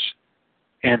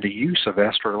 and the use of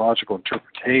astrological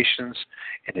interpretations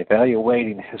in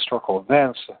evaluating the historical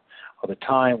events of the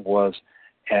time was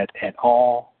at an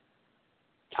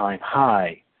all-time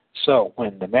high. So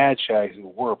when the Magi, who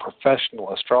were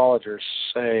professional astrologers,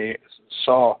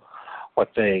 saw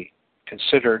what they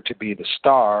considered to be the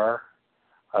star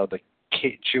of the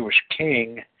Jewish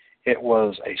king, it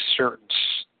was a certain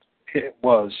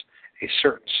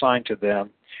sign to them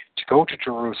to go to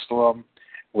Jerusalem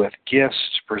with gifts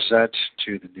to present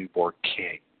to the newborn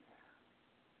king.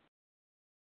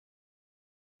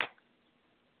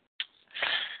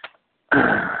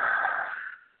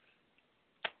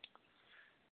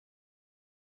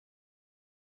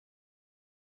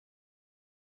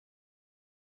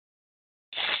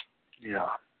 Yeah.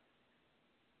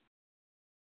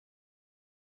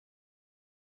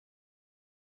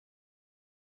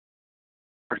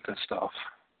 Pretty good stuff.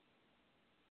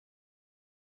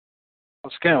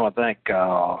 Once again, I want to thank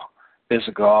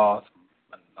Visigoth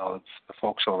and the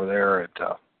folks over there at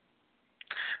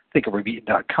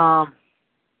thinkofrebeaten.com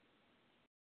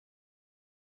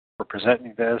for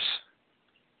presenting this.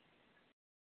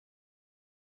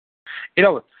 You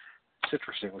know, it's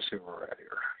interesting. Let's see where we're at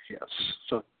here. Yes.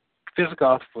 So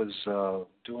Visigoth was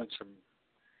doing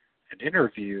an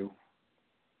interview.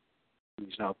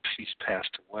 He's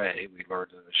passed away. We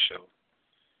learned in the show.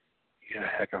 He had a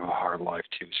heck of a hard life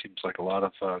too. Seems like a lot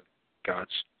of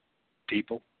God's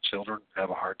people, children,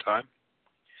 have a hard time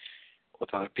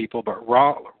with other people. But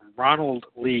Ronald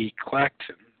Lee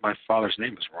Clacton, my father's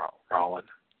name is Ronald.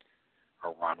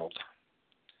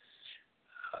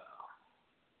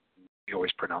 He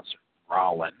always pronounced it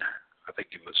Rollin. I think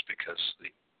it was because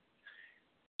it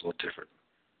was a little different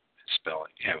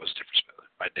spelling. Yeah, it was different spelling.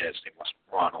 My dad's name was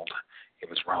Ronald. It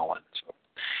was Rollin. So,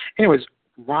 anyways,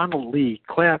 Ronald Lee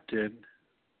Clapton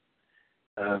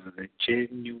of the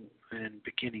genuine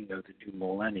beginning of the new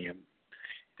millennium,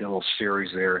 did a little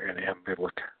series there in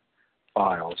Ambilic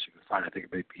Files. You can find it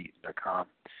at thinkofrebeaten.com.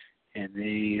 And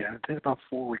they did about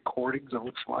 4 recordings, it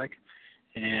looks like.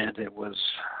 And it was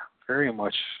very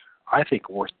much, I think,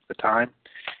 worth the time.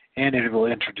 And it will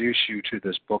introduce you to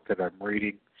this book that I'm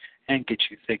reading and get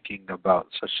you thinking about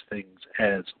such things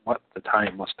as what the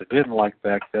time must have been like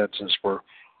back then, since we're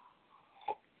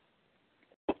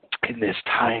in this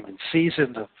time and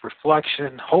season of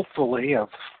reflection, hopefully, of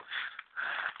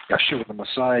Yeshua the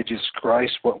Messiah, Jesus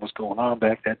Christ, what was going on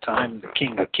back that time, the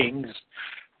King of Kings,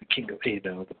 the King of,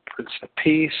 the Prince of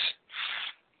Peace,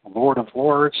 Lord of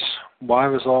Lords. Why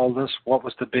was all this? What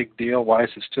was the big deal? Why is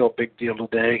it still a big deal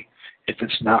today? If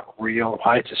it's not real,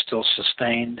 why is it still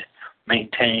sustained,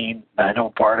 maintained? I know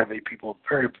part of it, people,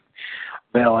 very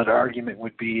valid argument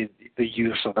would be the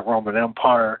use of the Roman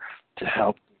Empire to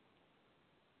help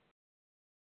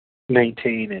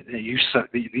maintain it. The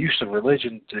use of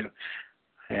religion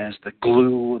as the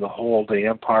glue to hold the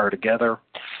empire together.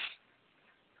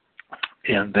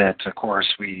 And that, of course,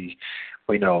 we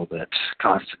know that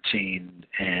Constantine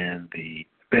and the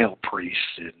Baal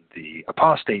priests and the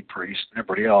apostate priests and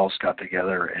everybody else got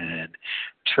together and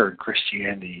turned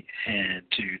Christianity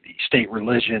into the state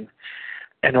religion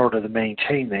in order to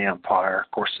maintain the empire.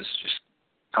 Of course, this is just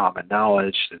common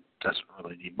knowledge that doesn't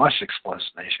really need much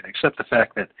explanation, except the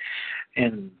fact that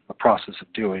in the process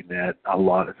of doing that, a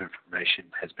lot of information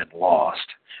has been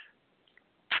lost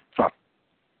as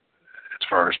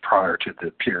far as prior to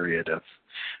the period of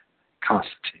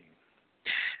Constantine.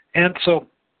 And so,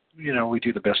 we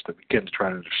do the best that we can to try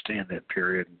to understand that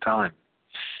period in time.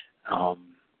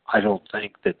 I don't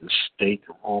think that the state,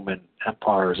 the Roman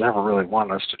Empire, has ever really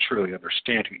wanted us to truly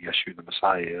understand who Yeshua the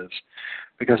Messiah is,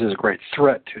 because it's a great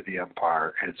threat to the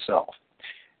empire in itself.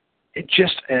 It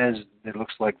just as it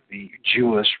looks like the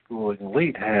Jewish ruling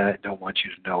elite don't want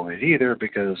you to know it either,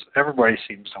 because everybody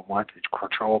seems to want to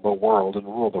control the world and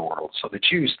rule the world. So the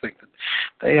Jews think that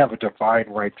they have a divine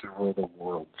right to rule the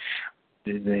world.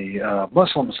 The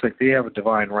Muslims think they have a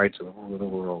divine right to rule the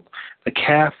world. The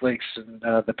Catholics and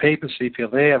the papacy feel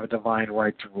they have a divine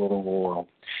right to rule the world.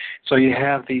 So you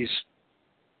have these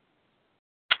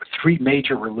three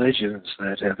major religions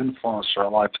that have influenced our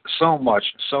life so much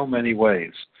in so many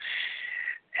ways.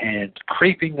 And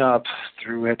creeping up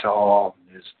through it all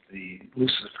is the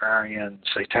Luciferian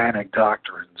satanic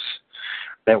doctrines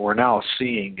that we're now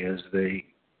seeing as they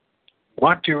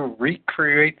want to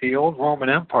recreate the old Roman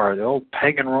Empire, the old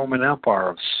pagan Roman Empire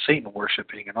of Satan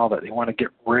worshiping and all that. They want to get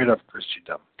rid of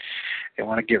Christendom. They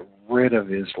want to get rid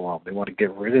of Islam. They want to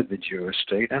get rid of the Jewish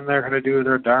state, and they're going to do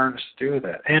their darndest to do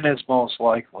that. And it's most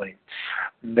likely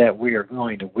that we are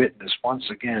going to witness, once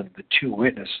again, the two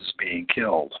witnesses being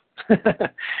killed.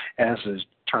 As it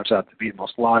turns out to be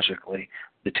most logically,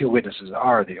 the two witnesses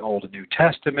are the Old and New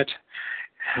Testament,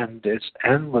 and it's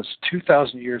endless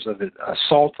 2,000 years of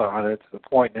assault on it, to the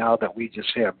point now that we just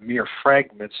have mere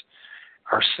fragments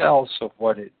ourselves of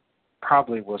what it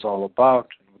probably was all about,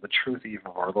 and the truth even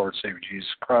of our Lord Savior Jesus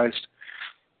Christ.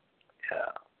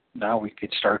 Now we can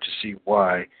start to see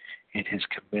why in his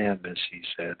commandments he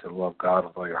said to love God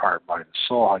with all your heart, mind, and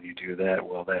soul. How do you do that?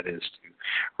 Well, that is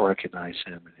to recognize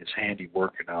him and his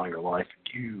handiwork in all your life,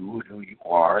 and you, who you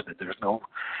are, that there's no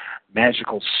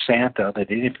magical Santa,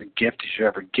 that any gift that you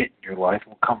ever get in your life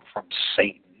will come from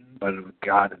Satan, but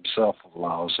God himself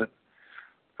allows it.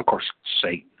 Of course,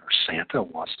 Satan or Santa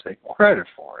wants to take credit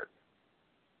for it.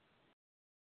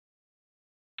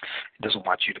 He doesn't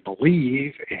want you to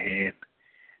believe in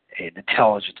an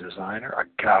intelligent designer,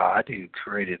 a God who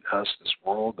created us, this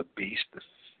world, the beast, the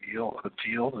field,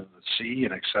 and the sea,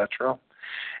 and etc.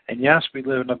 And yes, we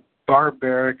live in a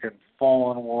barbaric and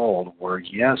fallen world where,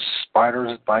 yes,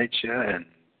 spiders bite you, and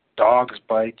dogs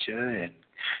bite you, and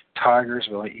tigers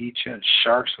will eat you, and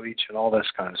sharks will eat you, and all this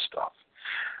kind of stuff.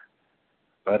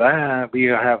 But we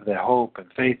have the hope and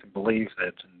faith and belief that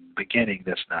in the beginning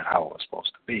that's not how it was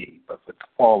supposed to be. But with the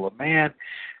fall of man,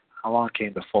 along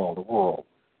came the fall of the world.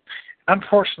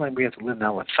 Unfortunately, we have to live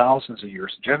now with thousands of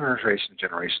years, generations and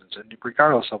generations, and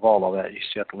regardless of all of that, you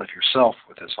still have to live yourself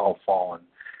with this all fallen,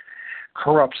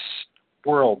 corrupt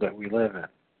world that we live in.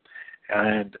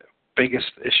 And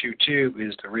biggest issue, too,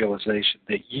 is the realization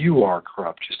that you are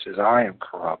corrupt, just as I am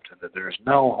corrupt, and that there's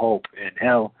no hope in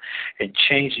hell in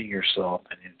changing yourself.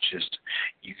 And it's just,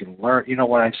 you can learn, you know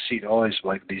what I see always,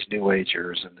 like these New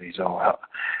Agers and these all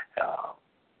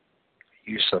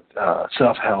use of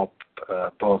self-help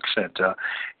books and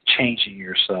changing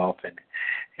yourself and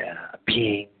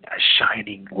being a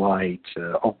shining light,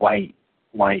 a white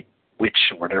light witch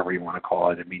or whatever you want to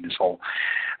call it. I mean, this whole,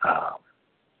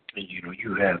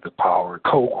 you have the power,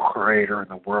 co-creator in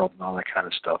the world and all that kind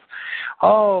of stuff.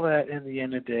 All that, in the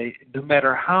end of the day, no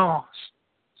matter how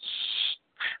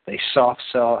they soft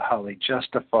sell, how they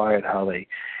justify it, how they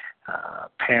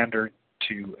pander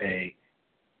to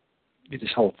this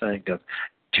whole thing of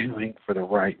doing for the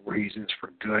right reasons, for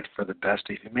good, for the best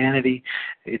of humanity,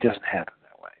 it doesn't happen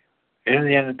that way. And in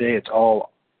the end of the day, it's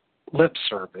all lip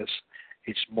service.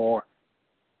 It's more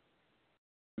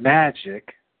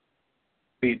magic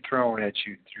being thrown at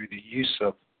you through the use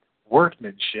of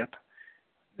workmanship,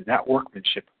 not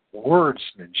workmanship,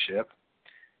 wordsmanship,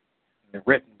 the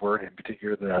written word, in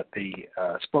particular the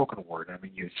spoken word. I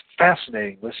mean, it's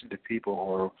fascinating listening to people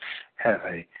who have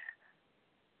a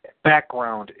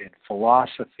background in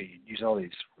philosophy and use all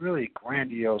these really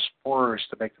grandiose words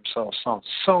to make themselves sound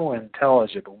so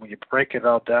intelligent, but when you break it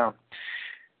all down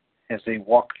as they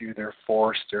walk through their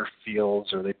forests, their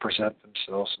fields, or they present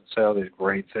themselves and say all these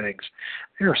great things,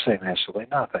 they're saying absolutely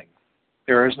nothing.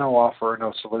 There is no offer,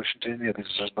 no solution to any of this.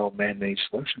 There's no man-made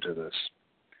solution to this.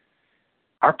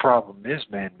 Our problem is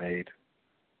man-made.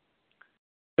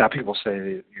 Now people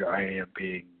say I am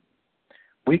being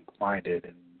weak-minded,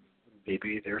 and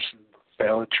maybe there's some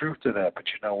valid truth to that, but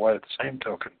you know what? At the same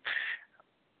token,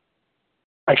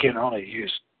 I can only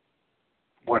use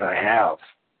what I have,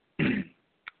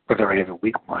 whether I have a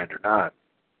weak mind or not,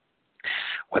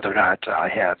 whether or not I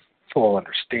have full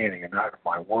understanding or not of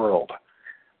my world,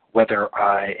 whether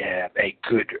I am a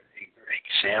good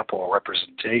example or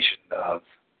representation of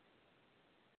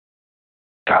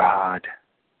God,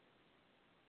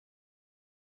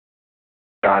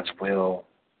 God's will,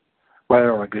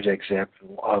 whether I'm a good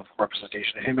example of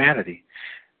representation of humanity.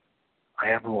 I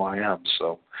am who I am.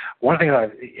 So one thing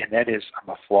and that is I'm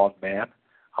a flawed man.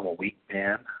 I'm a weak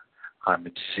man. I'm a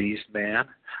diseased man.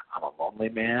 I'm a lonely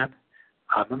man.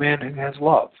 I'm a man who has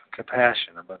love,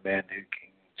 compassion. I'm a man who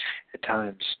can, at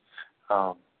times,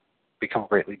 become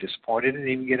greatly disappointed and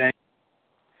even get angry.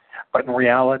 But in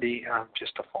reality, I'm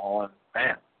just a fallen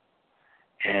man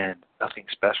and nothing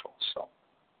special. So,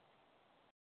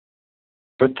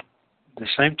 but the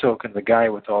same token, the guy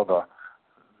with all the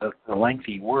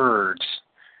lengthy words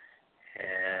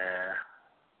and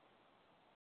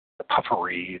the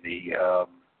puffery, the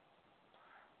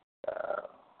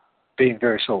being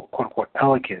very so quote unquote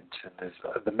elegant, and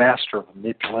the master of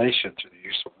manipulation through the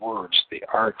use of words, the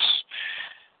arts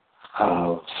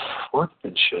of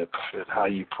workmanship, and how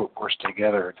you put words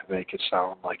together to make it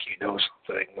sound like you know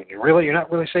something when you're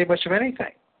not really saying much of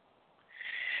anything.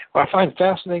 What I find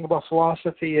fascinating about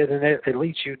philosophy is that it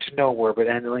leads you to nowhere, but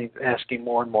ending asking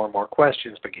more and more and more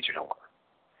questions, but gets you nowhere.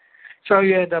 So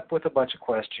you end up with a bunch of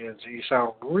questions. You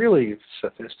sound really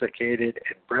sophisticated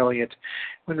and brilliant,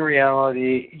 when in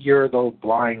reality you're the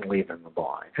blind leading the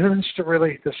blind. And it's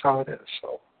really that's how it is.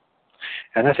 So,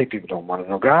 and I think people don't want to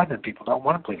know God, and people don't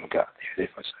want to believe in God. They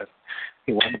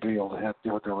want to be able to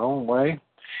do it their own way.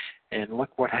 And look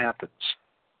what happens.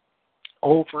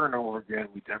 Over and over again,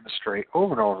 we demonstrate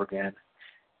over and over again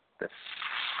that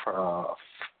how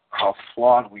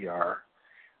flawed we are,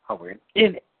 how we're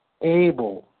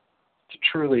unable to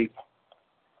truly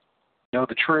know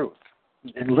the truth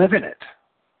and live in it.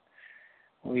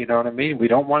 You know what I mean? We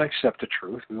don't want to accept the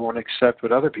truth. We want to accept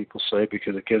what other people say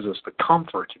because it gives us the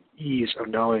comfort and ease of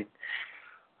knowing,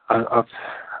 of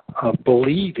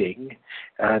believing,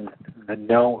 and the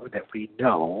know that we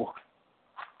know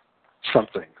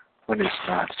something when it's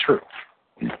not true.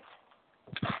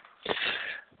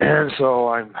 And so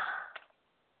I'm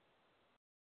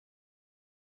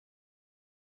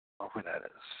where that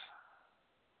is.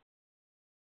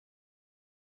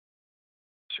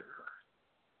 Sure.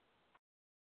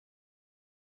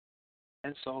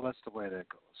 And so that's the way that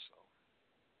goes. So.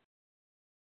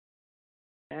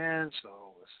 And so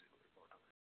let's see where we're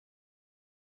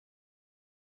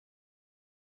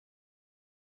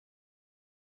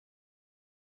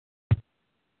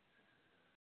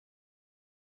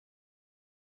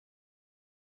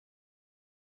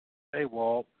going. Hey,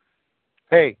 Walt.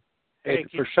 Hey, Hey,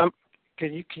 for some,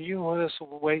 can you let us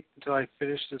wait until I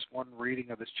finish this one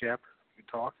reading of this chapter? We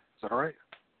can talk. Is that all right?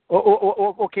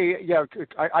 okay, yeah,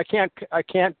 I can't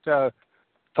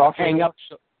Talk. hang up.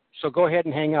 So go ahead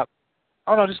and hang up.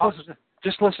 Oh no, just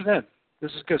listen in.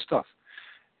 This is good stuff.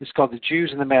 It's called The Jews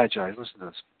and the Magi. Listen to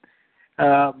this.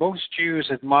 Most Jews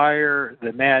admire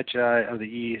the Magi of the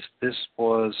East. This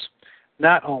was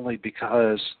not only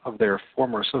because of their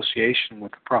former association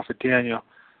with the prophet Daniel,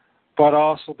 but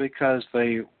also because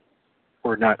they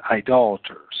were not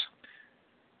idolaters.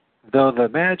 Though the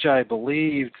Magi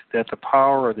believed that the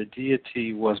power of the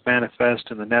deity was manifest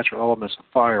in the natural elements of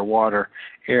fire, water,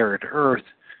 air, and earth,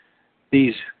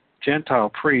 these Gentile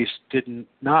priests did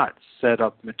not set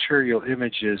up material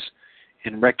images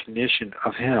in recognition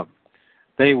of him.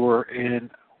 They were, in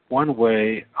one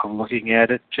way of looking at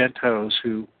it, Gentiles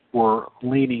who were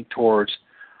leaning towards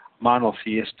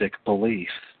monotheistic belief.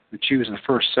 The Jews in the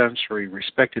first century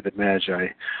respected the Magi.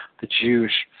 The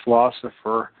Jewish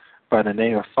philosopher by the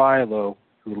name of Philo,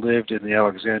 who lived in the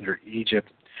Alexandria, Egypt,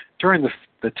 during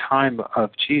the time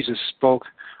of Jesus, spoke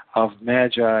of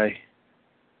the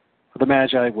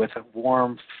Magi with a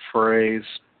warm phrase.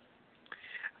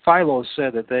 Philo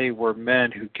said that they were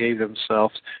men who gave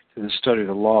themselves to the study of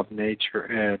the law of nature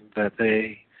and that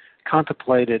they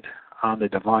contemplated on the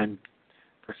divine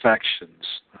perfections.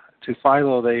 To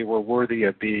Philo, they were worthy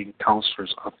of being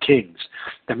counselors of kings.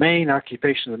 The main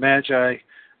occupation of the Magi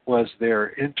was their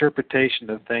interpretation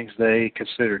of things they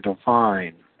considered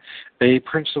divine. They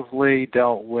principally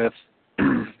dealt with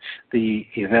the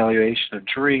evaluation of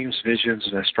dreams, visions,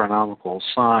 and astronomical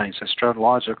signs.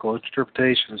 Astrological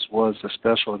interpretations was the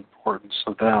special importance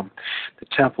of them. The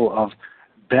temple of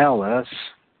Belus,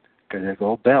 gonna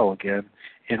go Bel again,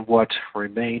 in what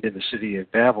remained in the city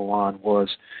of Babylon was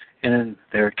in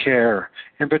their care.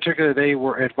 In particular, they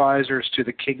were advisors to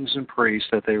the kings and priests,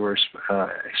 that they were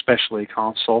especially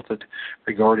consulted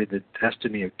regarding the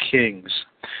destiny of kings.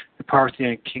 The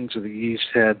Parthian kings of the East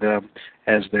had them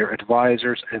as their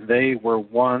advisors, and they were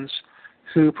ones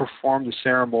who performed the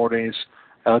ceremonies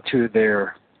to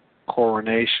their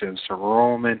coronations. The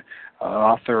Roman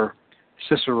author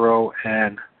Cicero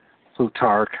and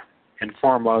Plutarch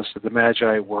inform us that the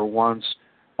Magi were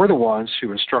the ones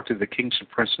who instructed the kings and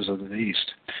princes of the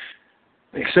East.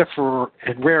 Except for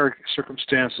in rare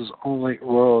circumstances, only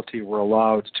royalty were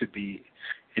allowed to be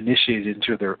initiated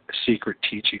into their secret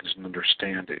teachings and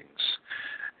understandings.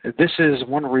 This is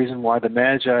one reason why the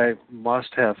Magi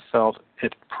must have felt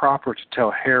it proper to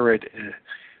tell Herod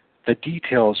the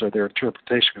details of their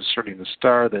interpretation concerning the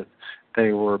star that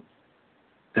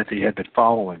they had been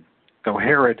following. Though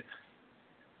Herod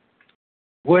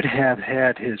would have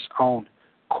had his own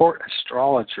court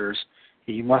astrologers,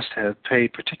 he must have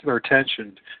paid particular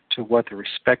attention to what the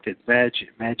respected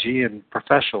Magian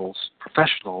professionals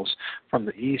from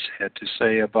the East had to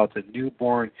say about the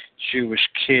newborn Jewish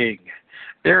king.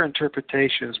 Their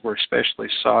interpretations were especially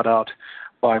sought out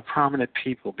by prominent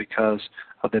people because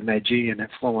of the Magian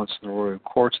influence in the royal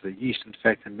courts of the East. In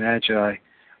fact, the Magi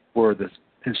were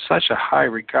in such a high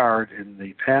regard in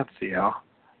the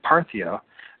Parthia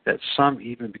that some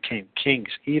even became kings.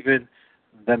 Even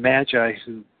the Magi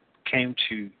who came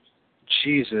to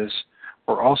Jesus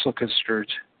were also considered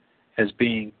as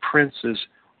being princes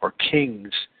or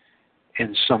kings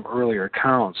in some earlier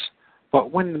accounts.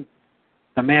 But when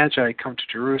the Magi come to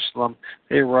Jerusalem,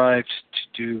 they arrived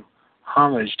to do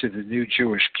homage to the new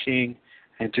Jewish king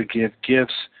and to give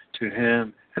gifts to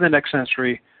him. In the next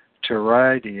century, to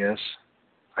Herodias,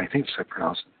 I think so I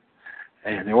pronounce it,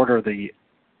 and the order of the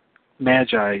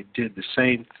Magi did the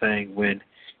same thing when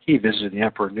he visited the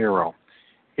Emperor Nero.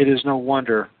 It is no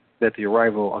wonder that the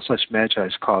arrival of such Magi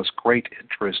caused great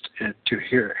interest to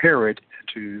Herod and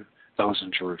to those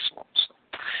in Jerusalem. So,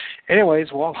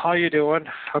 anyways, Walt, how you doing?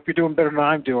 Hope you're doing better than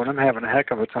I'm doing. I'm having a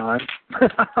heck of a time.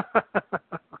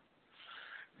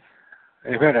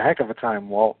 You've had a heck of a time,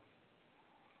 Walt.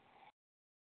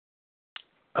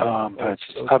 But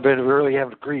I've been really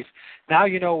having grief. Now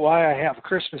you know why I have a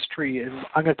Christmas tree, and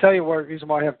I'm going to tell you the reason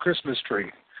why I have a Christmas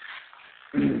tree.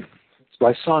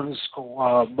 My son's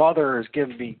mother has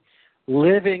given me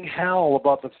living hell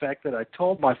about the fact that I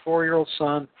told my 4-year-old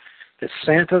son that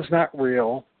Santa's not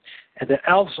real and that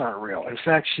elves aren't real. In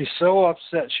fact, she's so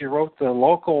upset she wrote the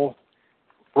local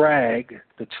rag,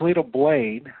 the Toledo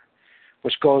Blade,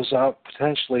 which goes out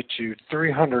potentially to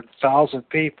 300,000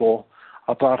 people,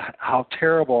 about how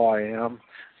terrible I am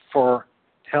for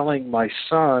telling my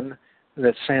son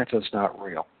that Santa's not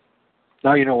real.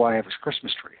 Now you know why I have this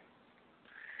Christmas tree.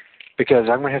 Because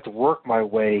I'm going to have to work my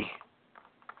way.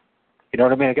 You know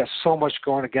what I mean? I got so much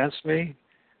going against me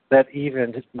that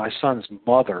even my son's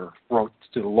mother wrote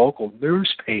to the local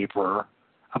newspaper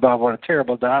about what a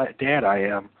terrible dad I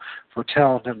am for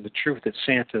telling him the truth that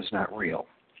Santa's not real.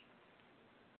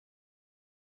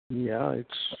 Yeah,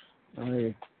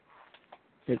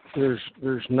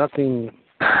 there's nothing.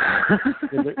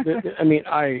 I mean,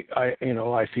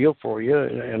 I feel for you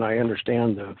and I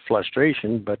understand the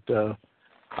frustration, but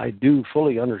I do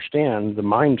fully understand the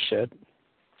mindset,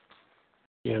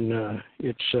 and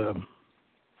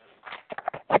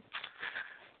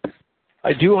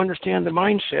I do understand the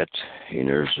mindset. And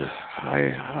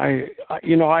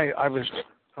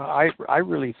I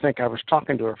really think I was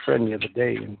talking to a friend the other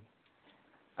day,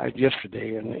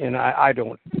 yesterday, and I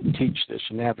don't teach this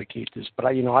and advocate this, but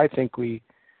I think the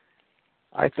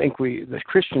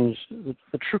Christians,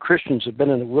 the true Christians, have been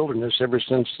in the wilderness ever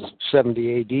since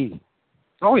 70 A.D.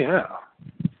 Oh yeah.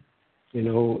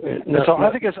 So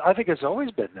I think it's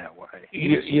always been that way.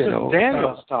 Since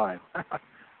Daniel's time.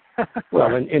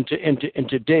 Well, and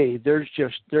today there's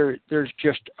just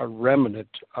a remnant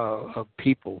of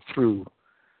people through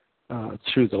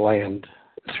the land,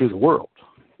 through the world.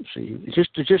 See,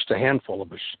 just a handful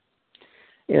of us,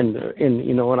 and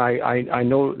I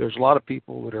know there's a lot of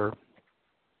people that are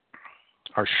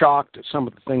shocked at some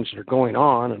of the things that are going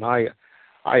on, and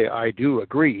I do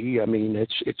agree. I mean,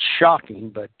 it's shocking,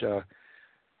 but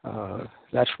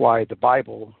that's why the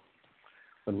Bible,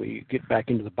 when we get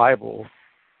back into the Bible,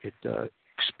 it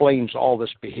explains all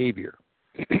this behavior.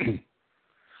 And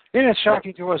it's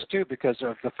shocking to us too because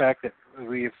of the fact that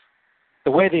the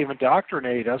way they've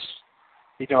indoctrinated us.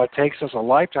 It takes us a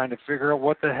lifetime to figure out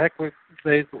what the heck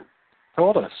they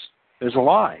told us. There's a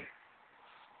lie.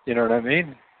 You know what I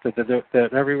mean? That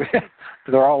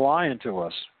they're all lying to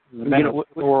us. The men of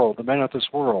the world, the men of this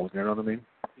world. You know what I mean?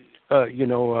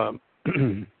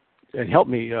 And help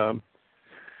me,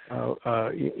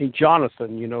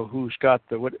 Jonathan. Who's got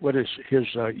what is his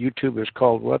YouTube is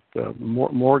called? What the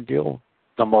Morgile?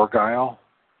 The Morgile.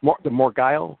 The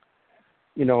Morgile.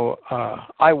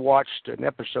 I watched an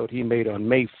episode he made on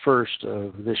May 1st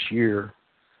of this year,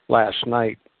 last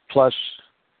night. Plus,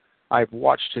 I've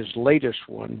watched his latest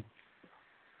one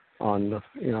on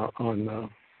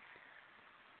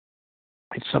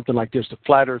it's something like this: the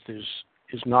flat Earth is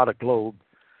not a globe,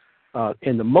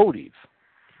 and the motive.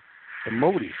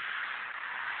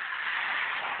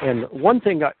 And one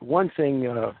thing that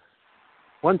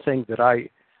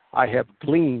I have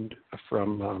gleaned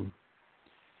from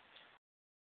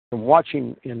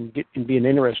watching and being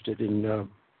interested in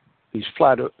these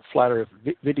flat Earth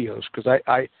videos, because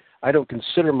I don't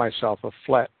consider myself a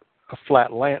flat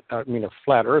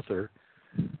earther.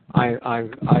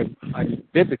 I'm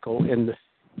biblical, and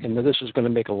this is going to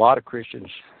make a lot of Christians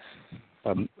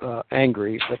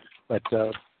angry, but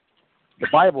the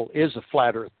Bible is a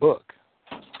flat Earth book,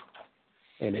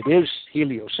 and it is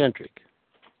heliocentric.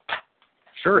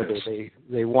 Sure whether is.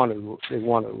 they want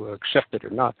to accept it or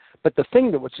not. But the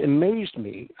thing that what's amazed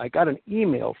me, I got an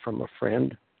email from a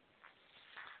friend,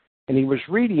 and he was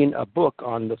reading a book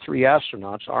on the three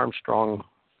astronauts, Armstrong,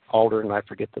 Aldrin, and I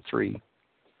forget the three.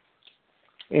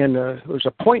 And it was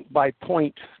a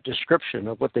point-by-point description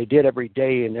of what they did every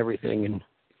day and everything. And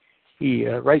he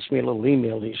writes me a little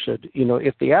email. And he said,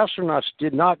 if the astronauts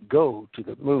did not go to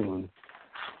the moon,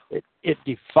 it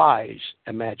defies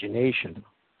imagination.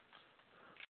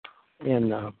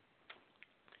 And,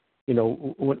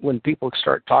 when people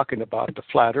start talking about the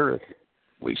flat Earth,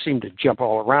 we seem to jump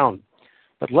all around.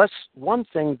 But one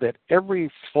thing that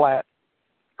every flat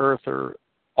earther,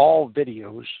 all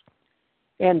videos,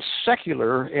 and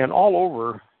secular and all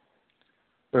over,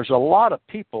 there's a lot of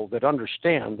people that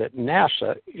understand that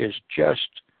NASA is just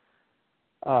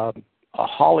a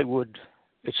Hollywood.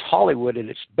 It's Hollywood at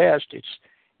its best.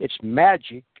 It's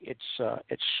magic. It's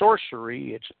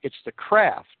sorcery. It's the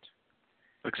craft.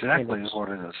 Exactly is what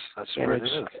it is. That's what it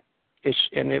is.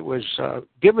 It was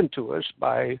given to us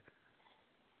by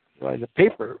the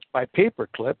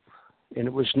paperclip, and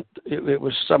it was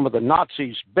some of the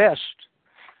Nazis' best,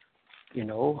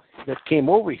 that came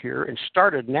over here and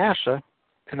started NASA.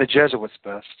 And the Jesuits'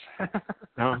 best.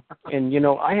 And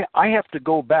I have to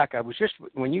go back. I was just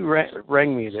when you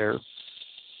rang me there.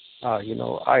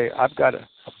 I've got a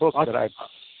book that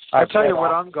I'll tell you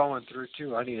what I'm going through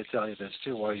too. I need to tell you this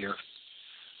too while you're.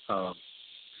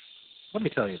 Let me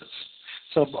tell you this.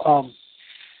 So,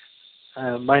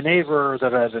 my neighbor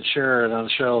that I've been sharing on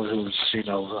the show, who's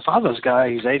I found this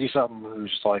guy. He's 80-something,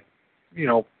 who's like,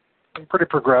 pretty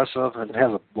progressive and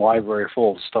has a library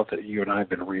full of stuff that you and I have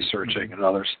been researching and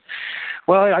others.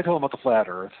 Well, I told him about the flat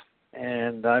Earth,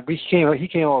 and he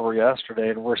came over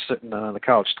yesterday, and we're sitting on the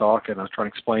couch talking. I was trying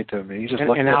to explain to him, and he just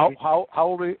looked at me. And how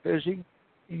old is he?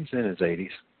 He's in his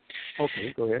 80s.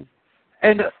 Okay, go ahead.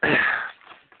 And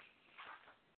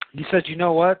he said, you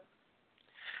know what?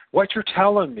 What you're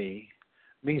telling me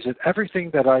means that everything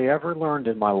that I ever learned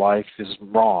in my life is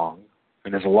wrong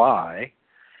and is a lie,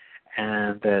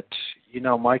 and that,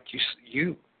 Mike, you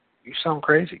sound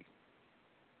crazy.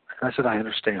 And I said, I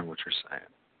understand what you're saying.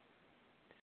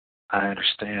 I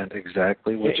understand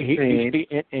exactly what you mean.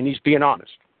 And he's being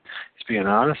honest. He's being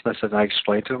honest. I said, I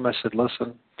explained to him, I said,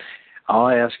 listen, all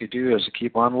I ask you to do is to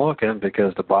keep on looking,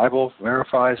 because the Bible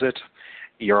verifies it.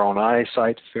 Your own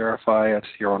eyesight verify it.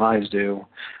 Your own eyes do.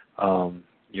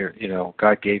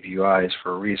 God gave you eyes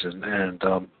for a reason. And,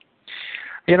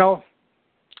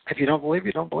 if you don't believe,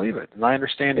 you don't believe it. And I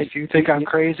understand if you think I'm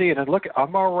crazy, and look,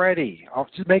 I'm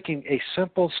just making a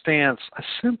simple stance,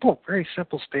 very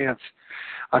simple stance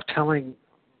of telling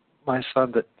my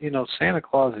son that, Santa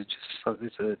Claus is just,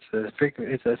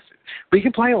 we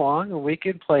can play along and we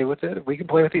can play with it. We can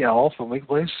play with the elf and we can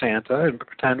play with Santa and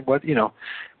pretend but it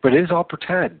is all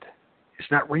pretend.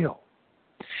 It's not real.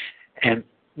 And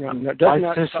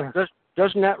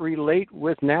doesn't that relate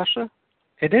with NASA?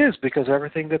 It is, because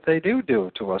everything that they do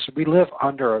to us, we live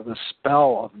under the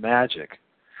spell of magic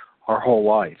our whole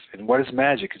life. And what is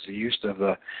magic? It's the use of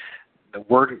the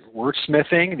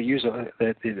wordsmithing, the use of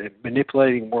the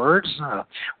manipulating words,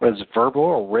 whether it's verbal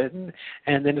or written,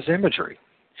 and then it's imagery.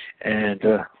 And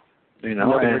in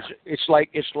other words, it's like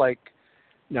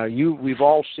now we've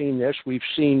all seen this. We've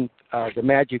seen the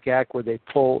magic act where they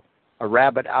pull a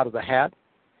rabbit out of the hat.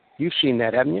 You've seen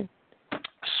that, haven't you?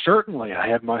 Certainly, I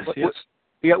have my.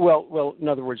 Yeah, well. In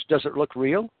other words, does it look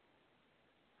real?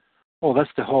 Well,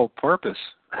 that's the whole purpose,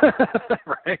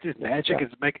 right? Magic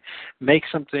is make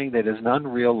something that is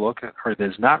unreal look, or that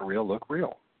is not real, look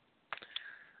real.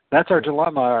 That's our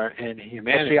dilemma in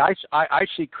humanity. Well, see, I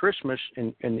see Christmas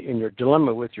in your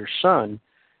dilemma with your son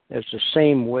as the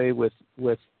same way with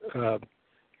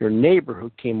your neighbor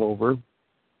who came over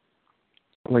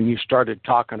when you started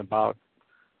talking about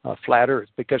flat Earth.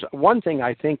 Because one thing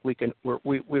I think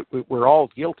we're all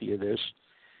guilty of this.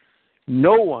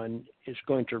 No one is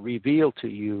going to reveal to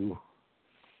you.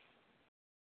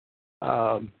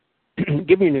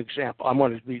 Give me an example. I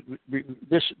want to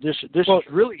this is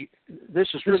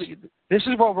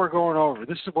what we're going over.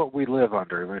 This is what we live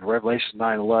under. In Revelation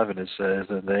 9:11 it says,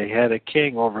 and they had a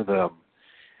king over them,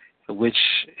 which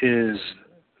is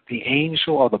the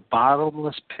angel of the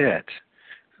bottomless pit,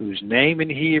 whose name in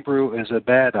Hebrew is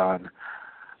Abaddon,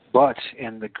 but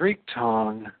in the Greek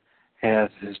tongue has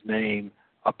his name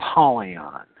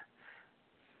Apollyon.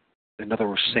 In other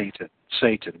words, Satan.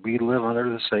 We live under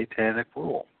the satanic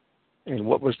rule. And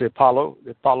what was the Apollo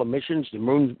missions, the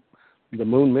moon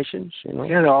missions? Yeah,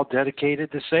 they're all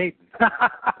dedicated to Satan.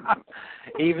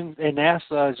 Even in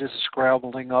NASA is just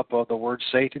scrabbling up the word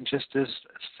Satan, just as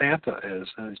Santa is,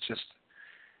 and it's just.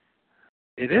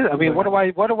 It is. I mean, what do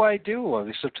I do?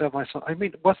 Except tell my son. I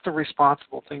mean, what's the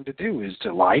responsible thing to do? Is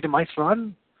to lie to my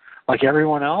son, like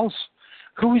everyone else?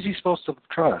 Who is he supposed to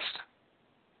trust?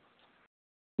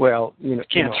 Well,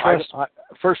 can't trust.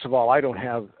 First of all, I don't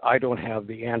have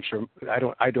the answer.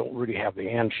 I don't really have the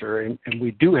answer, and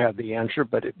we do have the answer,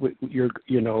 but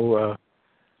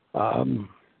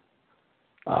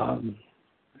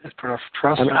Just put our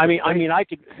trust. I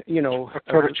could,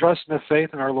 put our trust and faith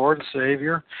in our Lord and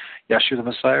Savior, Yeshua the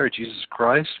Messiah, or Jesus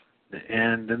Christ,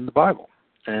 and in the Bible.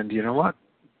 And you know what?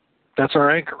 That's our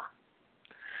anchor.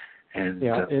 And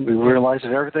we realize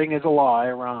that everything is a lie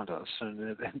around us,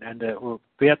 and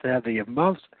we have to have the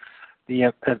immense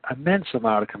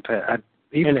amount of compassion.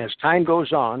 And as time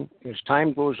goes on,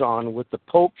 with the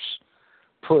Pope's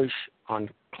push on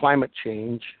climate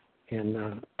change,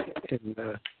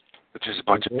 which is a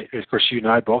bunch of, of course, you and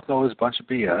I both know is a bunch of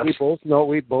BS.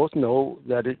 We both know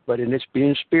that it's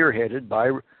being spearheaded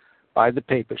by the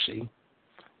papacy.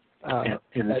 But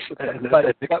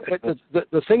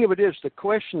the thing of it is, the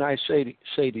question I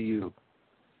say to you,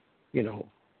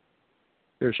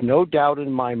 there's no doubt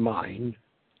in my mind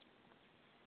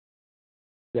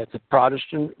that the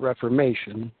Protestant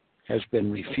Reformation has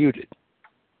been refuted.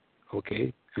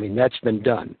 Okay? I mean, that's been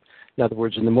done. In other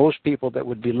words, and the most people that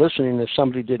would be listening, if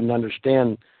somebody didn't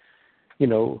understand,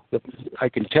 I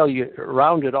can tell you,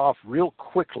 round it off real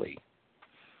quickly.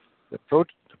 The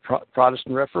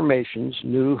Protestant Reformations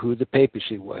knew who the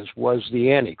papacy was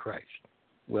the Antichrist.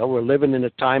 Well, we're living in a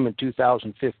time in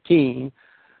 2015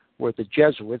 where the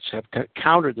Jesuits have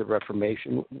countered the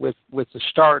Reformation with the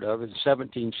start of, in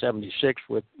 1776,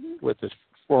 with the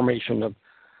formation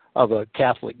of a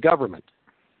Catholic government.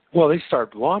 Well, they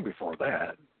started long before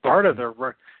that. Part of their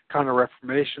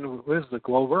counter-reformation was the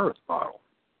globe Earth model.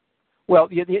 Well,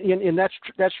 and that's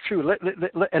true,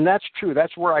 and that's true.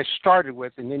 That's where I started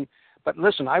with, but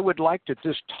listen, I would like to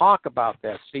just talk about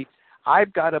that. See,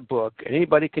 I've got a book, and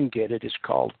anybody can get it. It's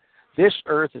called "This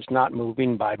Earth Is Not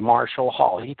Moving" by Marshall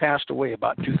Hall. He passed away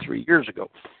about 2-3 years ago.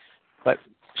 But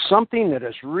something that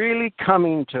is really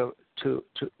coming to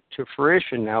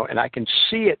fruition now, and I can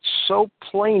see it so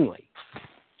plainly,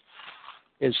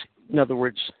 is, in other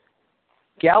words,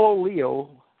 Galileo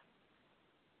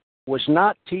was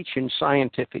not teaching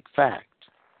scientific fact.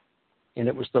 And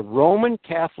it was the Roman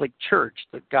Catholic Church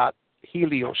that got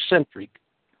heliocentric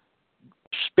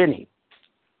spinning.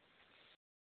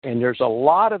 And there's a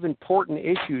lot of important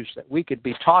issues that we could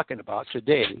be talking about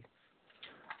today,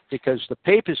 because the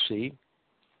papacy,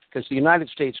 because the United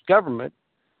States government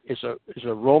is a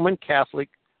Roman Catholic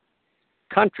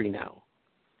country now.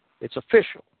 It's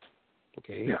official.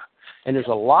 Okay. Yeah. And there's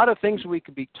a lot of things we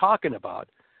could be talking about,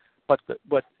 but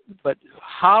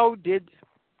how did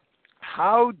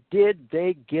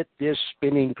they get this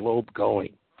spinning globe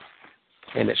going?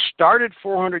 And it started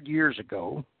 400 years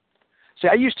ago. See,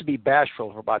 I used to be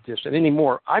bashful about this, and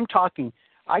anymore I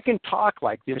can talk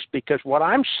like this because what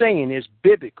I'm saying is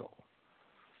biblical.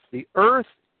 The earth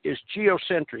is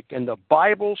geocentric, and the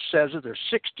Bible says that there's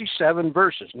 67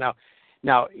 verses. Now,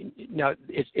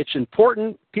 it's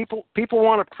important. People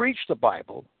want to preach the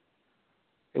Bible.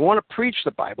 They want to preach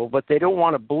the Bible, but they don't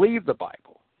want to believe the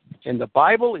Bible. And the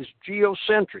Bible is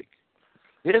geocentric.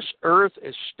 This earth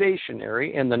is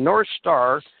stationary, and the North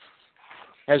Star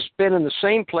has been in the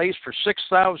same place for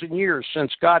 6,000 years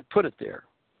since God put it there.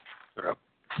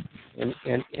 And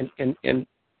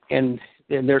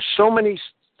there's so many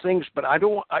things, but I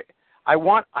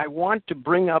want to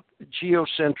bring up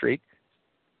geocentric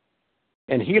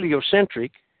and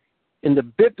heliocentric in the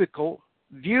biblical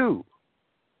view.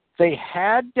 They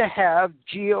had to have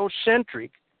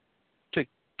geocentric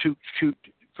to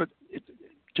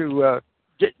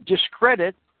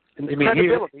discredit the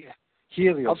credibility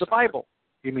of the Bible.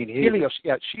 You mean Helios?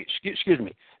 Yeah, excuse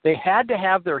me. They had to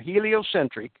have their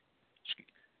heliocentric.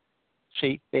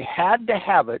 See, they had to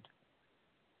have it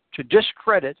to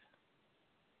discredit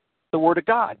the Word of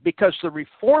God, because the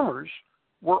Reformers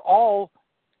were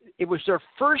it was their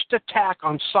first attack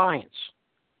on science.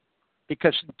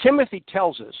 Because Timothy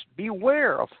tells us,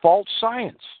 beware of false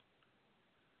science.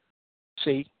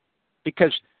 See,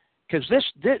 because because this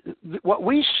what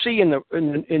we see in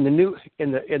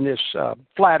this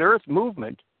flat Earth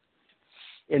movement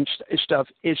and stuff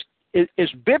is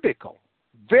biblical,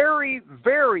 very,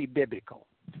 very biblical.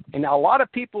 And now a lot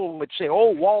of people would say,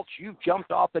 "Oh, Walt, you've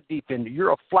jumped off the deep end.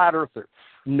 You're a flat earther."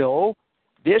 No,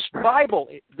 this Bible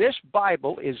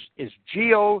is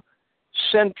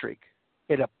geocentric.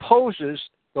 It opposes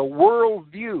the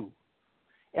worldview,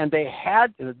 and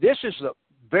this is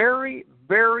very,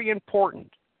 very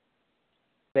important.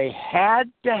 They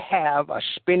had to have a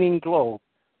spinning globe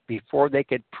before they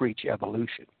could preach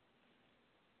evolution.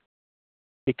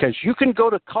 Because you can go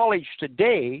to college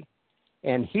today,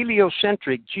 and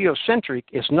heliocentric, geocentric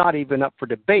is not even up for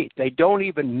debate. They don't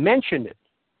even mention it.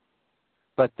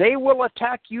 But they will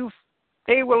attack you.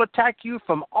 They will attack you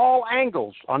from all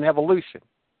angles on evolution.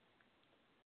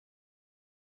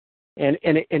 And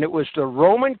it was the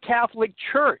Roman Catholic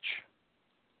Church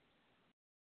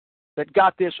that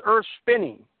got this earth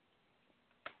spinning.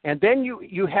 And then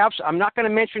you have, I'm not going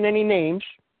to mention any names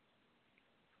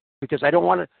because I don't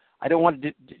want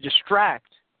to distract.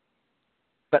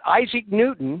 But Isaac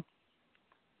Newton,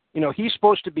 he's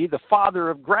supposed to be the father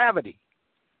of gravity.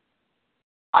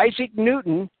 Isaac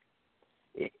Newton,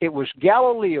 it was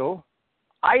Galileo,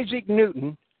 Isaac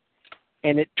Newton,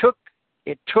 and it took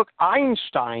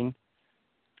Einstein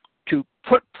to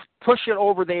push it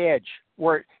over the edge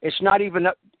where it's not even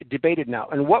debated now.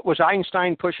 And what was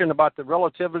Einstein pushing about the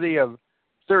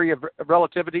theory of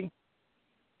relativity?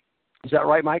 Is that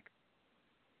right, Mike?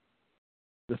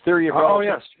 The theory of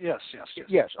relativity. Yes.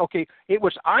 Yes. Okay. It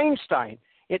was Einstein.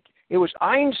 It was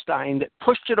Einstein that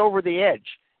pushed it over the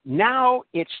edge. Now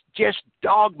it's just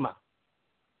dogma.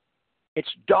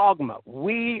 It's dogma.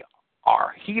 We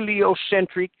are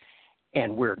heliocentric,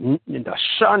 and the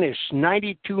sun is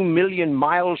 92 million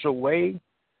miles away.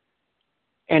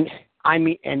 And I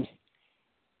mean,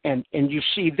 and you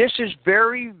see, this is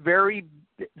very, very.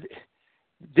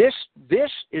 This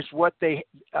is what they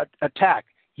attack.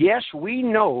 Yes, we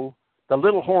know the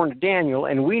little horn of Daniel,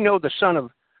 and we know the son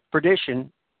of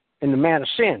perdition and the man of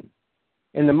sin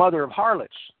and the mother of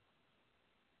harlots.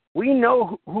 We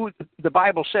know who the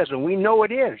Bible says, and we know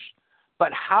it is.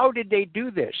 But how did they do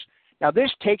this? Now,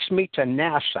 this takes me to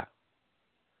NASA.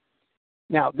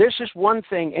 Now, this is one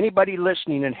thing, anybody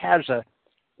listening and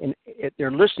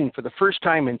they're listening for the first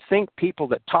time and think people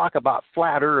that talk about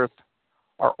flat Earth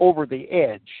are over the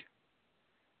edge.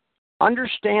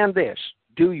 Understand this.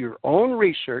 Do your own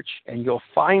research, and you'll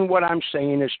find what I'm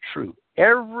saying is true.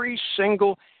 Every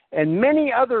single, and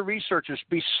many other researchers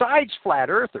besides flat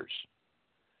earthers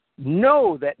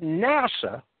know that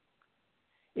NASA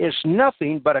is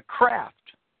nothing but a craft.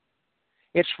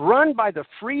 It's run by the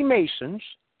Freemasons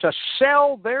to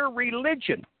sell their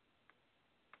religion.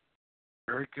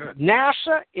 Very good.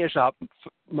 NASA is a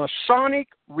Masonic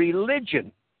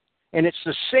religion, and it's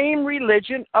the same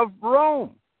religion of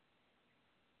Rome.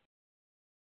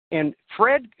 And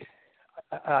Fred,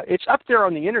 it's up there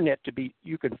on the internet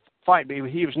you can find.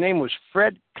 His name was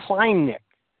Fred Kleinnick.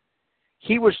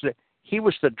 He was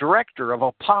the director of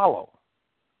Apollo,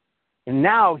 and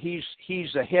now he's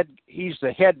the head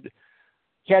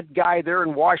guy there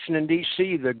in Washington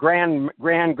D.C., the grand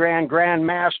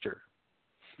master.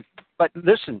 But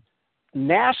listen,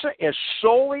 NASA is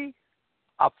solely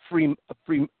a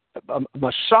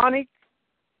Masonic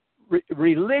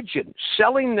religion,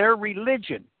 selling their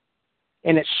religion.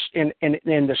 And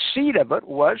the seed of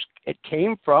it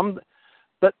came from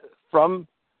World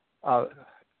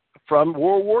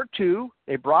War II.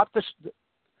 They brought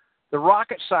the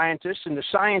rocket scientists and the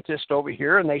scientists over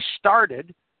here, and they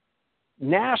started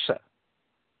NASA.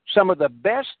 Some of the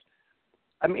best.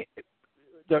 I mean,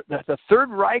 the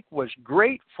Third Reich was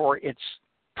great for its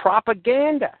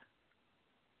propaganda.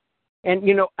 And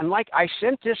like I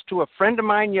sent this to a friend of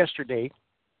mine yesterday,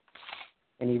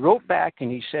 and he wrote back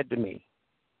and he said to me,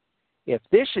 "If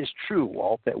this is true,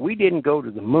 Walt, that we didn't go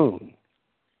to the moon,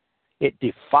 it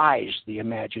defies the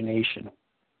imagination."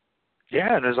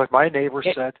 Yeah, and it's like my neighbor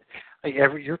said,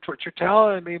 what you're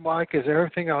telling me, Mike, is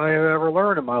everything I have ever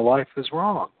learned in my life is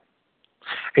wrong.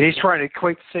 And he's trying to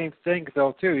equate the same thing,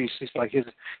 though, too. He's like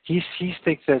he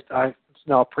thinks that I'm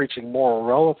now preaching moral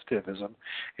relativism,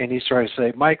 and he's trying to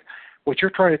say, Mike, what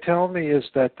you're trying to tell me is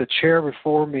that the chair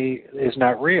before me is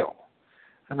not real.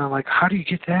 And I'm like, how do you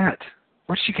get that?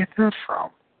 Where did you get that from?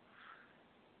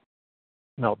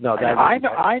 No, I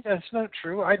know that's not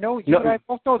true. I know you and I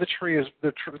both know the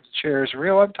chair is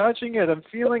real. I'm touching it. I'm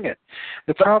feeling it.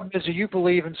 The problem is that you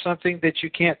believe in something that you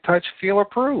can't touch, feel, or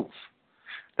prove.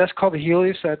 That's called the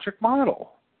heliocentric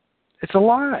model. It's a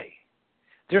lie.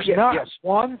 There's not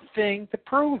one thing to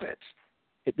prove it.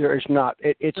 There is not.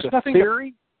 It's a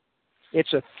theory.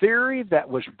 It's a theory that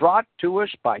was brought to us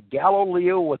by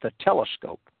Galileo with a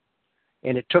telescope,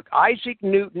 and it took Isaac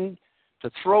Newton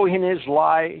to throw in his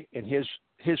lie and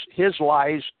his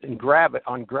lies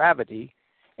on gravity,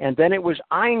 and then it was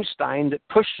Einstein that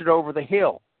pushed it over the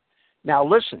hill. Now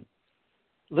listen.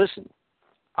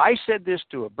 I said this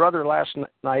to a brother last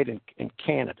night in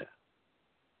Canada.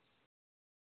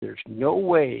 There's no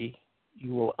way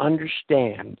you will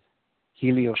understand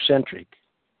heliocentric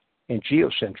and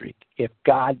geocentric if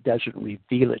God doesn't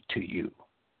reveal it to you.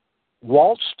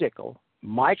 Walt Stickle,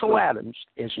 Michael Adams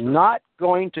is not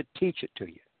going to teach it to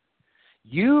you.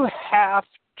 You have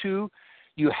to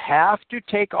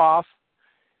take off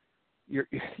your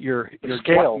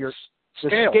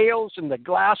scales and the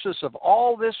glasses of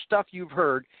all this stuff you've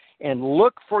heard and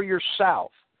look for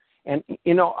yourself. And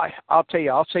I'll tell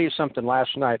you something.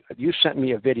 Last night you sent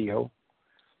me a video.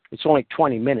 It's only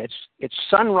 20 minutes. It's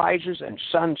sunrises and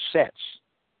sunsets.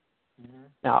 Mm-hmm.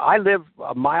 Now I live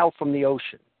a mile from the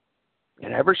ocean,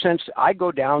 and ever since I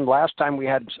go down, last time we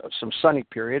had some sunny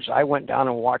periods, I went down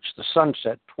and watched the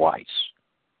sunset twice.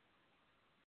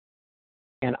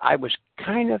 And I was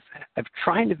kind of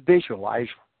trying to visualize.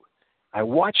 I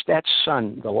watched that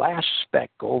sun, the last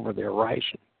speck, go over the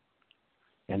horizon.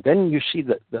 And then you see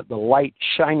the light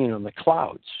shining on the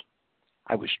clouds.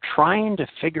 I was trying to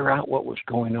figure out what was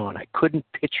going on. I couldn't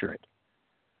picture it.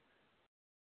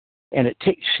 And it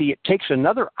takes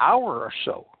another hour or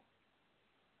so.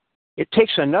 It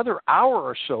takes another hour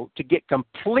or so to get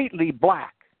completely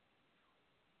black.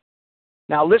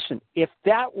 Now listen, if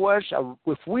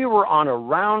we were on a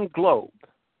round globe,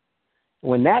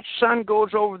 when that sun goes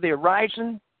over the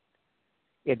horizon,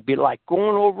 it'd be like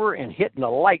going over and hitting a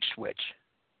light switch,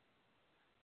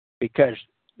 because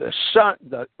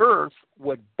the earth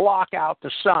would block out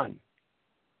the sun.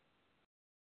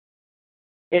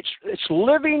 It's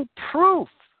living proof.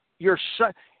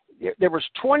 There was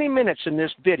 20 minutes in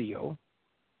this video.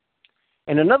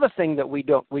 And another thing that we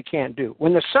can't do,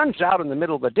 when the sun's out in the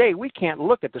middle of the day, we can't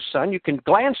look at the sun. You can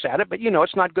glance at it, but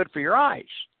it's not good for your eyes.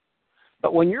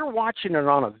 But when you're watching it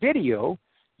on a video,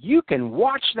 you can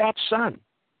watch that sun.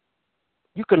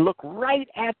 You can look right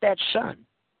at that sun.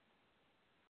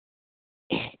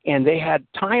 And they had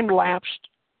time-lapsed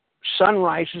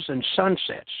sunrises and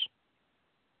sunsets.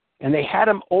 And they had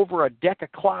them over a deck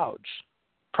of clouds,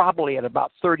 probably at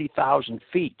about 30,000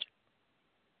 feet.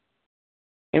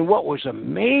 And what was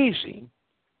amazing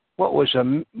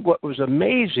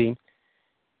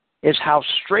is how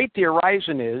straight the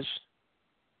horizon is,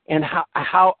 and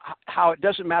how it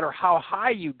doesn't matter how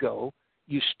high you go,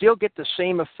 you still get the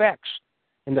same effects.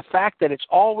 And the fact that it's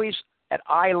always at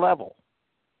eye level,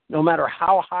 no matter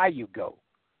how high you go.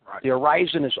 Right. The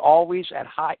horizon is always at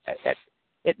high.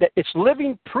 It's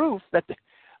living proof that.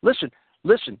 Listen.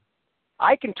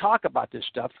 I can talk about this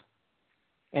stuff,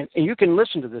 and you can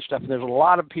listen to this stuff, and there's a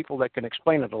lot of people that can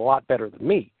explain it a lot better than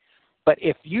me. But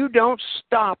if you don't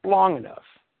stop long enough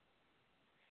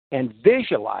and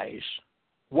visualize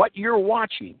what you're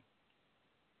watching,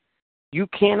 you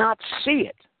cannot see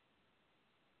it.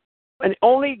 And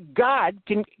only God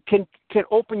can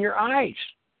open your eyes.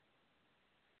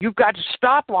 You've got to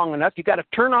stop long enough. You've got to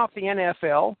turn off the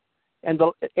NFL, and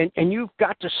you've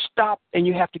got to stop, and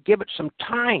you have to give it some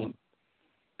time,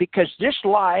 because this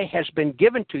lie has been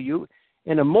given to you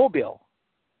in a mobile.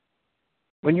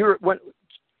 When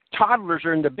toddlers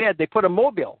are in the bed, they put a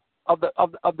mobile of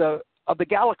the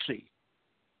galaxy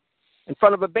in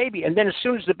front of a baby, and then as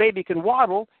soon as the baby can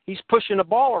waddle, he's pushing a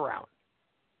ball around.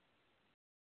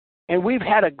 And we've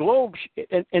had a globe,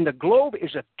 and the globe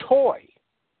is a toy.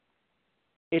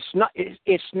 It's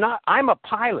not. I'm a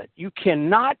pilot. You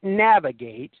cannot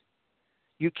navigate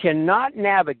with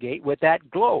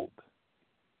that globe.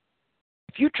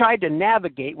 If you tried to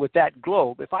navigate with that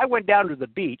globe, if I went down to the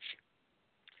beach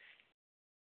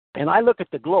and I look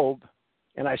at the globe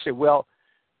and I say, well,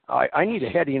 I need a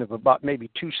heading of about maybe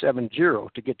 270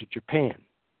 to get to Japan.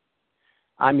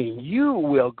 I mean, you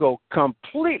will go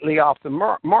completely off the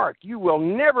mark. You will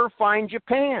never find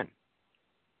Japan,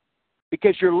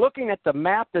 because you're looking at the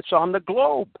map that's on the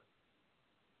globe.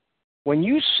 When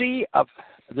you see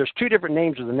there's two different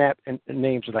names of the map, and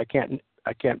names that I can't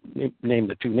name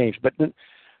the two names, but in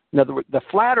other words, the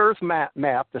flat Earth map,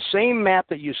 the same map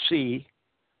that you see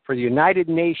for the United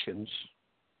Nations,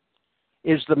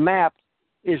 is the map,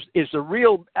 is the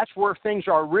real. That's where things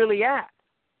are really at.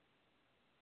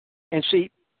 And see,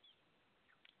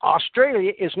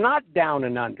 Australia is not down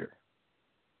and under.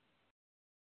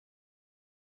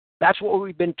 That's what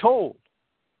we've been told.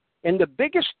 And the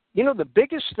biggest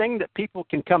thing that people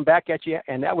can come back at you,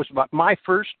 and that was about my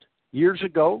first years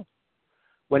ago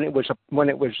when I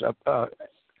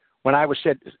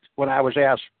was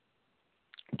asked,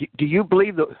 do you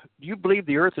believe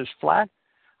the Earth is flat?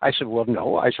 I said, well,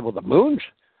 no. I said, well, the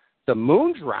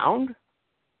moon's round.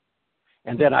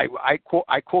 And then I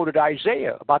quoted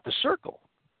Isaiah about the circle.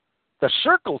 The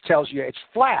circle tells you it's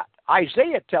flat.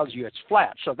 Isaiah tells you it's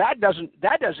flat. So that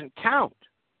doesn't count.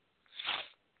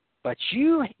 But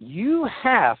you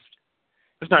have.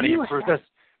 There's not any proof.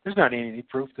 There's not any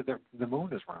proof that the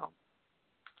moon is round.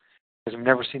 Because we've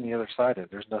never seen the other side of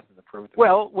it. There's nothing to prove.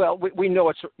 Well, we know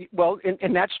it's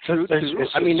and that's true too.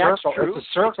 That's true. It's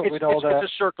a circle. We know that.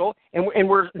 It's a circle, and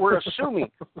we're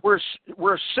assuming. we're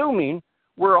assuming.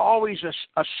 We're always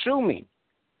assuming.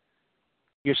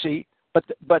 You see, but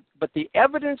the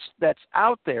evidence that's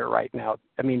out there right now.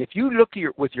 I mean, if you look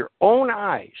with your own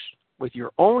eyes,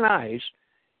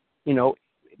 you know.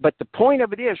 But the point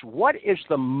of it is, what is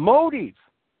the motive?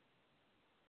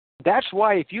 That's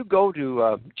why if you go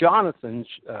to Jonathan's,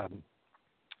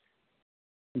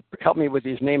 help me with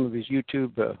his name of his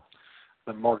YouTube, the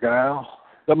Morgile.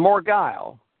 The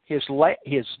Morgile. His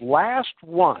last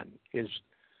one is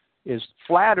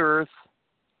Flat Earth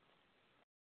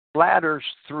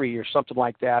 3 or something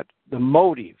like that. The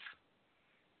motive.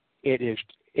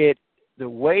 The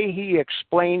way he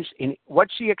explains.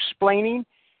 What's he explaining?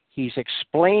 He's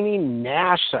explaining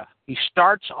NASA. He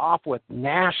starts off with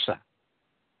NASA.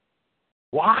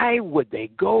 Why would they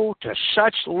go to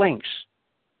such lengths?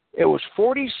 It was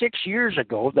 46 years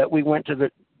ago that we went to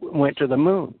the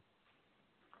moon.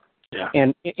 Yeah.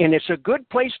 And it's a good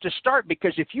place to start,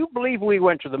 because if you believe we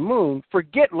went to the moon,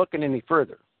 forget looking any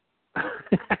further.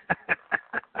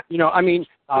 You know, I mean.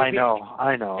 I know.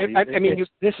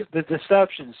 The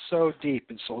deception's so deep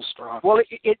and so strong. Well,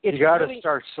 you got to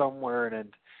start somewhere,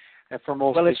 and for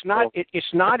most. Well, people,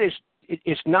 it's not as.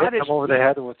 Over the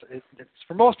head with. It's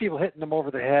for most people, hitting them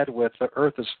over the head with the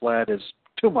Earth is flat is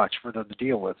too much for them to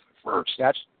deal with first.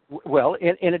 And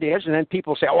it is, and then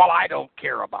people say, "Well, I don't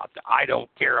care about that. I don't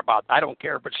care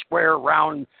if it's square,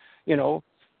 round, you know,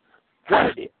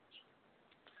 what it is."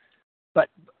 But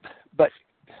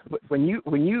when you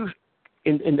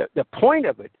in the point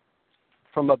of it,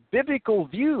 from a biblical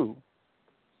view,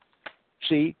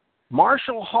 see,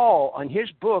 Marshall Hall on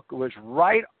his book was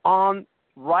right on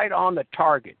the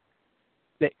target.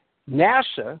 That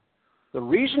NASA, the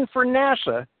reason for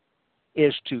NASA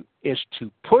is to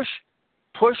push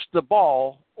the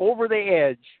ball over the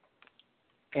edge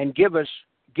and give us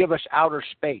outer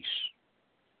space.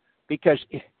 Because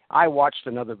I watched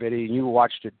another video and you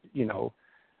watched it, you know,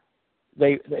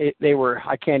 they were,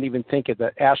 I can't even think of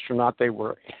the astronaut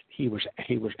he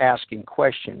was asking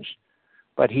questions,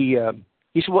 but he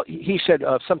said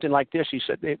something like this. He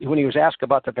said, when he was asked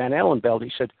about the Van Allen belt,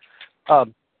 he said, well,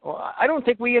 I don't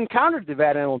think we encountered the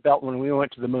Van Allen belt when we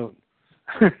went to the moon.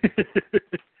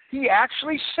 He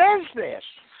actually says this.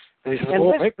 He said,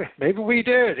 well, maybe we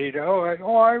did, you know.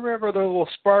 I remember the little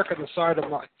spark on the side of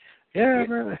my. Yeah, I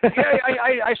remember.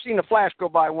 I seen a flash go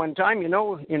by one time, you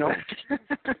know.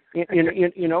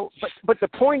 But the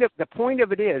point of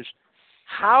it is,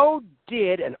 how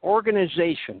did an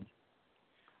organization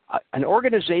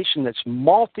that's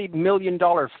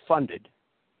multi-million-dollar funded,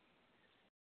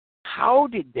 how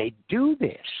did they do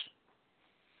this?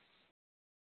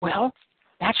 Well,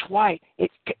 that's why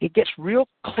it gets real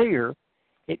clear.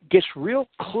 It gets real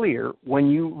clear when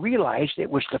you realize it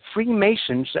was the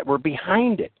Freemasons that were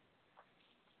behind it.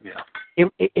 Yeah.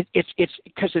 It's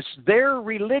because it's their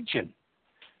religion.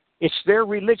 It's their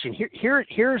religion.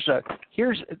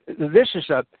 This is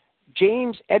a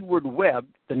James Edward Webb,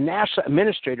 the NASA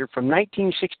administrator from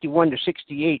 1961 to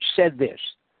 68, said this.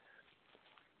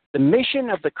 The mission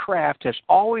of the craft has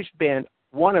always been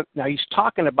one of. Now he's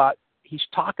talking about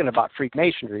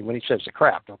Freemasonry when he says the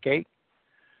craft. Okay.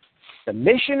 The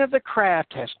mission of the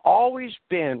craft has always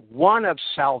been one of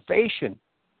salvation,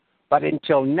 but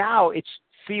until now its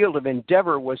field of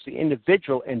endeavor was the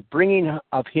individual and bringing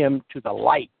of him to the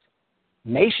light.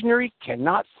 Masonry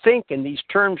cannot think in these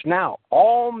terms now.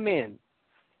 All men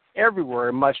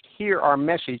everywhere must hear our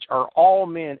message, or all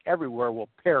men everywhere will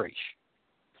perish.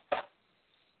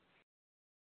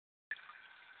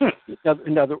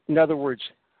 In other words,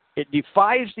 it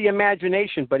defies the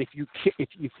imagination. But if you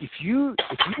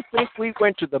think we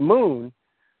went to the moon,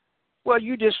 well,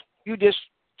 you just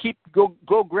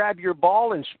go grab your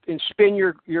ball and spin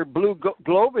your blue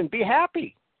globe and be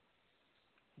happy.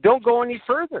 Don't go any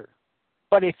further.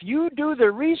 But if you do the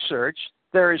research,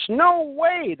 there is no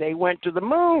way they went to the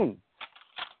moon.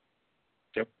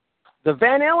 Yep. The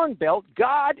Van Allen belt,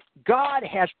 God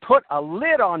has put a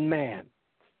lid on man.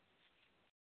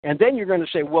 And then you're going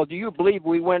to say, well, do you believe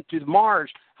we went to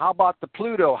Mars? How about the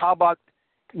Pluto? How about...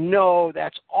 No,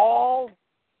 that's all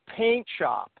paint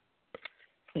shop.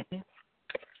 And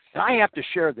I have to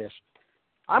share this.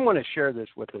 I'm going to share this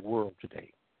with the world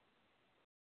today.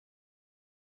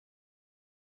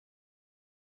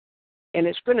 And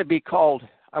it's going to be called,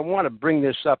 I want to bring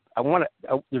this up.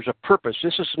 There's a purpose.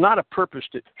 This is not a purpose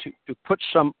to put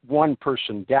one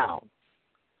person down.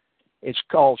 It's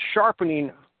called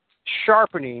sharpening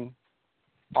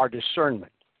our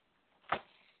discernment.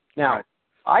 Now,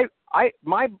 my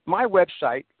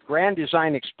website,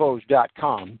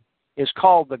 granddesignexposed.com, is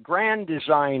called the Grand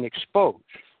Design Exposed.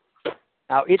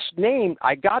 Now, it's named,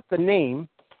 I got the name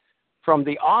from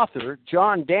the author,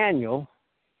 John Daniel,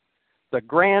 the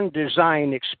Grand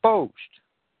Design Exposed.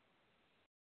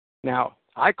 Now,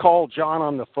 I called John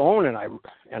on the phone, and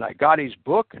I got his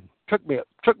book, and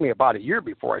took me about a year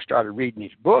before I started reading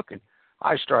his book, and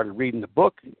I started reading the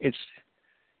book. It's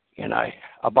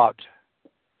about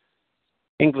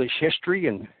English history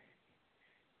and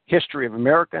history of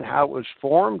America and how it was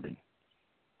formed, and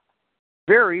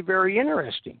very, very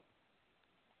interesting.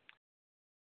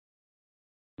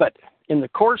 But in the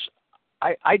course,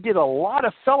 I did a lot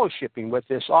of fellowshipping with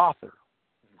this author,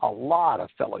 a lot of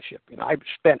fellowshipping. I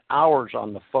spent hours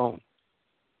on the phone.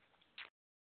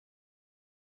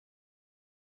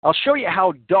 I'll show you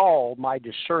how dull my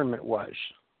discernment was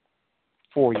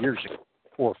 4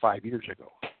 or 5 years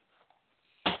ago.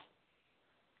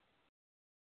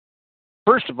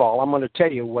 First of all, I'm going to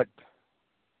tell you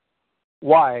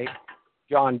why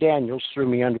John Daniels threw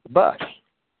me under the bus.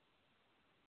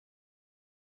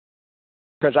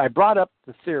 Because I brought up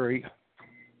the theory,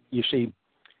 you see,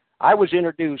 I was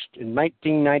introduced in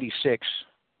 1996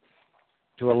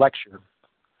 to a lecture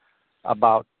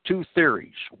about two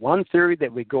theories. One theory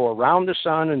that we go around the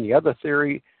sun, and the other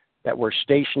theory that we're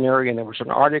stationary. And there was an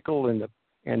article in the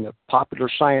Popular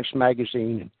Science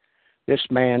magazine. And this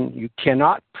man, you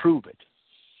cannot prove it.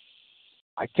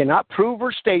 I cannot prove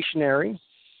we're stationary.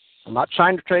 I'm not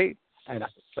trying to say,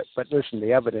 but listen,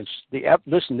 the evidence.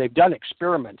 Listen, they've done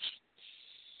experiments,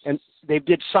 and they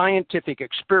did scientific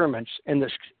experiments, and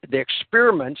the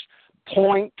experiments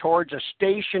point towards a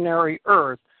stationary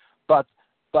Earth, but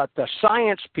the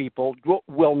science people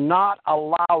will not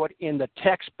allow it in the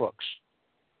textbooks.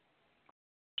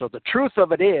 So the truth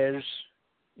of it is,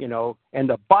 and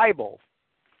the Bible.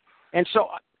 And so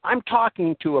I'm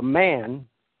talking to a man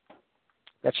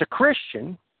that's a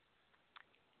Christian,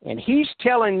 and he's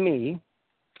telling me,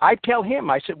 I tell him,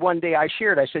 I said, one day I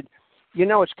said,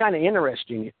 it's kind of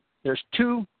interesting. There's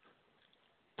 2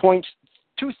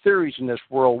 theories in this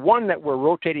world. One that we're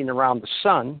rotating around the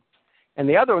sun, and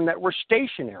the other one that we're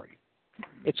stationary.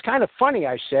 It's kind of funny,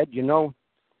 I said,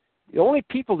 the only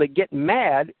people that get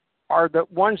mad are the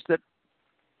ones that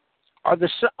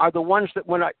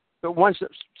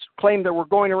claim that we're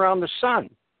going around the sun.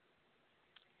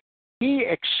 He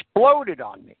exploded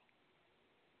on me.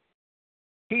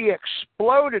 He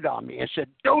exploded on me and said,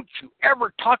 "Don't you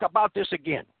ever talk about this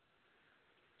again.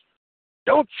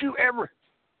 Don't you ever."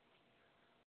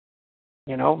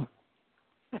 And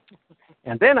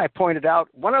then I pointed out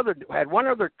had one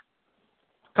other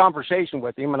conversation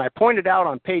with him, and I pointed out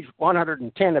on page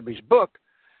 110 of his book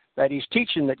that he's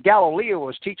teaching that Galileo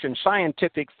was teaching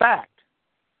scientific fact.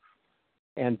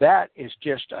 And that is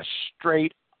just a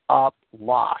straight up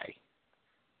lie.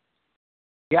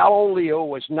 Galileo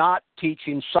was not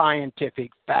teaching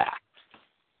scientific fact.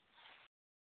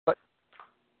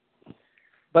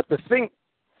 But the thing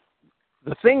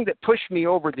that pushed me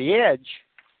over the edge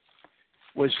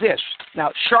was this.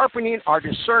 Now, sharpening our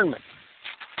discernment.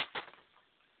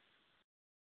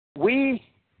 We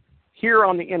here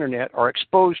on the internet are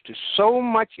exposed to so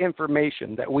much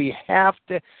information that we have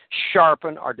to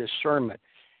sharpen our discernment.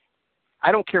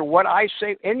 I don't care what I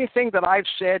say, anything that I've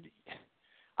said,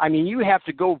 you have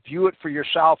to go view it for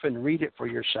yourself and read it for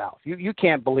yourself. You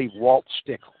can't believe Walt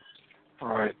Stickle.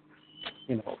 Right.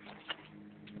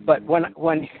 But when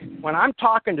I'm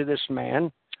talking to this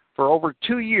man for over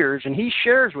 2 years, and he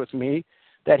shares with me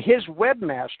that his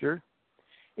webmaster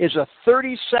is a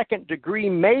 32nd degree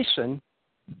Mason,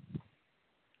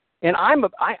 and I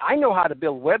know how to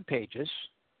build web pages.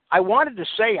 I wanted to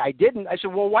say I didn't. I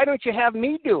said, well, why don't you have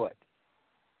me do it?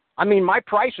 My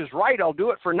price is right. I'll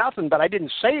do it for nothing, but I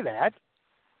didn't say that.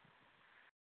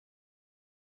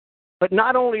 But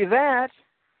not only that,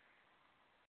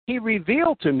 he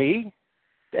revealed to me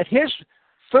that his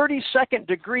 32nd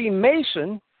degree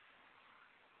Mason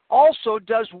also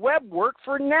does web work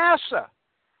for NASA.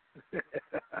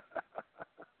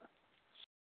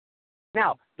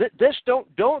 Now, this don't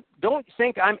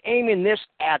think I'm aiming this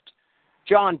at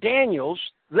John Daniels,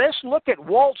 let's look at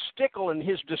Walt Stickle and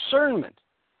his discernment.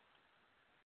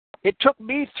 It took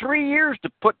me 3 years to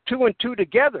put 2 and 2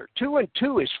 together. 2 and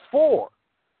 2 is 4.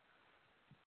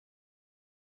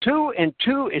 2 and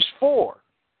 2 is 4.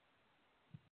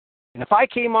 And if I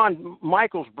came on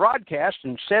Michael's broadcast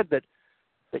and said that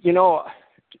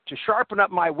to sharpen up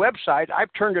my website,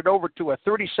 I've turned it over to a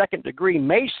 32nd degree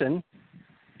Mason,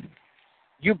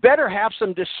 you better have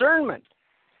some discernment.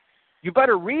 You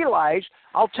better realize,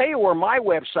 I'll tell you where my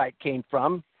website came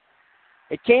from.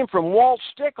 It came from Walt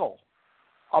Stickle,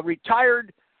 a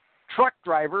retired truck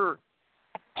driver,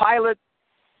 pilot,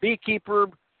 beekeeper,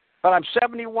 but I'm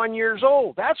 71 years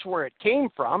old. That's where it came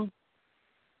from.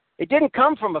 It didn't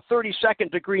come from a 32nd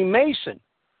degree Mason.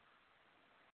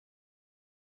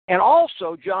 And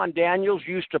also, John Daniels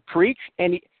used to preach,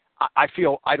 and I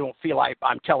don't feel like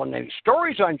I'm telling any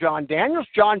stories on John Daniels.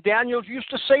 John Daniels used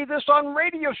to say this on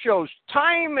radio shows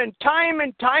time and time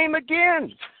and time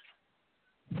again.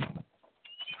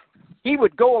 He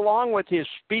would go along with his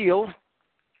spiel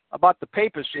about the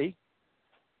papacy,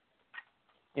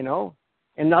 and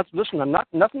listen, I'm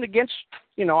nothing against,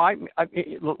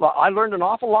 I learned an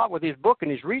awful lot with his book and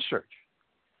his research.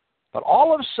 But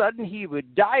all of a sudden, he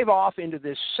would dive off into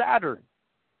this Saturn.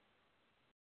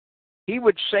 He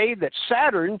would say that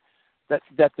Saturn, that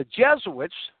the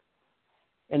Jesuits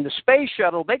and the space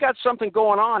shuttle, they got something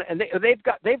going on, and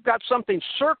they've got something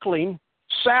circling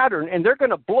Saturn, and they're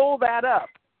going to blow that up,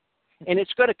 and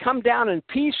it's going to come down in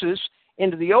pieces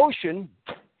into the ocean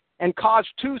and cause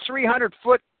 200-300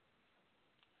 foot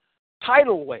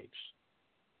tidal waves.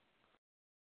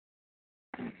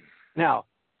 Now,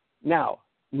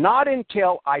 not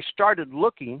until I started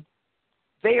looking,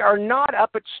 they're not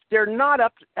up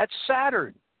at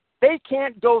Saturn. They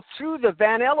can't go through the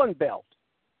Van Allen belt.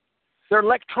 Their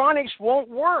electronics won't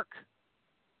work.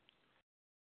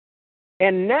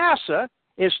 And NASA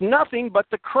is nothing but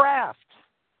the craft.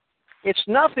 It's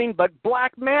nothing but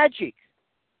black magic.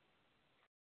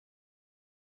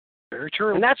 Very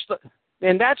true. And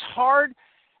that's hard.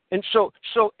 And so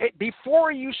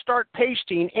before you start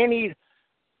pasting any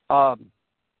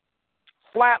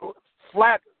flat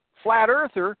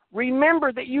earther,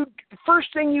 remember that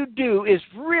first thing you do is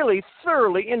really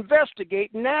thoroughly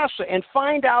investigate NASA and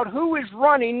find out who is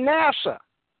running NASA.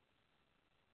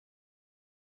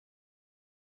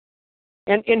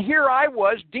 And here I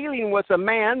was dealing with a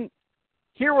man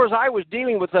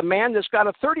that's got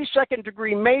a 32nd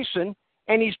degree Mason,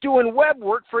 and he's doing web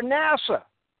work for NASA.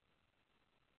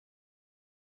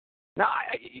 Now,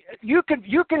 you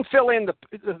can fill in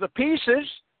the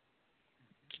pieces.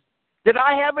 Did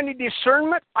I have any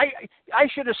discernment? I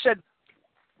should have said,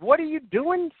 "What are you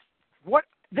doing?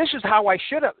 This is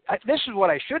what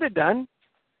I should have done.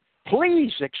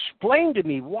 Please explain to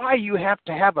me why you have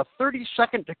to have a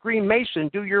 32nd degree Mason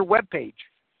do your webpage.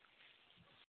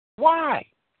 Why?"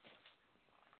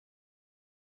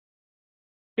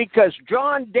 Because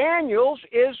John Daniels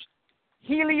is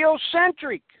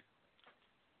heliocentric.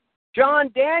 John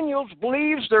Daniels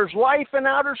believes there's life in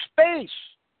outer space.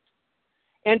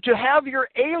 And to have your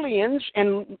aliens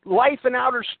and life in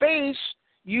outer space,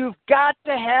 you've got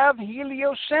to have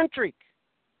heliocentric.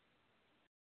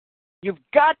 You've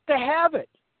got to have it.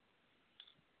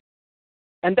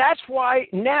 And that's why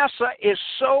NASA is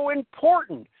so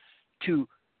important to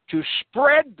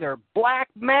spread their black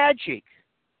magic.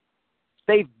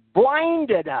 They've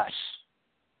blinded us.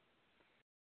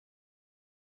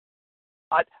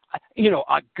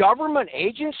 A government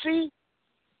agency?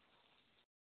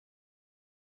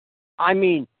 I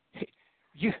mean,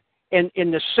 in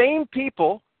the same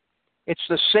people, it's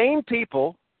the same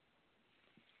people.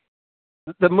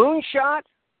 The moonshot,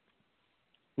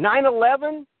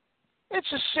 9/11, it's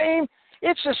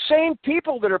the same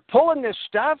people that are pulling this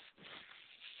stuff.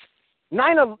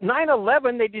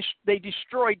 9/11, they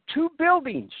destroyed 2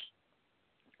 buildings.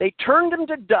 They turned them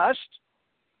to dust.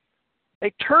 They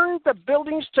turned the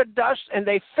buildings to dust, and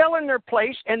they fell in their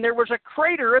place, and there was a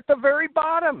crater at the very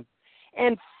bottom.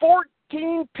 And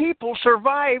 14 people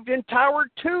survived in Tower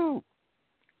 2.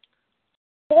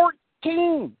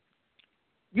 14.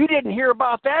 You didn't hear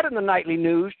about that in the nightly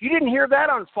news. You didn't hear that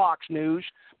on Fox News.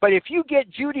 But if you get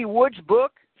Judy Wood's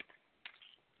book,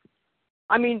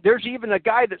 I mean, there's even a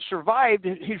guy that survived.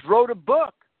 He's wrote a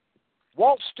book.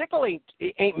 Walt Stickle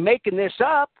ain't making this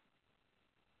up.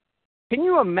 Can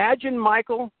you imagine,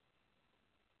 Michael,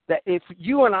 that if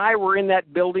you and I were in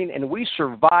that building and we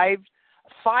survived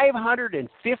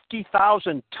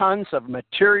 550,000 tons of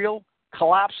material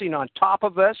collapsing on top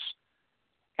of us,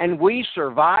 and we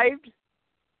survived?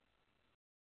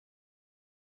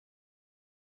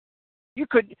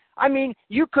 I mean,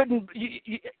 you couldn't.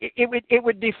 It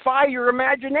would defy your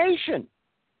imagination.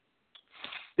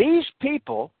 These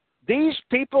people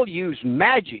use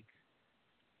magic.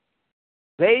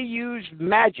 They use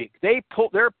magic.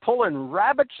 They're pulling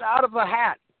rabbits out of a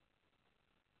hat.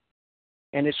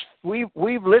 And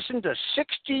we've listened to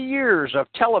 60 years of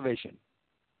television.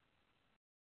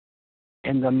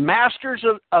 And the masters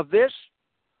of this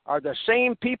are the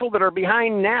same people that are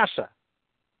behind NASA.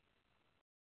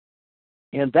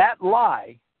 And that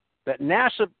lie that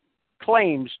NASA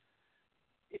claims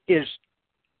is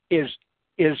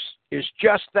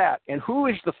just that. And who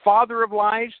is the father of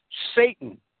lies?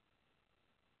 Satan.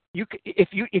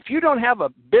 If you don't have a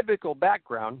biblical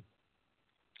background,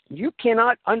 you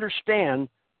cannot understand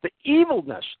the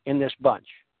evilness in this bunch.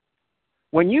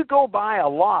 When you go by a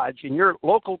lodge in your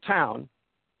local town,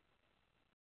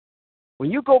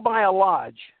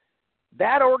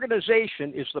 that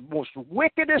organization is the most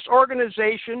wickedest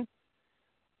organization,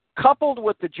 coupled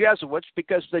with the Jesuits,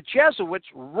 because the Jesuits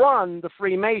run the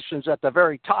Freemasons at the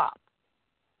very top.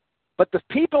 But the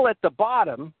people at the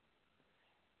bottom,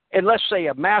 and let's say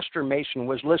a Master Mason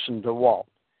was listening to Walt,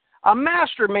 a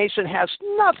Master Mason has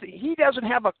nothing. He doesn't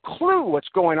have a clue what's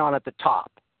going on at the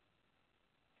top.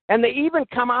 And they even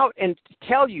come out and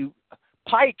tell you,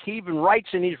 Pike even writes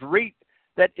in his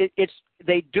that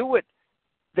they do it.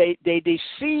 They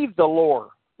deceive the lore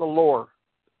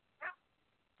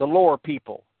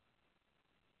people.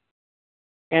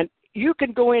 And you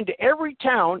can go into every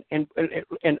town, and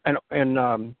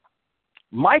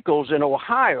Michael's in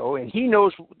Ohio, and he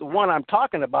knows the one I'm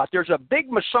talking about. There's a big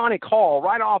Masonic hall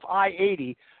right off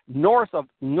I-80, north of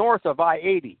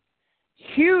I-80.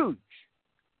 Huge.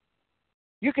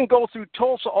 You can go through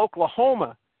Tulsa,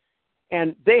 Oklahoma,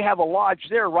 and they have a lodge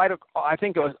there right, I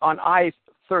think it was on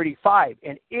I-35,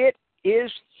 and it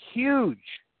is huge.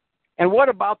 And what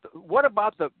about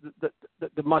the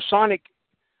Masonic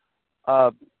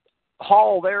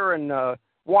hall there in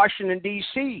Washington,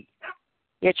 D.C.?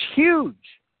 It's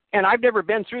huge. And I've never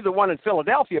been through the one in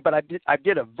Philadelphia, but I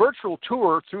did a virtual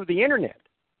tour through the internet.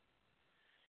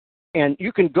 And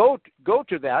you can go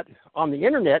to that on the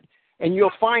internet, and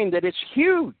you'll find that it's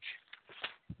huge.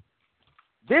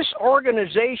 This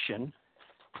organization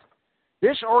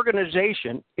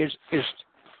is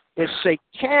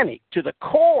satanic to the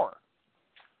core.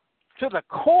 To the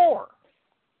core.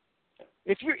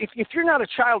 If you're not a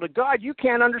child of God, you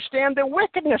can't understand the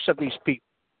wickedness of these people.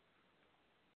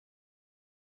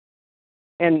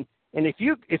 And if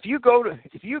you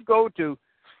go to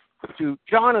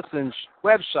Jonathan's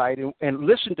website and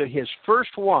listen to his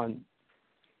first one,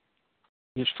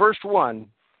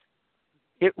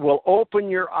 it will open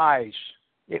your eyes.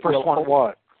 First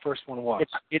one what?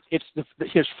 It's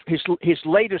his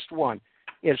latest one.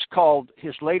 It's called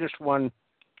his latest one.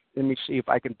 Let me see if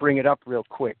I can bring it up real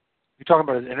quick. You talking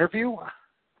about an interview?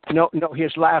 No,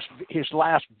 his last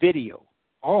video.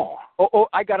 Oh,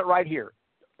 I got it right here.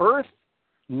 Earth,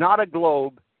 not a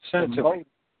globe. Send it to me.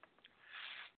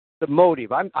 The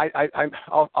motive.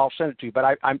 I'll send it to you.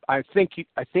 But I think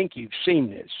you've seen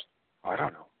this. I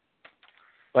don't know.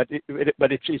 But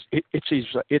it's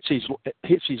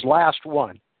his last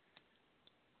one.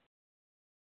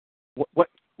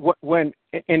 When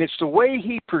and it's the way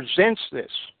he presents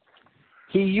this.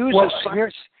 He uses. Well,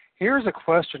 here's a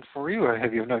question for you.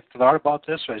 Have you thought about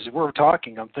this? As we're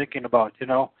talking, I'm thinking about,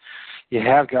 you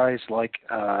have guys like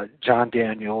John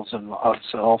Daniels and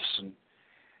ourselves, and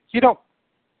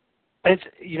it's,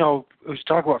 we was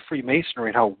talking about Freemasonry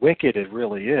and how wicked it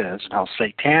really is and how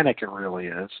satanic it really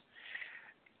is.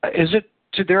 Is it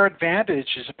to their advantage,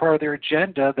 as a part of their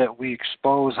agenda, that we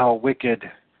expose how wicked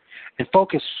and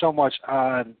focus so much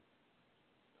on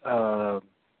the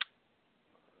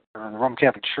Roman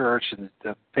Catholic Church and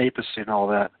the papacy and all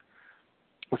that?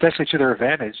 It's actually to their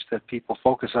advantage that people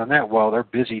focus on that while they're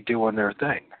busy doing their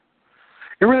thing.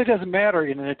 It really doesn't matter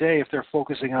in a day if they're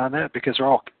focusing on that, because they're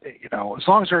all, as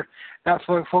long as they're not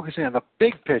focusing on the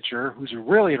big picture, who's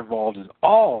really involved in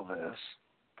all of this.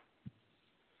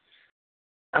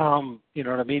 You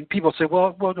know what I mean? People say,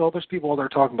 well, no, there's people that are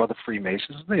talking about the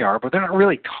Freemasons. They are, but they're not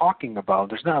really talking about.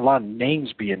 There's not a lot of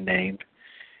names being named.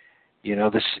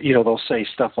 They'll say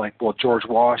stuff like, well, George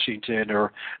Washington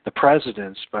or the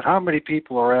presidents, but how many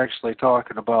people are actually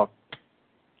talking about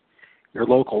your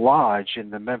local lodge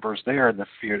and the members there and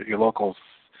your local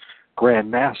Grand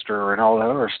Master and all that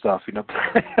other stuff?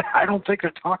 I don't think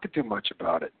they're talking too much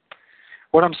about it.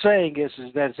 What I'm saying is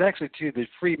that it's actually to the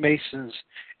Freemasons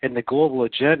and the global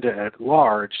agenda at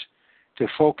large to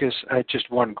focus at just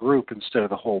one group instead of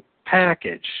the whole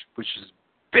package, which is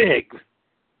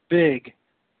big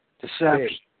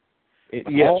deception.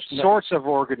 all sorts of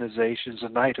organizations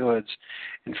and knighthoods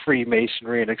and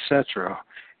Freemasonry and etc.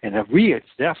 And we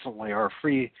definitely are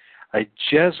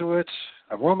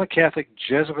a Roman Catholic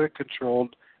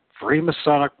Jesuit-controlled,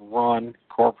 Freemasonic-run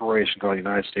corporation called the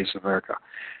United States of America.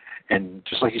 And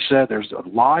just like you said, there's a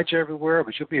lodge everywhere,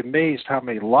 but you'll be amazed how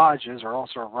many lodges are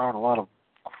also around a lot of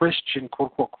Christian,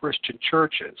 quote-unquote, Christian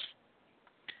churches.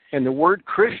 And the word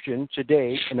Christian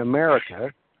today in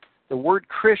America, the word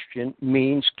Christian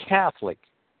means Catholic.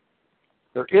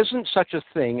 There isn't such a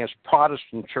thing as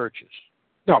Protestant churches.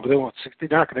 No, but they're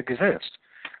not going to exist.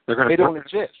 They don't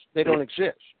exist. They don't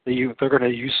exist. They're going to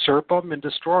usurp them and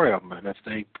destroy them. And if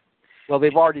they've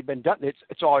already been done.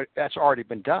 That's already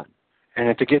been done. And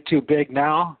if they get too big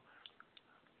now,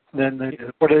 then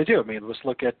what do they do? I mean, let's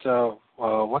look at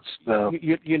what's the.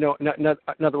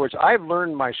 In other words, I've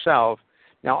learned myself.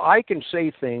 Now I can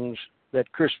say things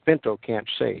that Chris Pinto can't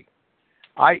say.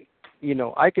 I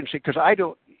can say because I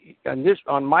don't.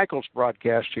 On Michael's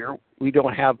broadcast here, we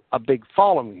don't have a big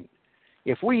following.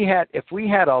 If we had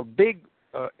a big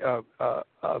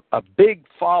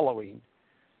following,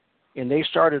 and they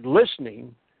started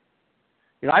listening,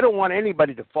 I don't want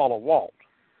anybody to follow Walt.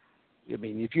 I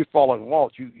mean, if you're following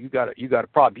Walt, you got a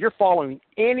problem. You're following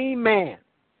any man.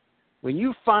 When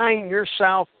you find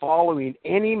yourself following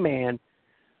any man,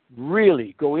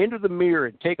 really go into the mirror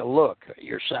and take a look at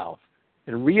yourself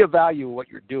and reevaluate what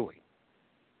you're doing.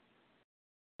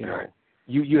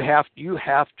 You have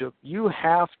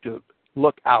to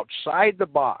look outside the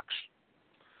box.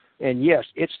 And yes,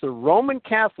 it's the Roman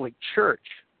Catholic Church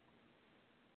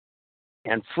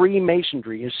and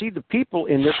Freemasonry. You see, the people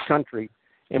in this country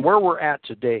and where we're at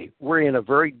today, we're in a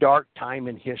very dark time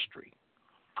in history.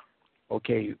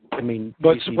 Okay, I mean,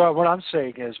 but what I'm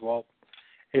saying is,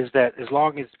 is that as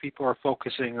long as people are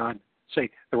focusing on, say,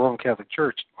 the Roman Catholic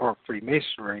Church or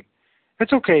Freemasonry,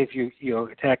 it's okay if you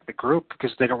attack the group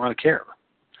because they don't really care.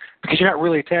 Because you're not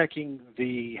really attacking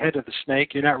the head of the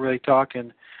snake. You're not really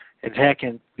attacking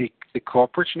the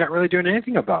corporates. You're not really doing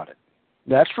anything about it.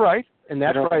 That's right, and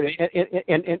that's right.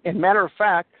 And matter of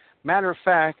fact,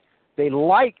 they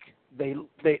like that.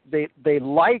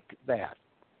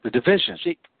 The division.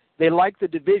 See, they like the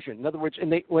division. In other words,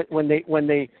 and when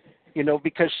they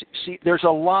because see, there's a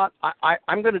lot.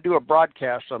 I'm going to do a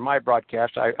broadcast on my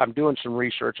broadcast. I'm doing some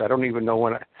research. I don't even know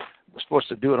when I was supposed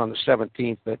to do it on the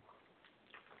 17th, but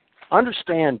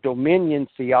understand dominion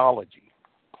theology.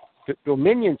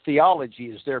 Dominion theology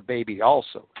is their baby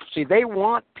also. See, they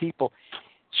want people.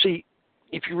 See,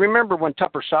 if you remember when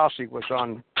Tupper Saucy was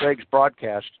on Greg's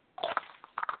broadcast,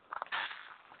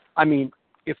 I mean,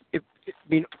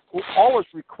 all is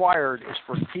required is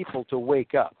for people to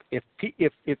wake up.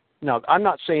 Now, I'm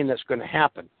not saying that's going to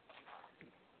happen.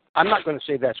 I'm not going to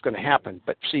say that's going to happen.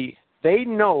 But see, they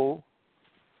know,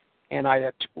 and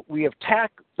we have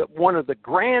attacked one of the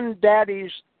granddaddies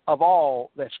of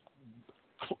all.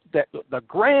 The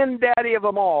granddaddy of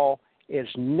them all is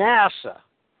NASA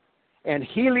and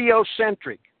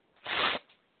heliocentric.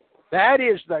 That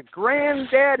is the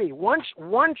granddaddy. Once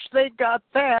they got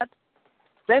that,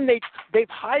 then they've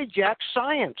hijacked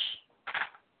science.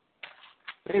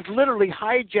 They've literally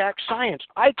hijacked science.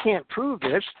 I can't prove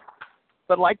this,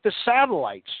 but like the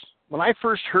satellites, when I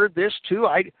first heard this too,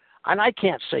 I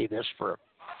can't say this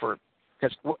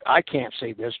because I can't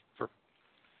say this for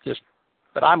just,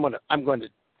 but I'm going to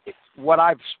what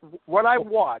I've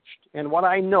watched and what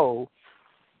I know.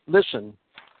 Listen,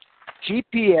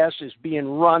 GPS is being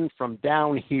run from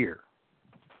down here.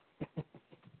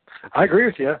 I agree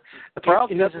with you. The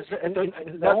problem is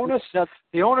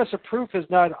the onus of proof is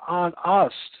not on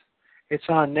us. It's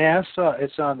on NASA.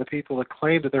 It's on the people that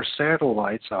claim that there's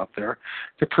satellites out there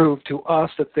to prove to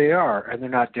us that they are, and they're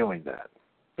not doing that.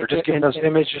 They're just giving us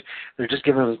images. They're just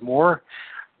giving us more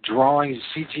drawings,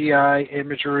 CGI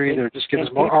imagery. They're just giving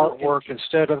us more artwork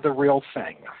instead of the real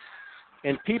thing.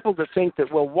 And people that think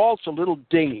that, well, Walt's a little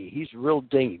dingy. He's real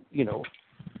dingy,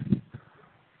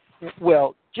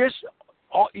 Well, just...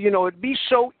 it'd be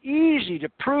so easy to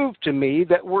prove to me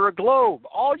that we're a globe.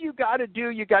 All you got to do,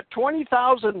 you got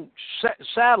 20,000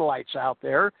 satellites out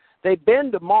there. They've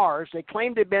been to Mars. They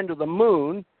claim they've been to the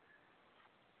moon.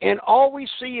 And all we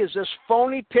see is this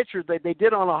phony picture that they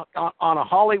did on a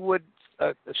Hollywood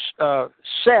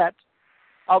set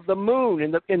of the moon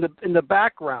in the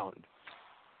background.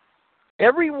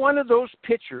 Every one of those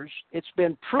pictures, it's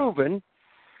been proven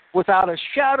without a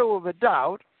shadow of a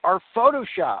doubt, are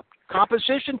photoshopped.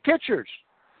 Composition pictures.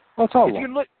 Well, it's all if you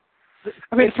look,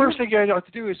 the first thing you have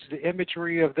to do is the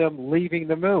imagery of them leaving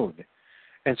the moon,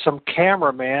 and some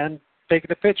cameraman taking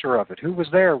a picture of it. Who was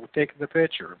there taking the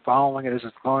picture, following it as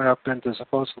it's going up into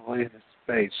supposedly into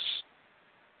space?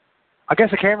 I guess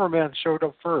the cameraman showed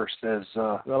up first as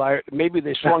maybe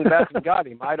they swung back and got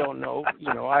him. I don't know.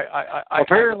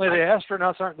 Apparently the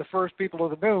astronauts aren't the first people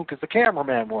to the moon because the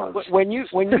cameraman was. When you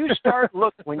start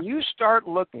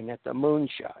looking at the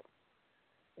moonshot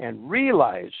and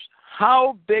realize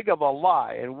how big of a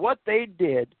lie and what they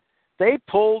did, they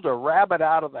pulled a rabbit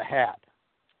out of the hat.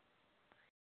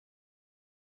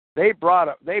 They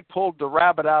pulled the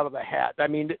rabbit out of the hat. I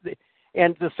mean,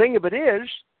 and the thing of it is,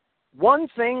 one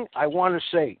thing I want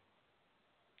to say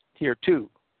here too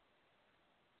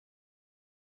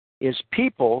is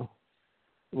people,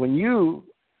 when you,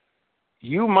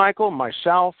 Michael,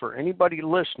 myself, or anybody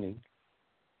listening,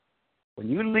 when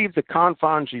you leave the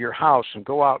confines of your house and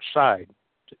go outside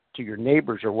to your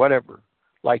neighbors or whatever,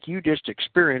 like you just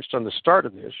experienced on the start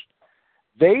of this,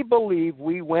 they believe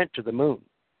we went to the moon.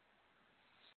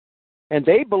 And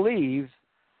they believe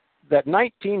that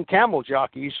 19 camel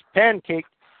jockeys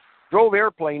drove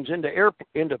airplanes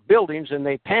into buildings, and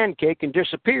they pancake and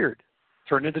disappeared.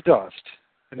 Turned into dust.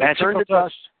 Magical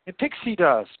dust. And pixie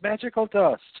dust. Magical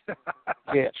dust.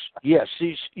 Yes.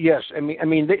 I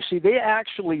mean, they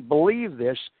actually believe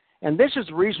this, and this is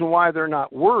the reason why they're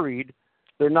not worried.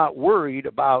 They're not worried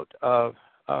about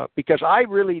because I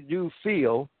really do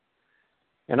feel,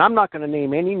 and I'm not going to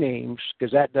name any names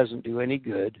because that doesn't do any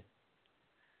good.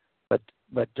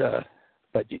 But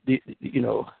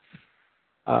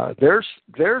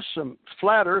there's some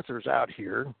flat earthers out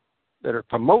here that are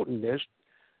promoting this.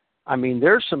 I mean,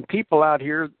 there's some people out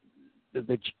here that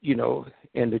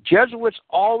and the Jesuits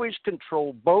always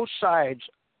control both sides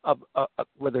of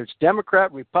whether it's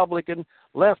Democrat, Republican,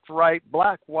 left, right,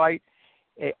 black, white.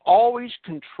 They always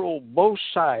control both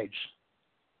sides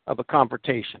of a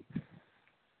confrontation.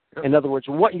 In other words,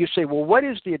 what you say, well, what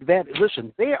is the advantage?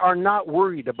 Listen, they are not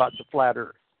worried about the flat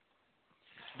earth.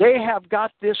 They have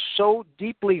got this so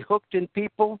deeply hooked in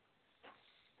people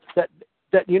that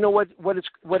you know what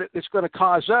it's going to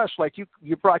cause us. Like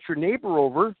you brought your neighbor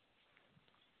over,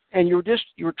 and you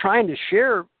were trying to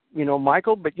share,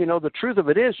 Michael. But the truth of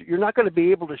it is, you're not going to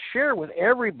be able to share with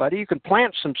everybody. You can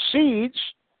plant some seeds.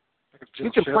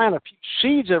 You can plant a few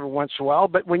seeds every once in a while.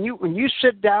 But when you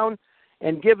sit down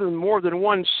and give them more than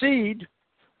one seed,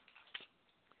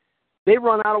 they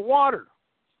run out of water.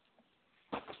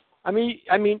 I mean,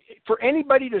 for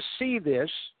anybody to see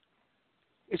this,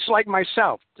 it's like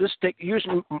myself.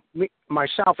 Using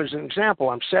myself as an example.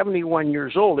 I'm 71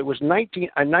 years old. It was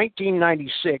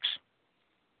 1996.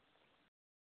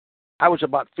 I was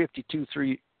about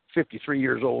 53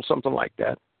 years old, something like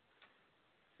that,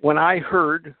 when I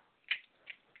heard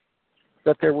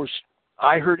that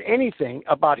I heard anything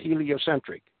about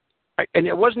heliocentric. And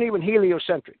it wasn't even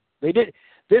heliocentric. They did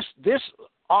this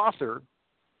author,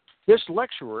 this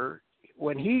lecturer,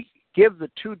 when he gave the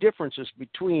two differences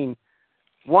between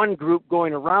one group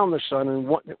going around the sun and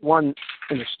one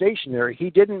in the stationary, he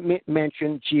didn't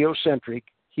mention geocentric,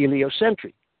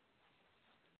 heliocentric.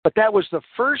 But that was the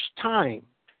first time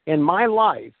in my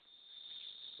life.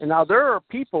 And now there are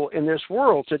people in this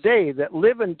world today that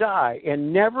live and die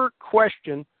and never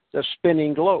question the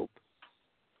spinning globe.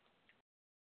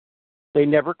 They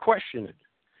never question it.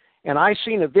 And I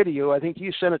seen a video, I think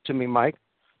you sent it to me, Mike.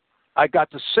 I got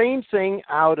the same thing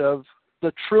out of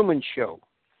the Truman Show.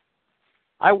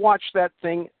 I watched that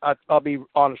thing, I'll be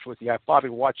honest with you, I probably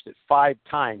watched it 5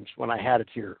 times when I had it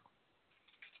here.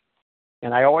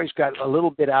 And I always got a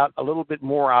little bit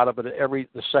more out of it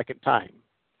the second time.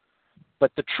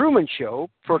 But the Truman Show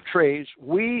portrays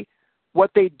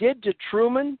what they did to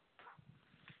Truman,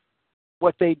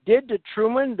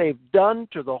 they've done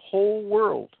to the whole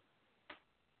world.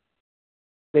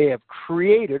 They have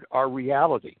created our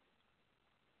reality.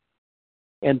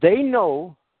 And they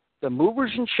know, the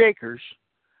movers and shakers,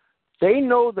 they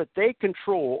know that they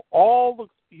control all the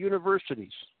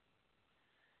universities.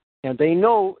 And they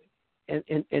know,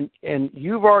 and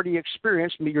you've already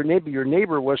experienced, your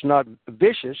neighbor was not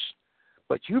vicious,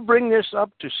 but you bring this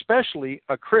up to especially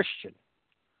a Christian,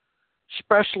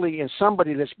 especially in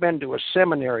somebody that's been to a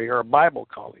seminary or a Bible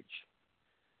college.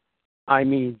 I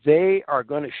mean, they are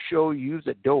going to show you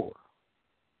the door.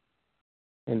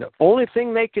 And the only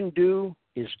thing they can do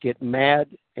is get mad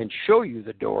and show you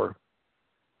the door,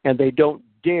 and they don't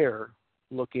dare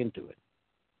look into it.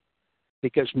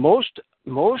 Because most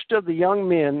of the young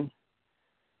men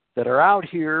that are out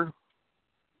here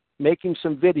making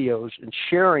some videos and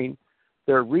sharing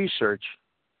their research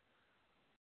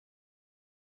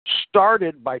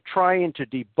started by trying to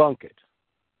debunk it.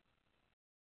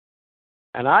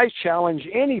 And I challenge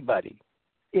anybody,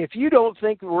 if you don't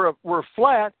think we're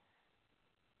flat,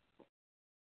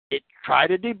 try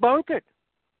to debunk it.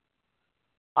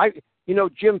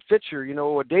 Jim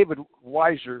Fitzer, David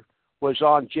Weiser was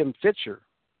on Jim Fitzer.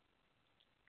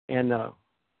 And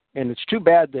it's too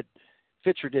bad that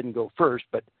Fitzer didn't go first,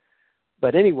 but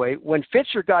anyway, when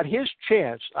Fitzer got his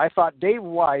chance, I thought Dave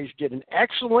Wise did an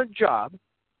excellent job.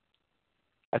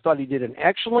 I thought he did an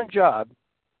excellent job.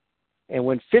 And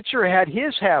when Fitzer had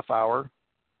his half hour,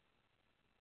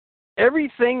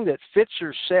 everything that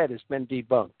Fitzer said has been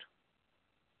debunked.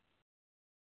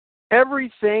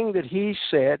 Everything that he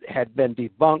said had been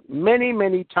debunked many,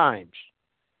 many times.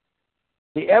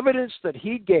 The evidence that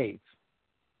he gave,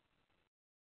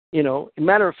 as a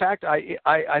matter of fact,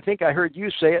 I think I heard you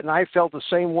say it, and I felt the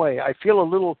same way. I feel a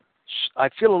little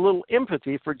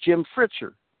empathy for Jim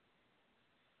Fitzer.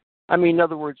 I mean, in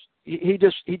other words, he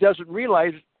doesn't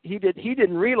realize he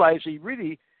didn't realize he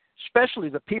really, especially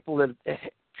the people that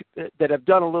have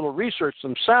done a little research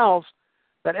themselves,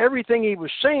 that everything he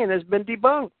was saying has been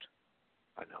debunked.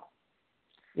 I know.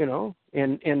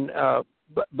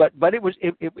 But it was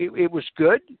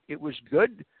good. It was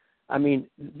good. I mean,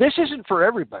 this isn't for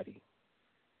everybody.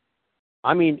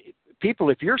 I mean, people,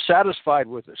 if you're satisfied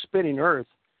with a spinning Earth,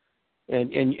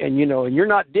 and you're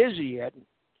not dizzy yet,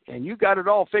 and you got it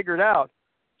all figured out,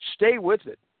 stay with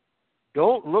it.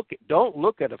 Don't look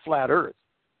at a flat Earth,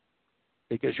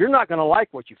 because you're not going to like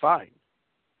what you find.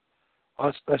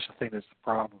 Well, that's the thing. That's the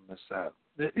problem. Is that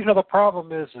the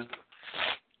problem is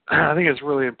I think it's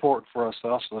really important for us to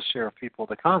also share with people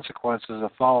the consequences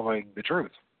of following the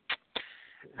truth.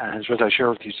 And as I share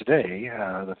with you today,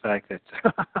 the fact that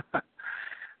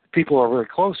people who are really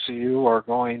close to you are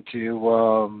going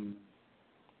to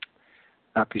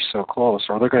not be so close,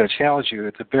 or they're going to challenge you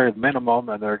at the very minimum,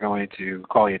 and they're going to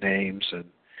call you names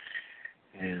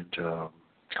and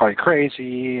call you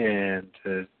crazy and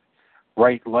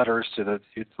write letters to the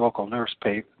local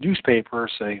newspaper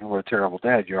saying what a terrible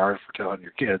dad you are for telling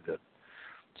your kid that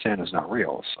Santa's not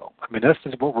real. So, I mean, that's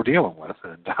what we're dealing with,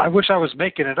 and I wish I was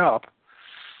making it up.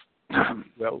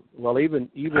 Well, even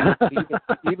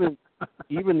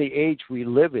the age we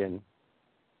live in,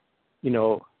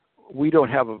 we don't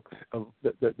have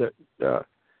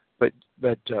but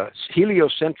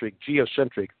heliocentric,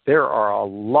 geocentric. There are a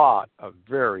lot of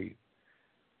very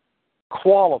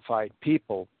qualified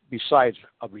people besides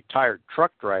a retired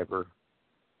truck driver.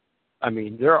 I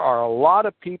mean, there are a lot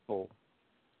of people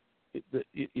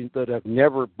that have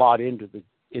never bought into the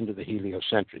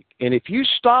heliocentric. And if you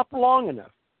stop long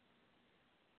enough,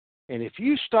 and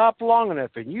you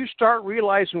start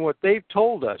realizing what they've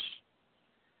told us,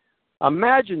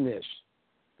 imagine this.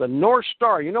 The North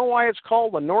Star. You know why it's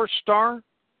called the North Star?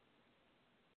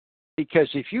 Because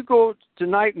if you go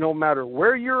tonight, no matter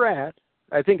where you're at,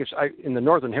 I think it's in the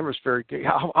Northern Hemisphere,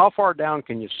 how far down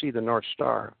can you see the North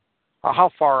Star? How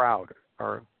far out?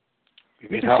 Or you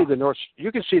can see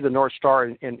the North Star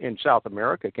in South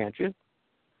America, can't you?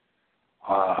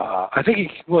 I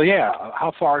think, yeah.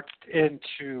 How far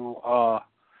into, I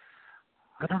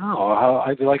don't know.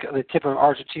 I'd be like the tip of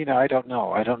Argentina. I don't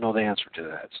know. I don't know the answer to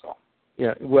that. So.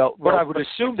 Yeah. Well, I would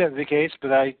assume that would be the case,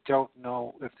 but I don't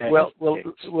know if that is the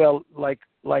case. Well, like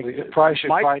we probably should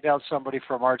find out somebody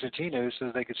from Argentina who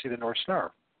says they could see the North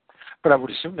Star. But I would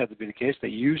assume that would be the case. They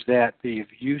use that. The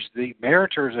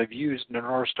mariters have used the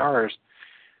North Star as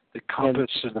the compass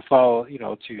and the follow,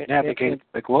 to navigate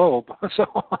the globe. So.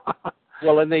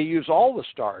 Well, and they use all the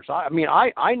stars. I mean,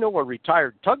 I know a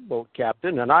retired tugboat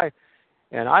captain, and I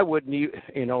wouldn't,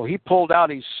 he pulled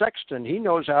out his sextant. He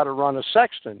knows how to run a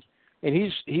sextant,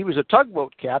 and he was a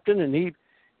tugboat captain, and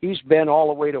he's been all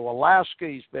the way to Alaska.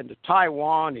 He's been to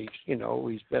Taiwan.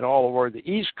 He's been all over the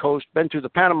East Coast. Been through the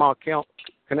Panama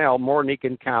Canal more than he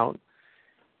can count.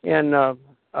 And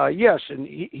yes, and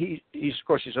he's of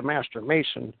course he's a master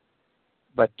mason,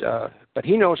 but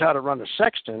he knows how to run a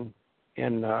sextant,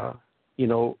 and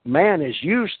man has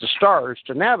used the stars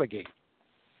to navigate.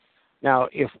 Now,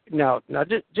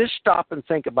 just stop and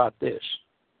think about this.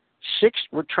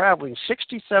 We're traveling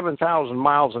 67,000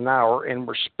 miles an hour, and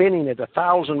we're spinning at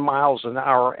 1,000 miles an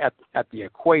hour at the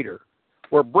equator.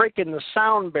 We're breaking the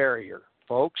sound barrier,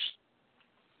 folks.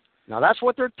 Now, that's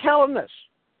what they're telling us.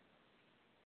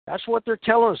 That's what they're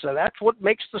telling us. That's what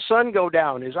makes the sun go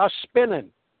down, is us spinning.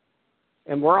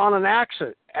 And we're on an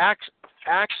axis,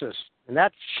 and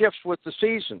that shifts with the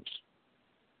seasons.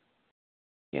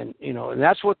 And and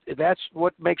that's what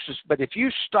makes us. But if you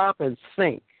stop and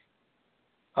think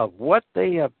of what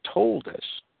they have told us,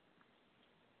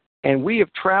 and we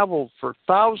have traveled for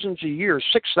thousands of years,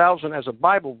 6,000 as a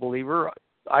Bible believer.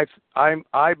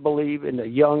 I believe in a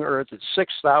young Earth that's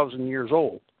 6,000 years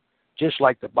old, just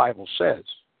like the Bible says.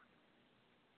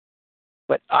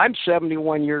 But I'm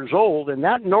 71 years old, and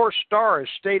that North Star has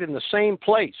stayed in the same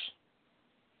place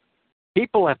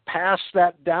People have passed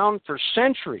that down for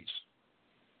centuries.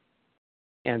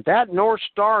 And that North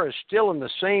Star is still in the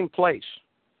same place.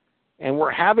 And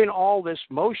we're having all this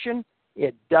motion.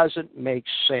 It doesn't make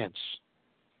sense.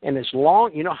 And as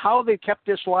long, you know how they kept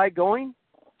this lie going?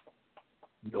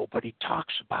 Nobody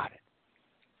talks about it.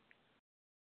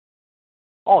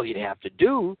 All you'd have to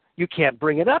do, you can't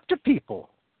bring it up to people.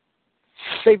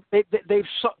 They've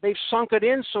sunk it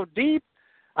in so deep.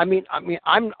 I'm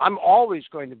always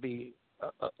going to be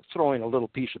throwing a little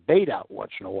piece of bait out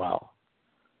once in a while,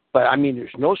 but I mean, there's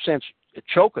no sense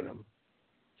choking them.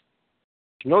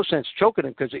 There's no sense choking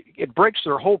them because it breaks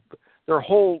their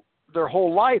whole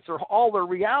life, all their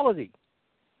reality.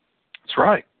 That's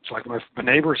right. It's like my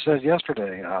neighbor said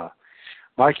yesterday,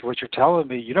 Mikey, what you're telling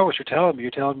me, you know what you're telling me?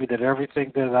 You're telling me that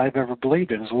everything that I've ever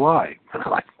believed in is a lie. And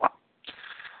I'm like, well,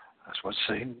 that's what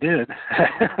Satan did.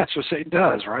 That's what Satan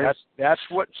does, right? That's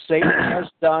what Satan has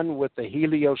done with the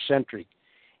heliocentric.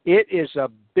 It is a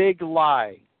big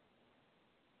lie.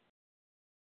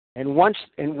 And once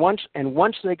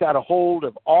they got a hold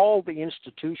of all the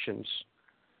institutions,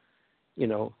 you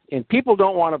know, and people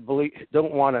don't want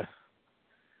to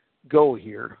go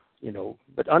here, you know,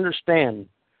 but understand,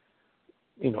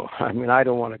 you know, I mean, I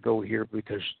don't want to go here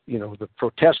because, you know, the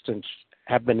Protestants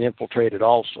have been infiltrated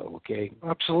also, okay?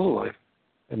 Absolutely.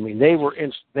 I mean, they were,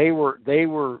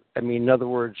 I mean, in other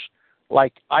words,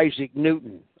 like Isaac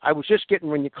Newton. I was just getting,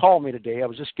 when you called me today, I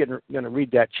was just going to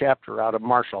read that chapter out of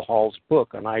Marshall Hall's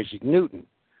book on Isaac Newton.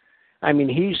 I mean,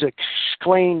 he's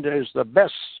exclaimed as the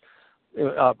best,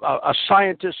 a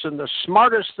scientist and the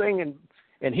smartest thing,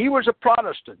 and he was a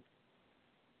Protestant,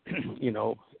 you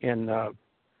know, and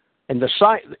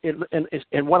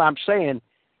what I'm saying,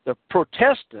 the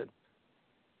Protestant,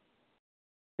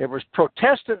 there was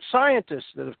Protestant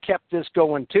scientists that have kept this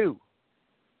going too.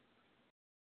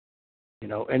 You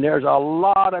know, and there's a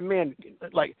lot of men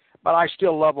but I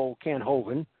still love old Ken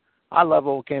Hovind. I love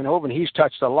old Ken Hovind. He's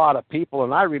touched a lot of people,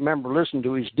 and I remember listening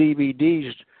to his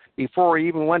DVDs before he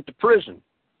even went to prison.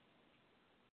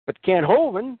 But Ken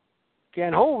Hovind,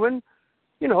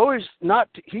 you know, is not.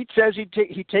 He says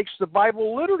he takes the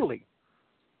Bible literally.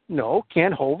 No,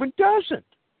 Ken Hovind doesn't.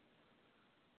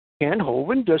 Ken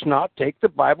Hovind does not take the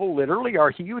Bible literally,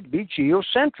 or he would be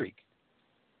geocentric.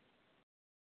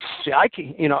 See,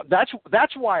 you know,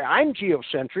 that's why I'm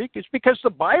geocentric. It's because the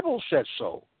Bible says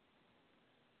so.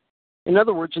 In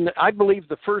other words, I believe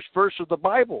the first verse of the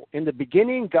Bible, in the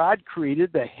beginning God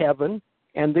created the heaven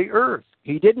and the earth.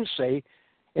 He didn't say,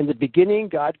 in the beginning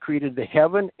God created the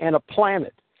heaven and a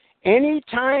planet.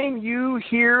 Anytime you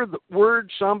hear the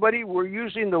word we're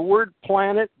using the word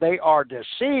planet, they are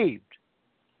deceived.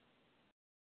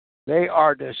 They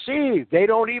are deceived. They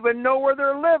don't even know where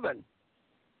they're living.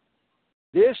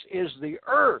 This is the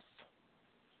earth.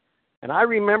 And I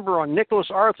remember on Nicholas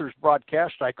Arthur's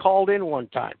broadcast, I called in one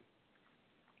time.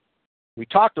 We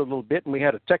talked a little bit, and we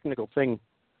had a technical thing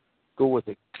go with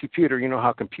the computer. You know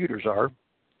how computers are.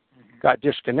 Got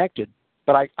disconnected.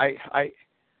 But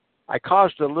I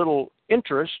caused a little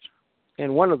interest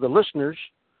in one of the listeners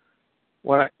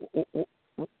when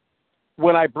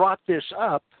I brought this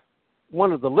up.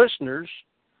 One of the listeners,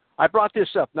 I brought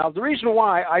this up. Now, the reason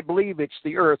why I believe it's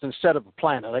the earth instead of a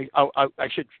planet, I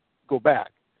should go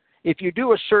back. If you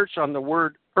do a search on the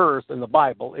word earth in the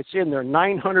Bible, it's in there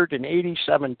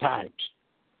 987 times.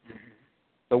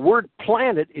 The word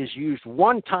planet is used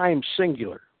one time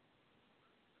singular.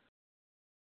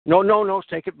 No,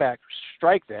 take it back.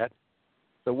 Strike that.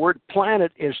 The word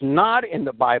planet is not in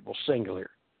the Bible singular.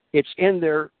 It's in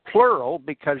there plural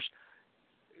because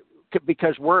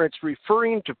where it's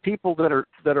referring to people that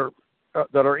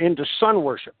are into sun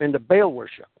worship, into Baal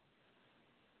worship.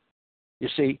 You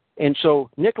see, and so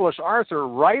Nicholas Arthur,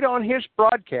 right on his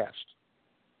broadcast,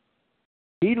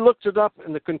 he looked it up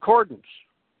in the concordance,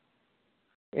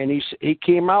 and he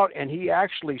came out and he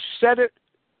actually said it.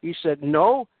 He said,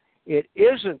 no, it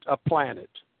isn't a planet,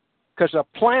 because a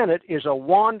planet is a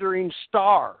wandering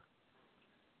star.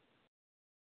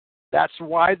 That's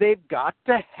why they've got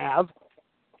to have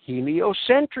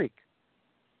heliocentric.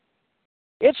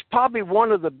 It's probably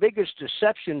one of the biggest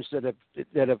deceptions that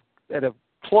have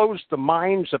closed the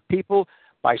minds of people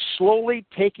by slowly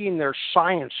taking their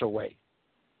science away.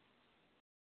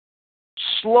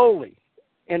 Slowly.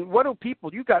 And what do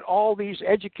people? You got all these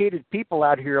educated people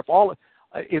out here.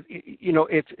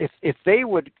 If they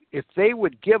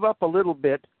would give up a little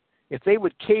bit, if they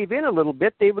would cave in a little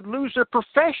bit, they would lose their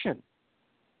profession.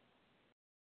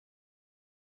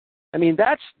 I mean,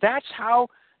 that's how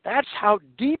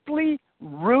deeply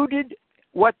rooted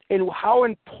and how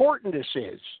important this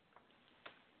is.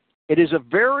 It is a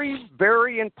very,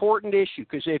 very important issue,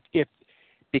 because if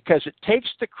because it takes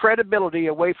the credibility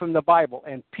away from the Bible.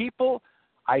 And people,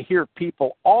 I hear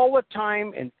people all the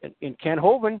time, and Ken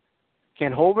Hovind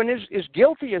is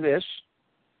guilty of this.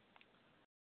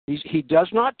 He does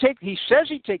not take, he says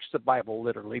he takes the Bible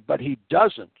literally, but he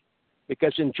doesn't.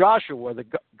 Because in Joshua,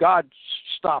 God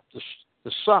stopped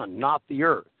the sun, not the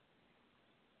earth.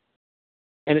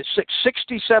 And it's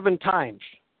 67 times.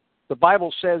 The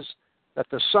Bible says that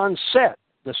the sun set,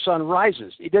 the sun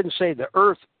rises. It didn't say the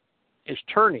earth is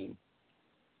turning.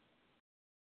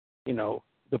 You know,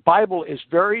 the Bible is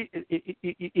very,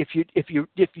 if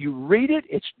you read it,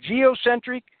 it's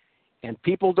geocentric, and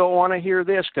people don't want to hear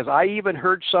this, because I even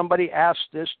heard somebody ask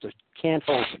this to Kent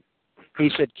Hovind. He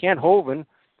said, Kent Hovind,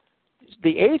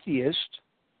 the atheist,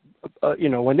 you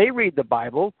know, when they read the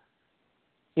Bible,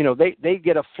 you know, they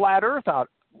get a flat earth out.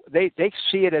 They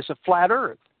see it as a flat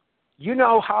earth. You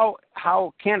know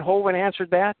how Kent Hovind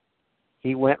answered that?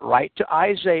 He went right to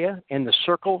Isaiah and the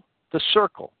circle,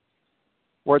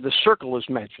 where the circle is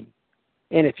mentioned.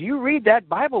 And if you read that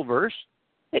Bible verse,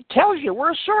 it tells you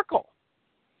we're a circle.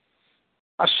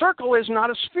 A circle is not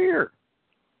a sphere.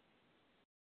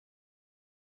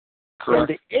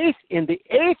 Correct. In the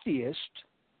atheist,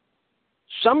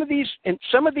 some of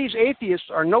these atheists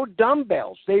are no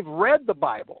dumbbells. They've read the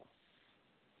Bible.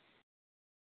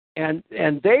 And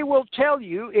they will tell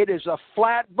you it is a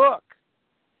flat book.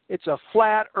 It's a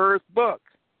flat earth book.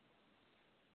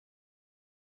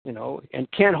 You know, and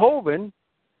Ken Hovind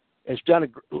has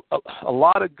done a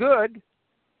lot of good.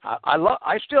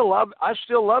 I still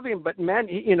love him, but man,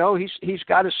 he's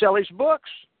got to sell his books.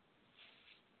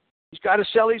 He's got to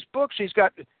sell his books. He's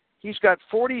got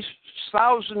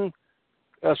 40,000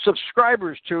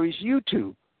 subscribers to his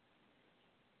YouTube.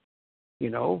 You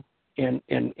know, and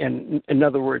in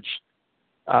other words,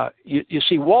 you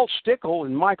see Walt Stickle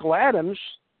and Michael Adams.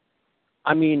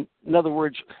 I mean, in other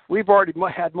words, we've already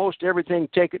had most everything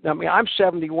taken. I mean, I'm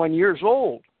 71 years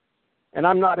old, and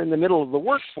I'm not in the middle of the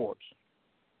workforce.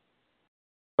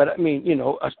 But I mean, you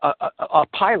know, a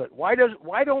pilot. Why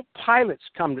don't pilots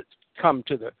come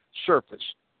to the surface?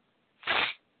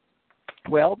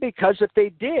 Well, because if they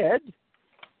did,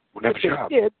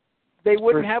 they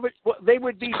wouldn't have it. They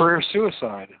would be career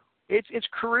suicide. It's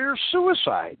career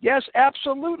suicide. Yes,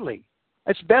 absolutely.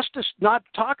 It's best to not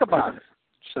talk about it.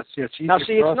 It's now,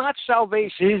 see, it's not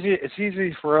salvation. It's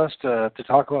easy for us to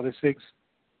talk about these things,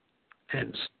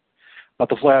 and about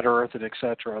the flat Earth and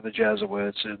etc. The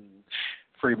Jesuits and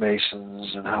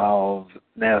Freemasons, and how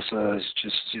NASA is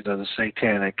just, you know, the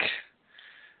satanic,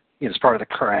 you know, it's part of the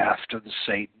craft of the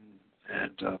Satan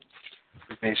and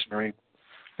Freemasonry,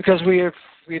 because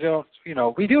we don't, you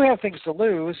know, we do have things to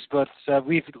lose, but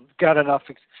we've got enough,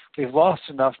 we've lost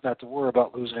enough not to worry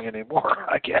about losing anymore,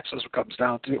 I guess, as it comes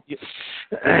down to.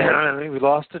 I mean, we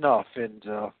lost enough, and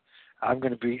I'm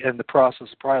going to be in the process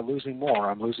of probably losing more.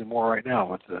 I'm losing more right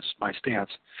now with this, my stance.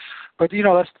 But, you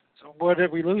know, what are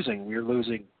we losing? We're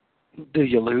losing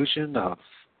the illusion of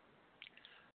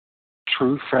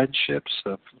true friendships,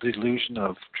 of the illusion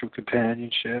of true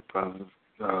companionship, of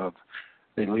the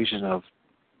illusion of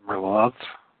love.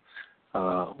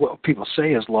 What people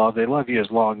say is love. They love you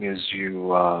as long as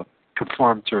you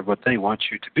conform to what they want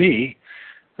you to be.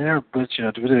 But you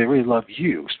know, do they really love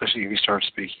you? Especially if you start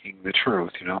speaking the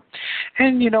truth, you know.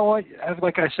 And you know what?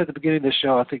 Like I said at the beginning of the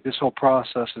show, I think this whole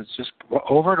process is just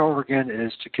over and over again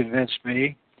is to convince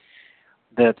me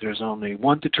that there's only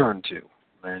one to turn to,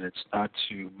 and it's not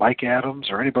to Mike Adams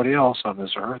or anybody else on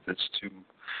this earth. It's to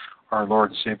our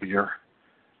Lord and Savior,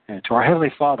 and to our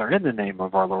Heavenly Father, in the name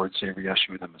of our Lord and Savior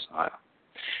Yeshua the Messiah.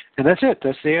 And that's it.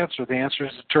 That's the answer. The answer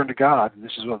is to turn to God, and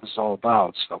this is what this is all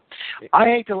about. So I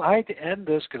hate to end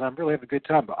this because I'm really having a good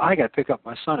time, but I got to pick up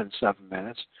my son in 7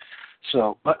 minutes.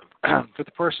 So, but for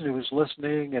the person who is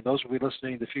listening, and those who will be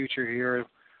listening in the future here,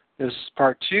 this is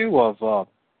part 2 of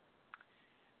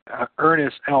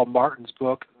Ernest L. Martin's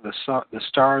book, The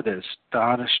Star That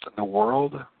Astonished the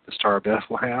World, The Star of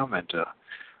Bethlehem. And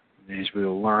these we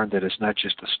will learn that it's not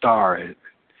just a star.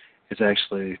 It's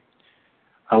actually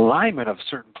alignment of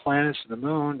certain planets and the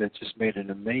moon that just made an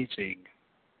amazing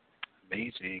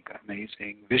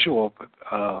visual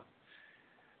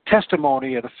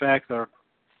testimony of the fact that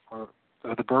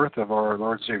of the birth of our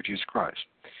Lord and Savior Jesus Christ,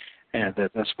 and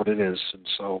that's what it is. And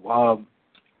so,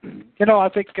 you know, I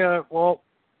think, well,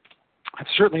 I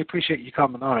certainly appreciate you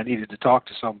coming on. I needed to talk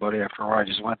to somebody after I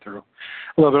just went through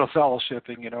a little bit of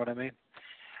fellowshipping, you know what I mean?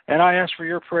 And I ask for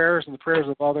your prayers and the prayers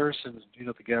of others, and you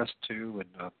know, the guests too,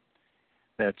 and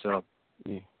that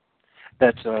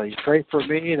you pray for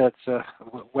me. That's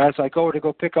as I go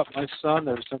pick up my son,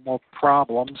 there's no more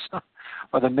problems,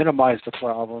 or to minimize the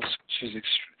problems.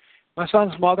 My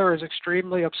son's mother is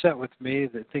extremely upset with me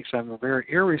that thinks I'm a very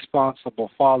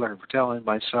irresponsible father for telling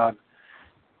my son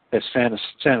that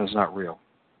Santa's not real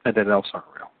and that elves aren't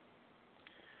real.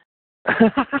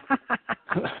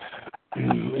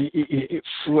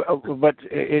 But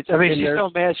it's. I mean, she's so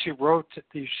mad. She wrote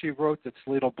this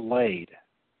little blade.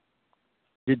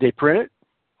 Did they print it?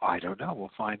 I don't know.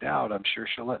 We'll find out. I'm sure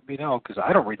she'll let me know because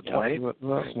I don't read the blade.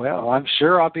 Well, I'm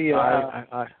sure I'll be.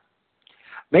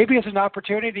 Maybe it's an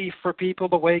opportunity for people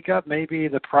to wake up. Maybe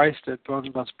the price that one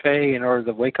must pay in order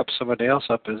to wake up somebody else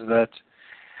up is that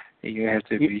you have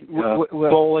to be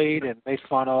bullied and made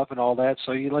fun of and all that.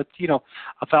 So you let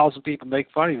 1,000 people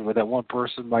make fun of you, but that one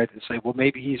person might say, "Well,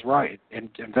 maybe he's right," and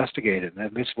investigate it.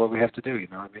 And that's what we have to do. You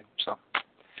know what I mean? So.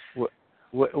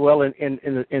 Well, in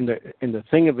the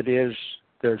thing of it is,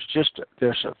 there's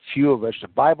a few of us. The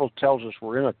Bible tells us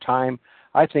we're in a time.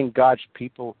 I think God's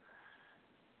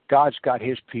got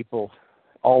His people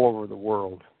all over the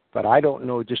world, but I don't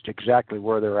know just exactly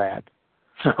where they're at.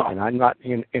 And I'm not,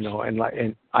 and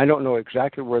I don't know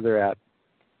exactly where they're at.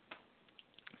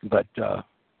 But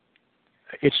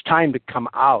it's time to come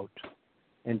out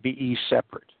and be ye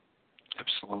separate.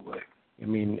 Absolutely. I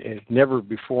mean, never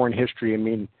before in history. I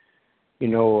mean, I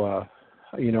do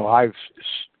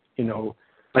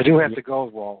have to go.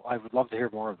 Well, I would love to hear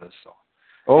more of this. So.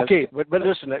 Okay, but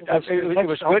listen, it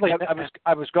was good.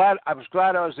 I was glad I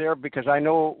was there because I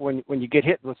know when you get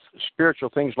hit with spiritual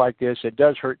things like this, it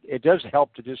does hurt. It does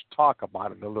help to just talk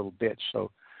about it a little bit. So,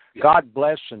 yeah. God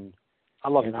bless, and I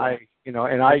love it.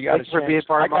 Thanks for being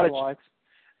part of my life.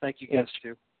 Thank you, guys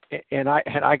too. And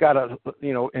I got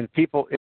and people.